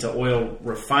big into oil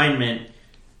refinement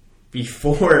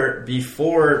before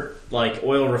like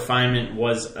oil refinement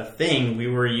was a thing. We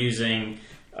were using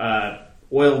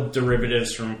oil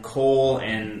derivatives from coal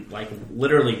and like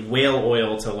literally whale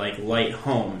oil to like light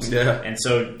homes. Yeah. And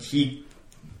so he,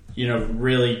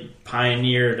 really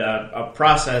pioneered a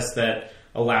process that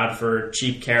allowed for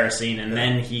cheap kerosene, and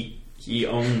then he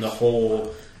owned the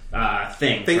whole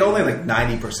thing. They own like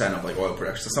 90% of like oil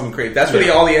production. So someone created. That's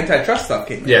where all the antitrust stuff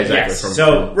came. Yeah, exactly. Yes.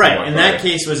 And that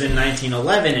case was in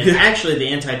 1911, and actually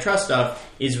the antitrust stuff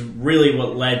is really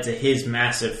what led to his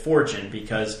massive fortune,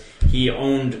 because he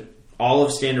owned all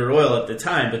of Standard Oil at the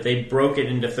time, but they broke it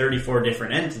into 34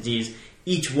 different entities,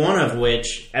 each one of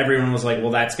which everyone was like,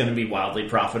 well, that's going to be wildly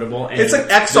profitable. And it's like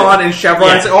Exxon and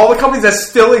Chevron. It's like all the companies that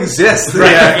still exist.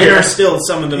 Right, and are still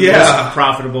some of the most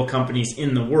profitable companies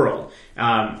in the world.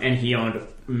 And he owned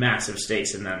massive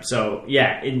stakes in them. So,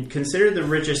 considered the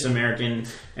richest American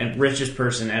and richest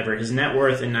person ever. His net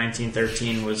worth in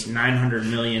 1913 was $900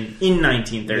 million in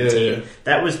 1913. Yeah.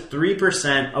 That was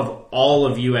 3% of all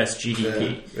of U.S.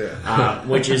 GDP,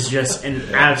 which is just an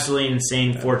absolutely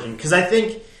insane fortune. Because I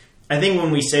think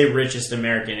when we say richest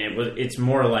American, it's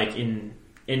more like in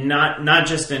not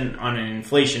just on an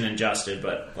inflation adjusted,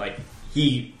 but like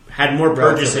he had more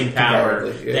purchasing power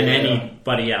comparatively, than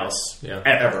anybody else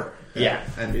ever. Yeah.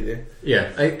 NBD.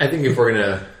 Yeah, I think if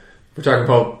we're talking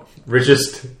about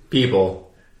richest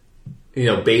people,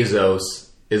 Bezos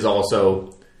is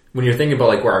also, when you're thinking about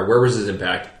like where was his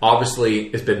impact, obviously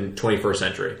it's been 21st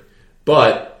century,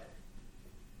 but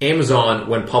Amazon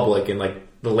went public in like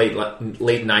the late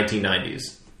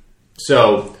 1990s.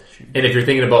 So, and if you're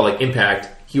thinking about like impact,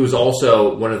 he was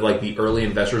also one of like the early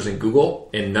investors in Google,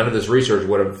 and none of this research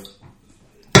would have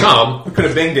come. Could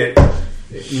have binged it.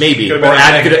 Maybe. Could Or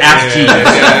could have asked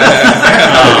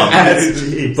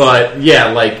Jeeves. But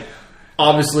yeah, like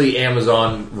obviously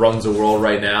Amazon runs the world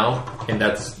right now, and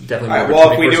that's definitely more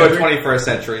Well, if we do a century. 21st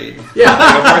century,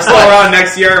 Yeah. if we're still around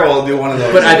next year, we'll do one of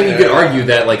those. But I think you could argue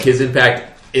that like his impact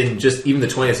in just even the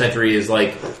 20th century is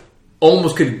like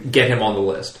almost could get him on the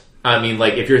list. I mean,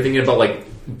 like if you're thinking about like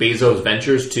Bezos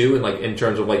Ventures too, and like in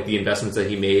terms of like the investments that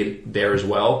he made there as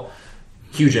well,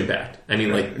 huge impact. I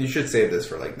mean, like you should save this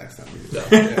for like next time.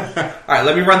 Yeah. All right,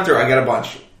 let me run through. I got a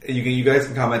bunch. You guys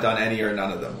can comment on any or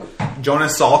none of them.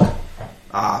 Jonas Salk,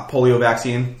 polio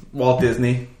vaccine. Walt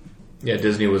Disney. yeah,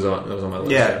 Disney was on my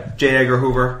list. Yeah, J. Edgar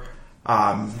Hoover.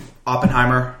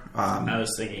 Oppenheimer. I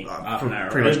was thinking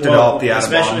Oppenheimer. pretty much developed the atom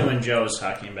especially bomb. when Joe was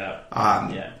talking about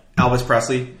Elvis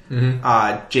Presley.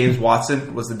 James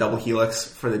Watson was the double helix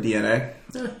for the DNA.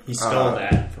 he stole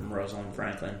that from Rosalind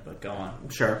Franklin, but go on.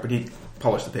 Sure, but he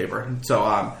published the paper.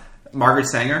 So Margaret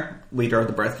Sanger, leader of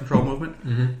the birth control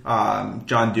movement.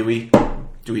 John Dewey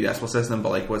Decimal System, but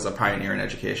like was a pioneer in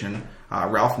education.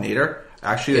 Ralph Nader,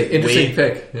 actually, like, Interesting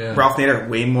pick. Yeah. Ralph Nader,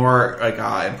 way more like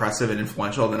impressive and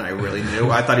influential than I really knew.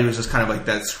 I thought he was just kind of like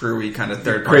that screwy kind of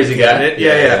third Crazy guy. candidate.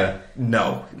 Yeah. Yeah.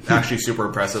 No, actually super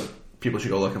impressive. People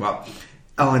should go look him up.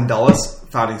 Ellen Dulles,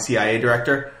 founding CIA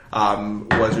director,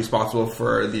 was responsible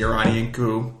for the Iranian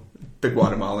coup, the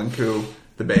Guatemalan coup,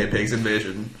 the Bay of Pigs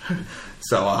invasion.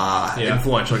 So,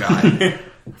 influential guy.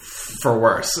 For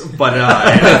worse. But,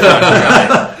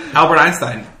 Albert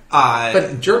Einstein.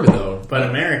 But German though. But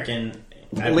American.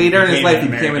 Later in his life, he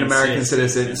became an American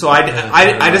citizen. So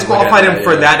I disqualified him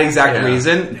for that exact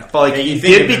reason. But like, he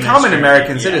did become an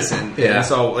American citizen. Yeah. And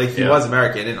so like, he was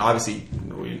American, and obviously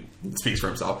he speaks for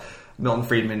himself. Milton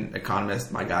Friedman,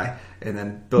 economist, my guy, and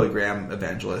then Billy Graham,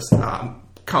 evangelist.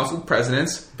 Council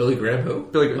presidents. Billy Graham who?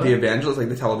 The evangelist, like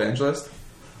the televangelist.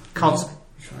 Council.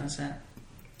 Which one is that?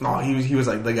 Oh, he was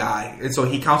like the guy, and so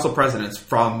he counseled presidents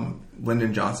from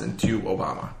Lyndon Johnson to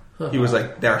Obama. He was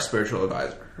like their spiritual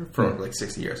advisor for like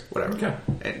 60 years, whatever. Okay.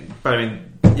 But I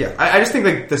mean, yeah, I just think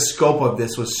like the scope of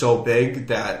this was so big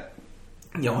that,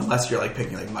 unless you're like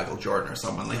picking like Michael Jordan or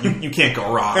someone, like you can't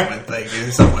go wrong with like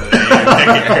someone that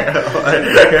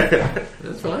you're picking.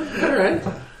 That's fine. All right.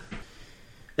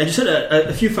 I just had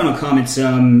a few final comments.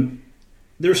 There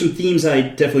were some themes I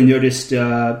definitely noticed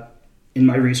in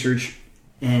my research,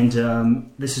 and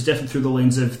this is definitely through the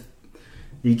lens of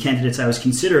the candidates I was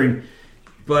considering.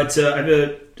 But I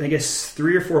have, I guess,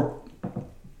 3 or 4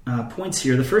 points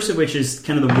here. The first of which is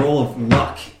kind of the role of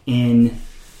luck in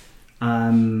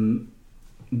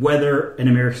whether an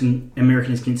American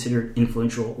is considered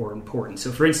influential or important.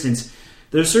 So, for instance,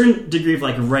 there's a certain degree of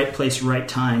like right place, right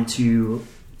time to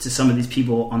some of these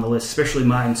people on the list, especially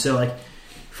mine. So, like,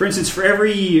 for instance, for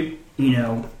every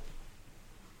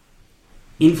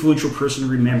influential person to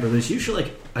remember, there's usually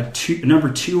like a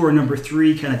number 2 or number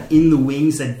 3 kind of in the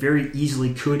wings that very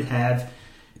easily could have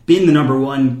been the number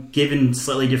 1 given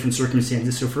slightly different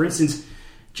circumstances. So, for instance,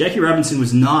 Jackie Robinson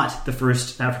was not the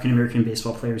first African American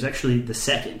baseball player; he was actually the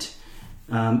second.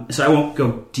 So I won't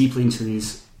go deeply into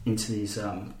these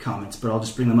comments, but I'll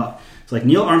just bring them up. So, like,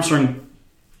 Neil Armstrong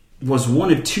was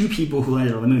one of 2 people who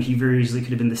landed on the moon. He very easily could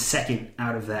have been the second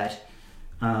out of that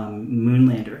moon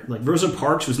lander. Like, Rosa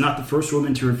Parks was not the first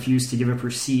woman to refuse to give up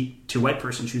her seat to a white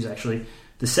person. She was actually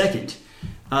the second.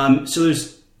 So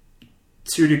there's,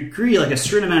 to a degree, like a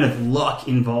certain amount of luck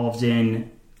involved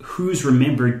in who's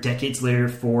remembered decades later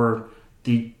for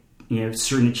the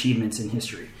certain achievements in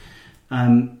history.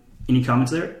 Any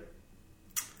comments there?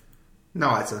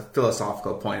 No, it's a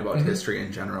philosophical point about history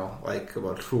in general, like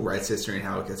about who writes history and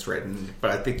how it gets written.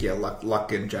 But I think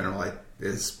luck in general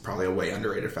is probably a way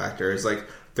underrated factor. It's like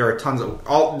there are tons of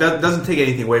that doesn't take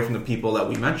anything away from the people that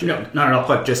we mentioned. No, not at all.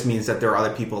 But just means that there are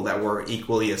other people that were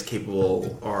equally as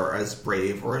capable or as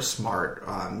brave or as smart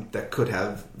that could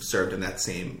have served in that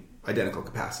same identical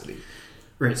capacity.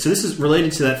 Right. So this is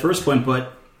related to that first point,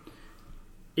 but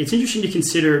it's interesting to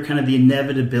consider kind of the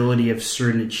inevitability of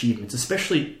certain achievements,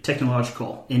 especially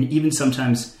technological, and even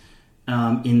sometimes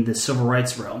in the civil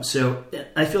rights realm. So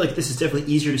I feel like this is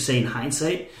definitely easier to say in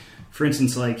hindsight. For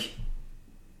instance, like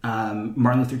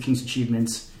Martin Luther King's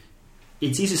achievements,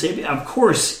 it's easy to say. Of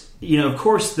course,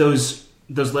 those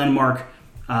landmark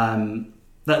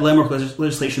that landmark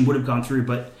legislation would have gone through,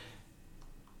 but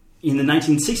in the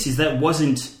 1960s, that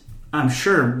wasn't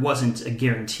a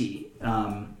guarantee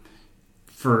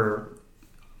for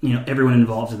everyone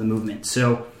involved in the movement.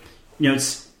 So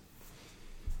it's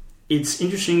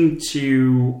interesting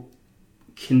to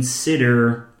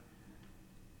consider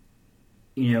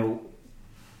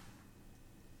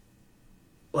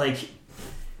like,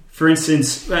 for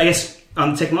instance, I guess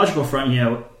on the technological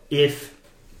front, if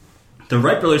the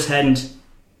Wright brothers hadn't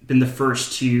been the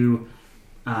first to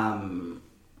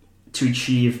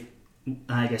achieve,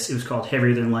 I guess it was called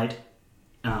heavier than light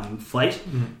flight,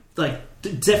 like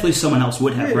definitely someone else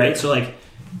would have, right? So like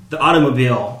the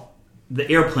automobile, the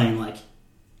airplane, like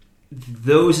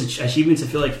those achievements, I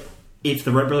feel like if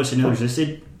the Wright brothers had never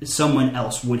existed, someone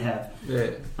else would have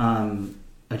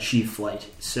achieved flight.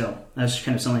 So that's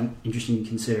kind of something interesting to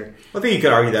consider. I think you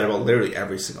could argue that about literally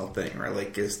every single thing, right?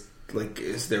 Like, is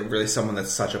there really someone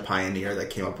that's such a pioneer that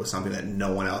came up with something that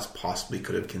no one else possibly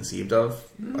could have conceived of?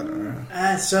 I don't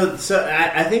know. So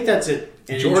I think that's it.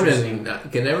 Jordan,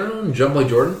 can everyone jump like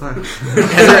Jordan?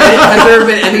 has there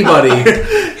been anybody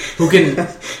who can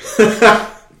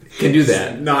do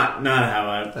that? Not how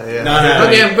I. Yeah. Not how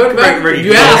okay, you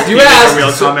asked.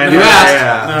 I'm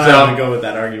going to go with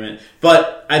that argument,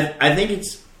 but I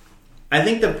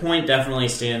think the point definitely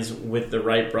stands with the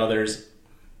Wright brothers,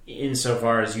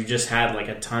 insofar as you just had like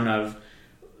a ton of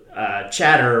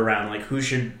chatter around like who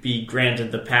should be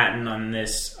granted the patent on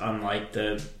this, on like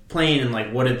the plane, and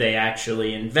like what did they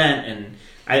actually invent. And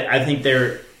I think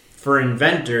for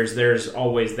inventors there's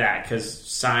always that, because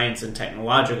science and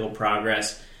technological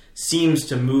progress seems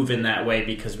to move in that way,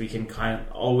 because we can kind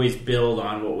of always build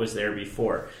on what was there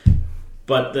before.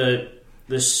 But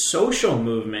the social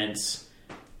movements,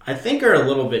 I think, are a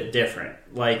little bit different.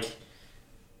 Like,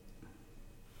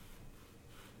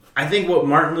 I think what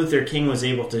Martin Luther King was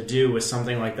able to do with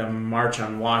something like the March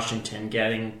on Washington,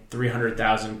 getting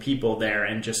 300,000 people there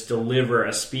and just deliver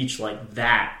a speech like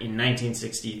that in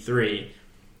 1963,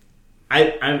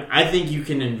 I think you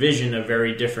can envision a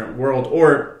very different world,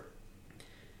 or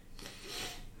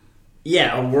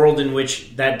a world in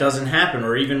which that doesn't happen,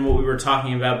 or even what we were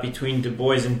talking about between Du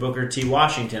Bois and Booker T.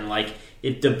 Washington. Like,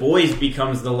 if Du Bois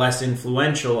becomes the less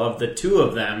influential of the two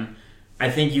of them, I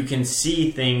think you can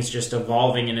see things just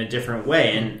evolving in a different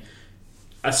way. And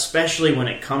especially when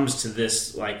it comes to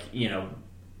this, like,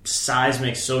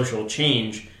 seismic social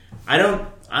change, I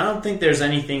don't think there's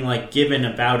anything like given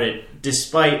about it,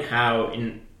 despite how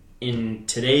in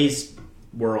today's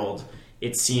world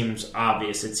it seems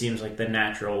obvious. It seems like the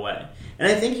natural way.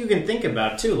 And I think you can think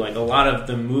about, too, like a lot of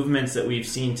the movements that we've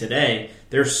seen today,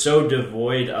 they're so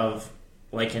devoid of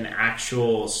like an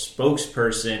actual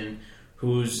spokesperson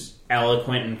who's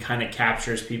eloquent and kind of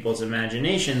captures people's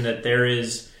imagination, that there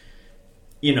is,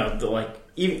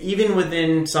 even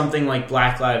within something like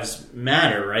Black Lives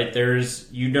Matter, right?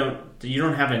 You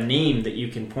don't have a name that you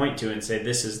can point to and say,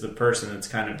 this is the person that's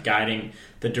kind of guiding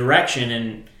the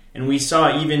direction. And we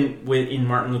saw even in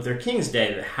Martin Luther King's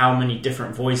day that how many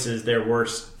different voices there were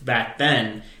back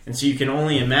then. And so you can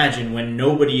only imagine when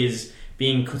nobody is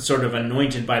being sort of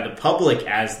anointed by the public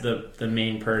as the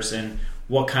main person,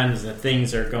 what kinds of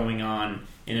things are going on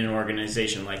in an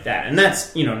organization like that. And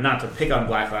that's, not to pick on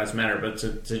Black Lives Matter, but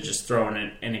to just throw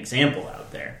an example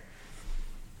out there.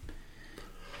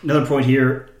 Another point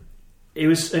here,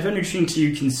 I found it interesting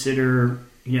to consider,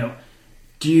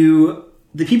 do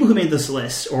the people who made this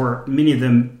list, or many of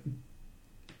them,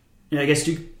 I guess,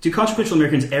 do consequential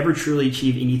Americans ever truly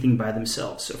achieve anything by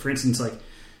themselves? So, for instance, like,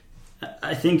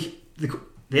 I think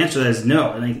the answer to that is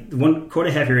no. I think the one quote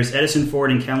I have here is, Edison,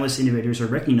 Ford, and countless innovators are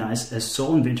recognized as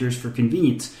sole inventors for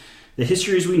convenience. The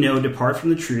histories we know depart from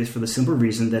the truth for the simple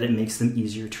reason that it makes them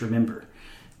easier to remember.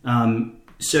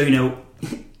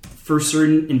 For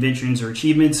certain inventions or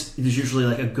achievements, there's usually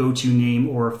like a go-to name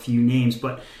or a few names,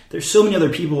 but there's so many other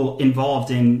people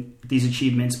involved in these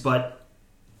achievements. But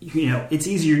it's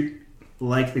easier,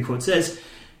 like the quote says,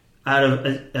 out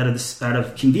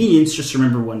of convenience, just to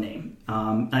remember one name.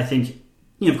 I think,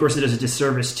 of course, it does a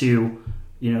disservice to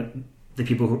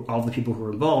all the people who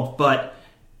are involved, but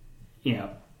I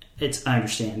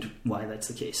understand why that's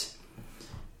the case.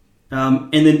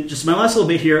 And then just my last little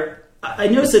bit here, I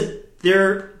noticed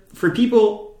that for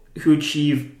people who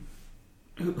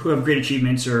have great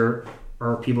achievements or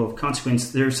people of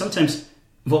consequence, there are sometimes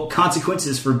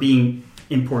consequences for being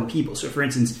important people. So, for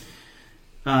instance,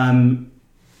 Martin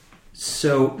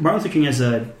Luther King has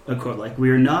a quote like, "We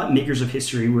are not makers of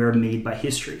history; we are made by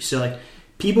history." So, like,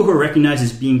 people who are recognized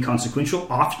as being consequential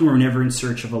often were never in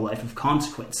search of a life of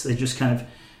consequence. They just kind of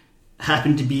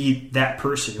happened to be that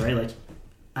person, right? Like,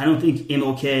 I don't think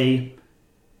MLK,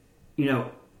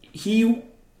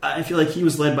 I feel like he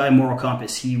was led by a moral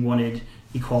compass. He wanted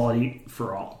equality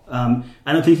for all. I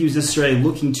don't think he was necessarily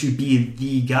looking to be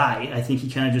the guy. I think he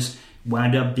kind of just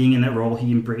wound up being in that role.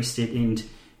 He embraced it, and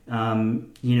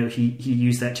he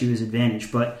used that to his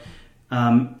advantage. But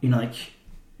like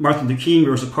Martin Luther King,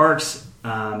 Rosa Parks.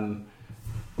 One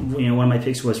of my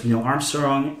picks was Neil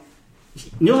Armstrong.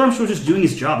 Neil Armstrong was just doing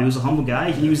his job. He was a humble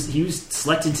guy. He was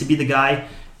selected to be the guy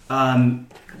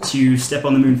to step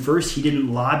on the moon first. He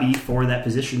didn't lobby for that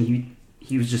position.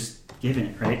 He was just given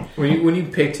it, right? When you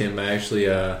picked him, I actually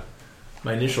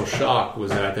my initial shock was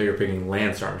that I thought you were picking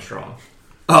Lance Armstrong.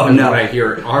 Oh, and no. When I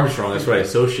hear Armstrong, that's what I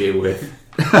associate with.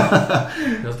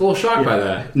 I was a little shocked by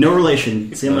that. No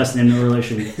relation. Same last name, no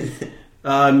relation.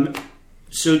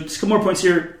 So just a couple more points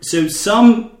here. So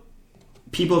some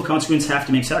people of consequence have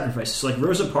to make sacrifices. So like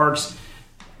Rosa Parks,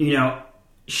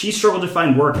 she struggled to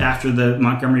find work after the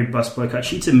Montgomery bus boycott.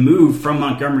 She had to move from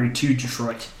Montgomery to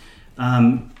Detroit.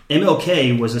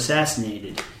 MLK was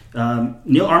assassinated.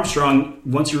 Neil Armstrong,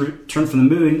 once he returned from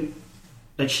the moon,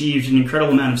 achieved an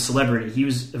incredible amount of celebrity. He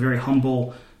was a very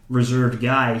humble, reserved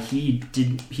guy. He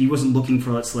wasn't looking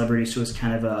for that celebrity, so it was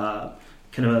kind of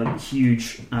a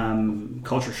huge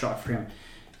culture shock for him.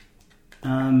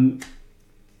 And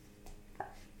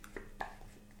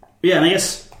I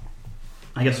guess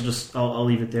I'll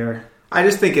leave it there. I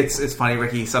just think it's funny,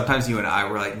 Ricky. Sometimes you and I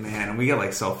were like, man, we get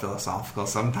like so philosophical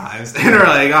sometimes, and we're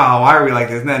like, oh, why are we like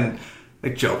this? And then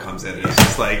like Joe comes in and he's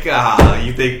just like,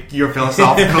 you think you're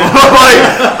philosophical? Like,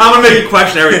 I'm gonna make you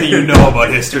question everything you know about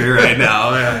history right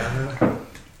now.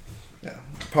 Yeah.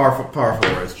 Powerful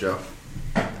words, Joe.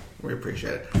 We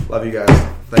appreciate it. Love you guys.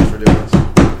 Thanks for doing this.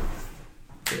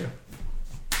 See ya.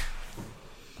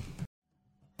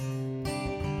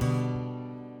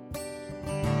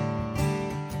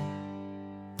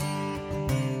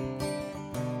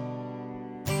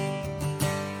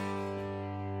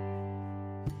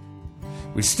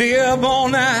 We stay up all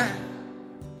night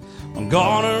on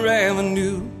Garner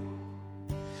Avenue,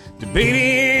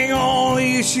 debating all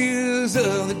the issues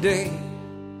of the day.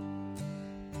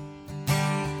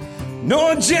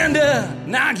 No agenda,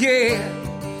 not yet.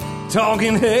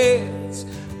 Talking heads,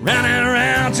 round and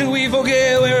around till we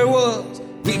forget where it was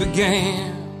we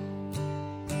began.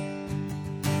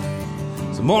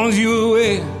 Some mornings you were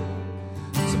away,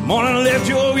 some morning left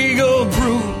your ego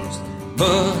bruised,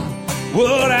 but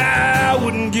what I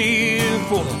wouldn't give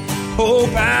for the hope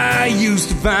I used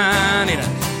to find in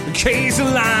a case of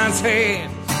lion's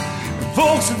head.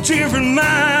 Folks of different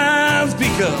minds,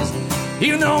 because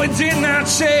even though we did not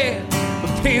share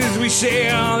the pains we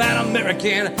share, that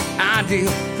American ideal,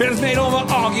 friends made over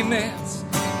arguments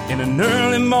in an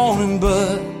early morning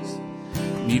buzz.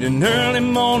 Need an early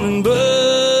morning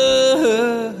buzz.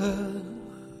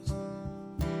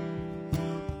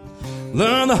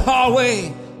 Learn the hard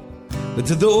way, but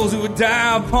to those who would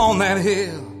die upon that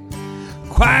hill,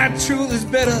 quiet truth is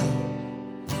better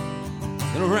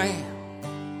than rain.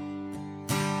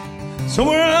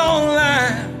 Somewhere along the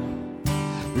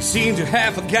line, we seem to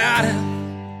have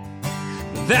forgotten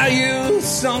the value of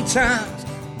sometimes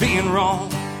being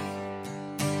wrong.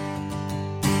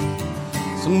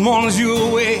 Some mornings you're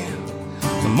away,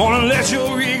 some morning let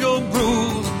your ego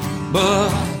bruise,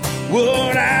 but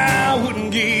what I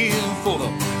wouldn't give for the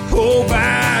hope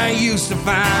I used to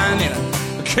find in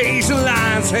a case of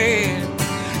lion's head.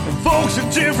 And folks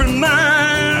of different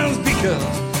minds,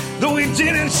 because though we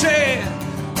didn't share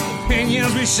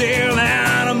opinions, we share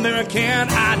that American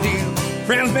ideal.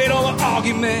 Friends made over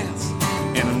arguments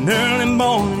in an early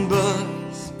morning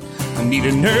buzz. I need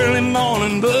an early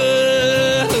morning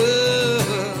buzz.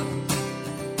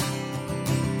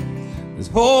 There's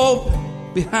hope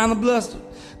behind the bluster,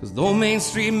 because though Main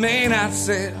Street may not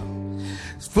sell,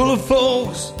 full of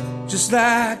folks just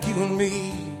like you and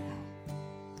me.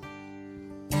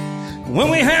 When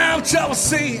we have trouble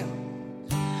seeing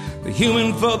the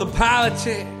human for the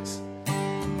politics,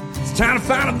 it's time to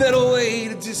find a better way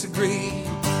to disagree.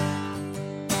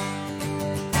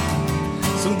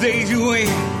 Some days you win,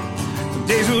 some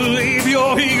days will leave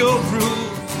your ego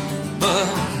bruised, but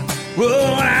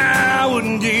what I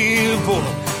wouldn't give for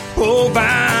the hope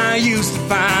I used to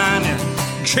find in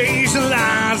a case of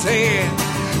lion's head.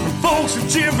 Folks of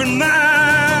different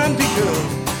minds,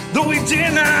 because though we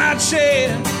did not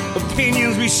share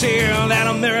opinions, we share that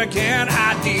American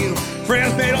ideal.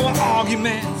 Friends made over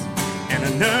arguments and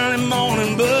an early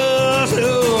morning buzz.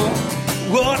 Oh,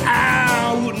 what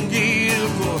I wouldn't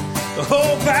give for the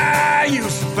hope I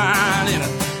used to find in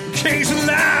a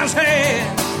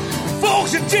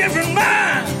different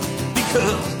minds,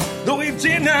 because though we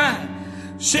did not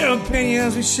share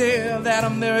opinions, we share that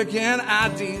American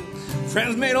ideal.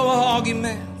 Friends made over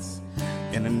arguments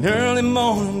in an early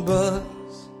morning buzz.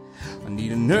 I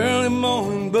need an early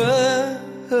morning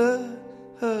buzz.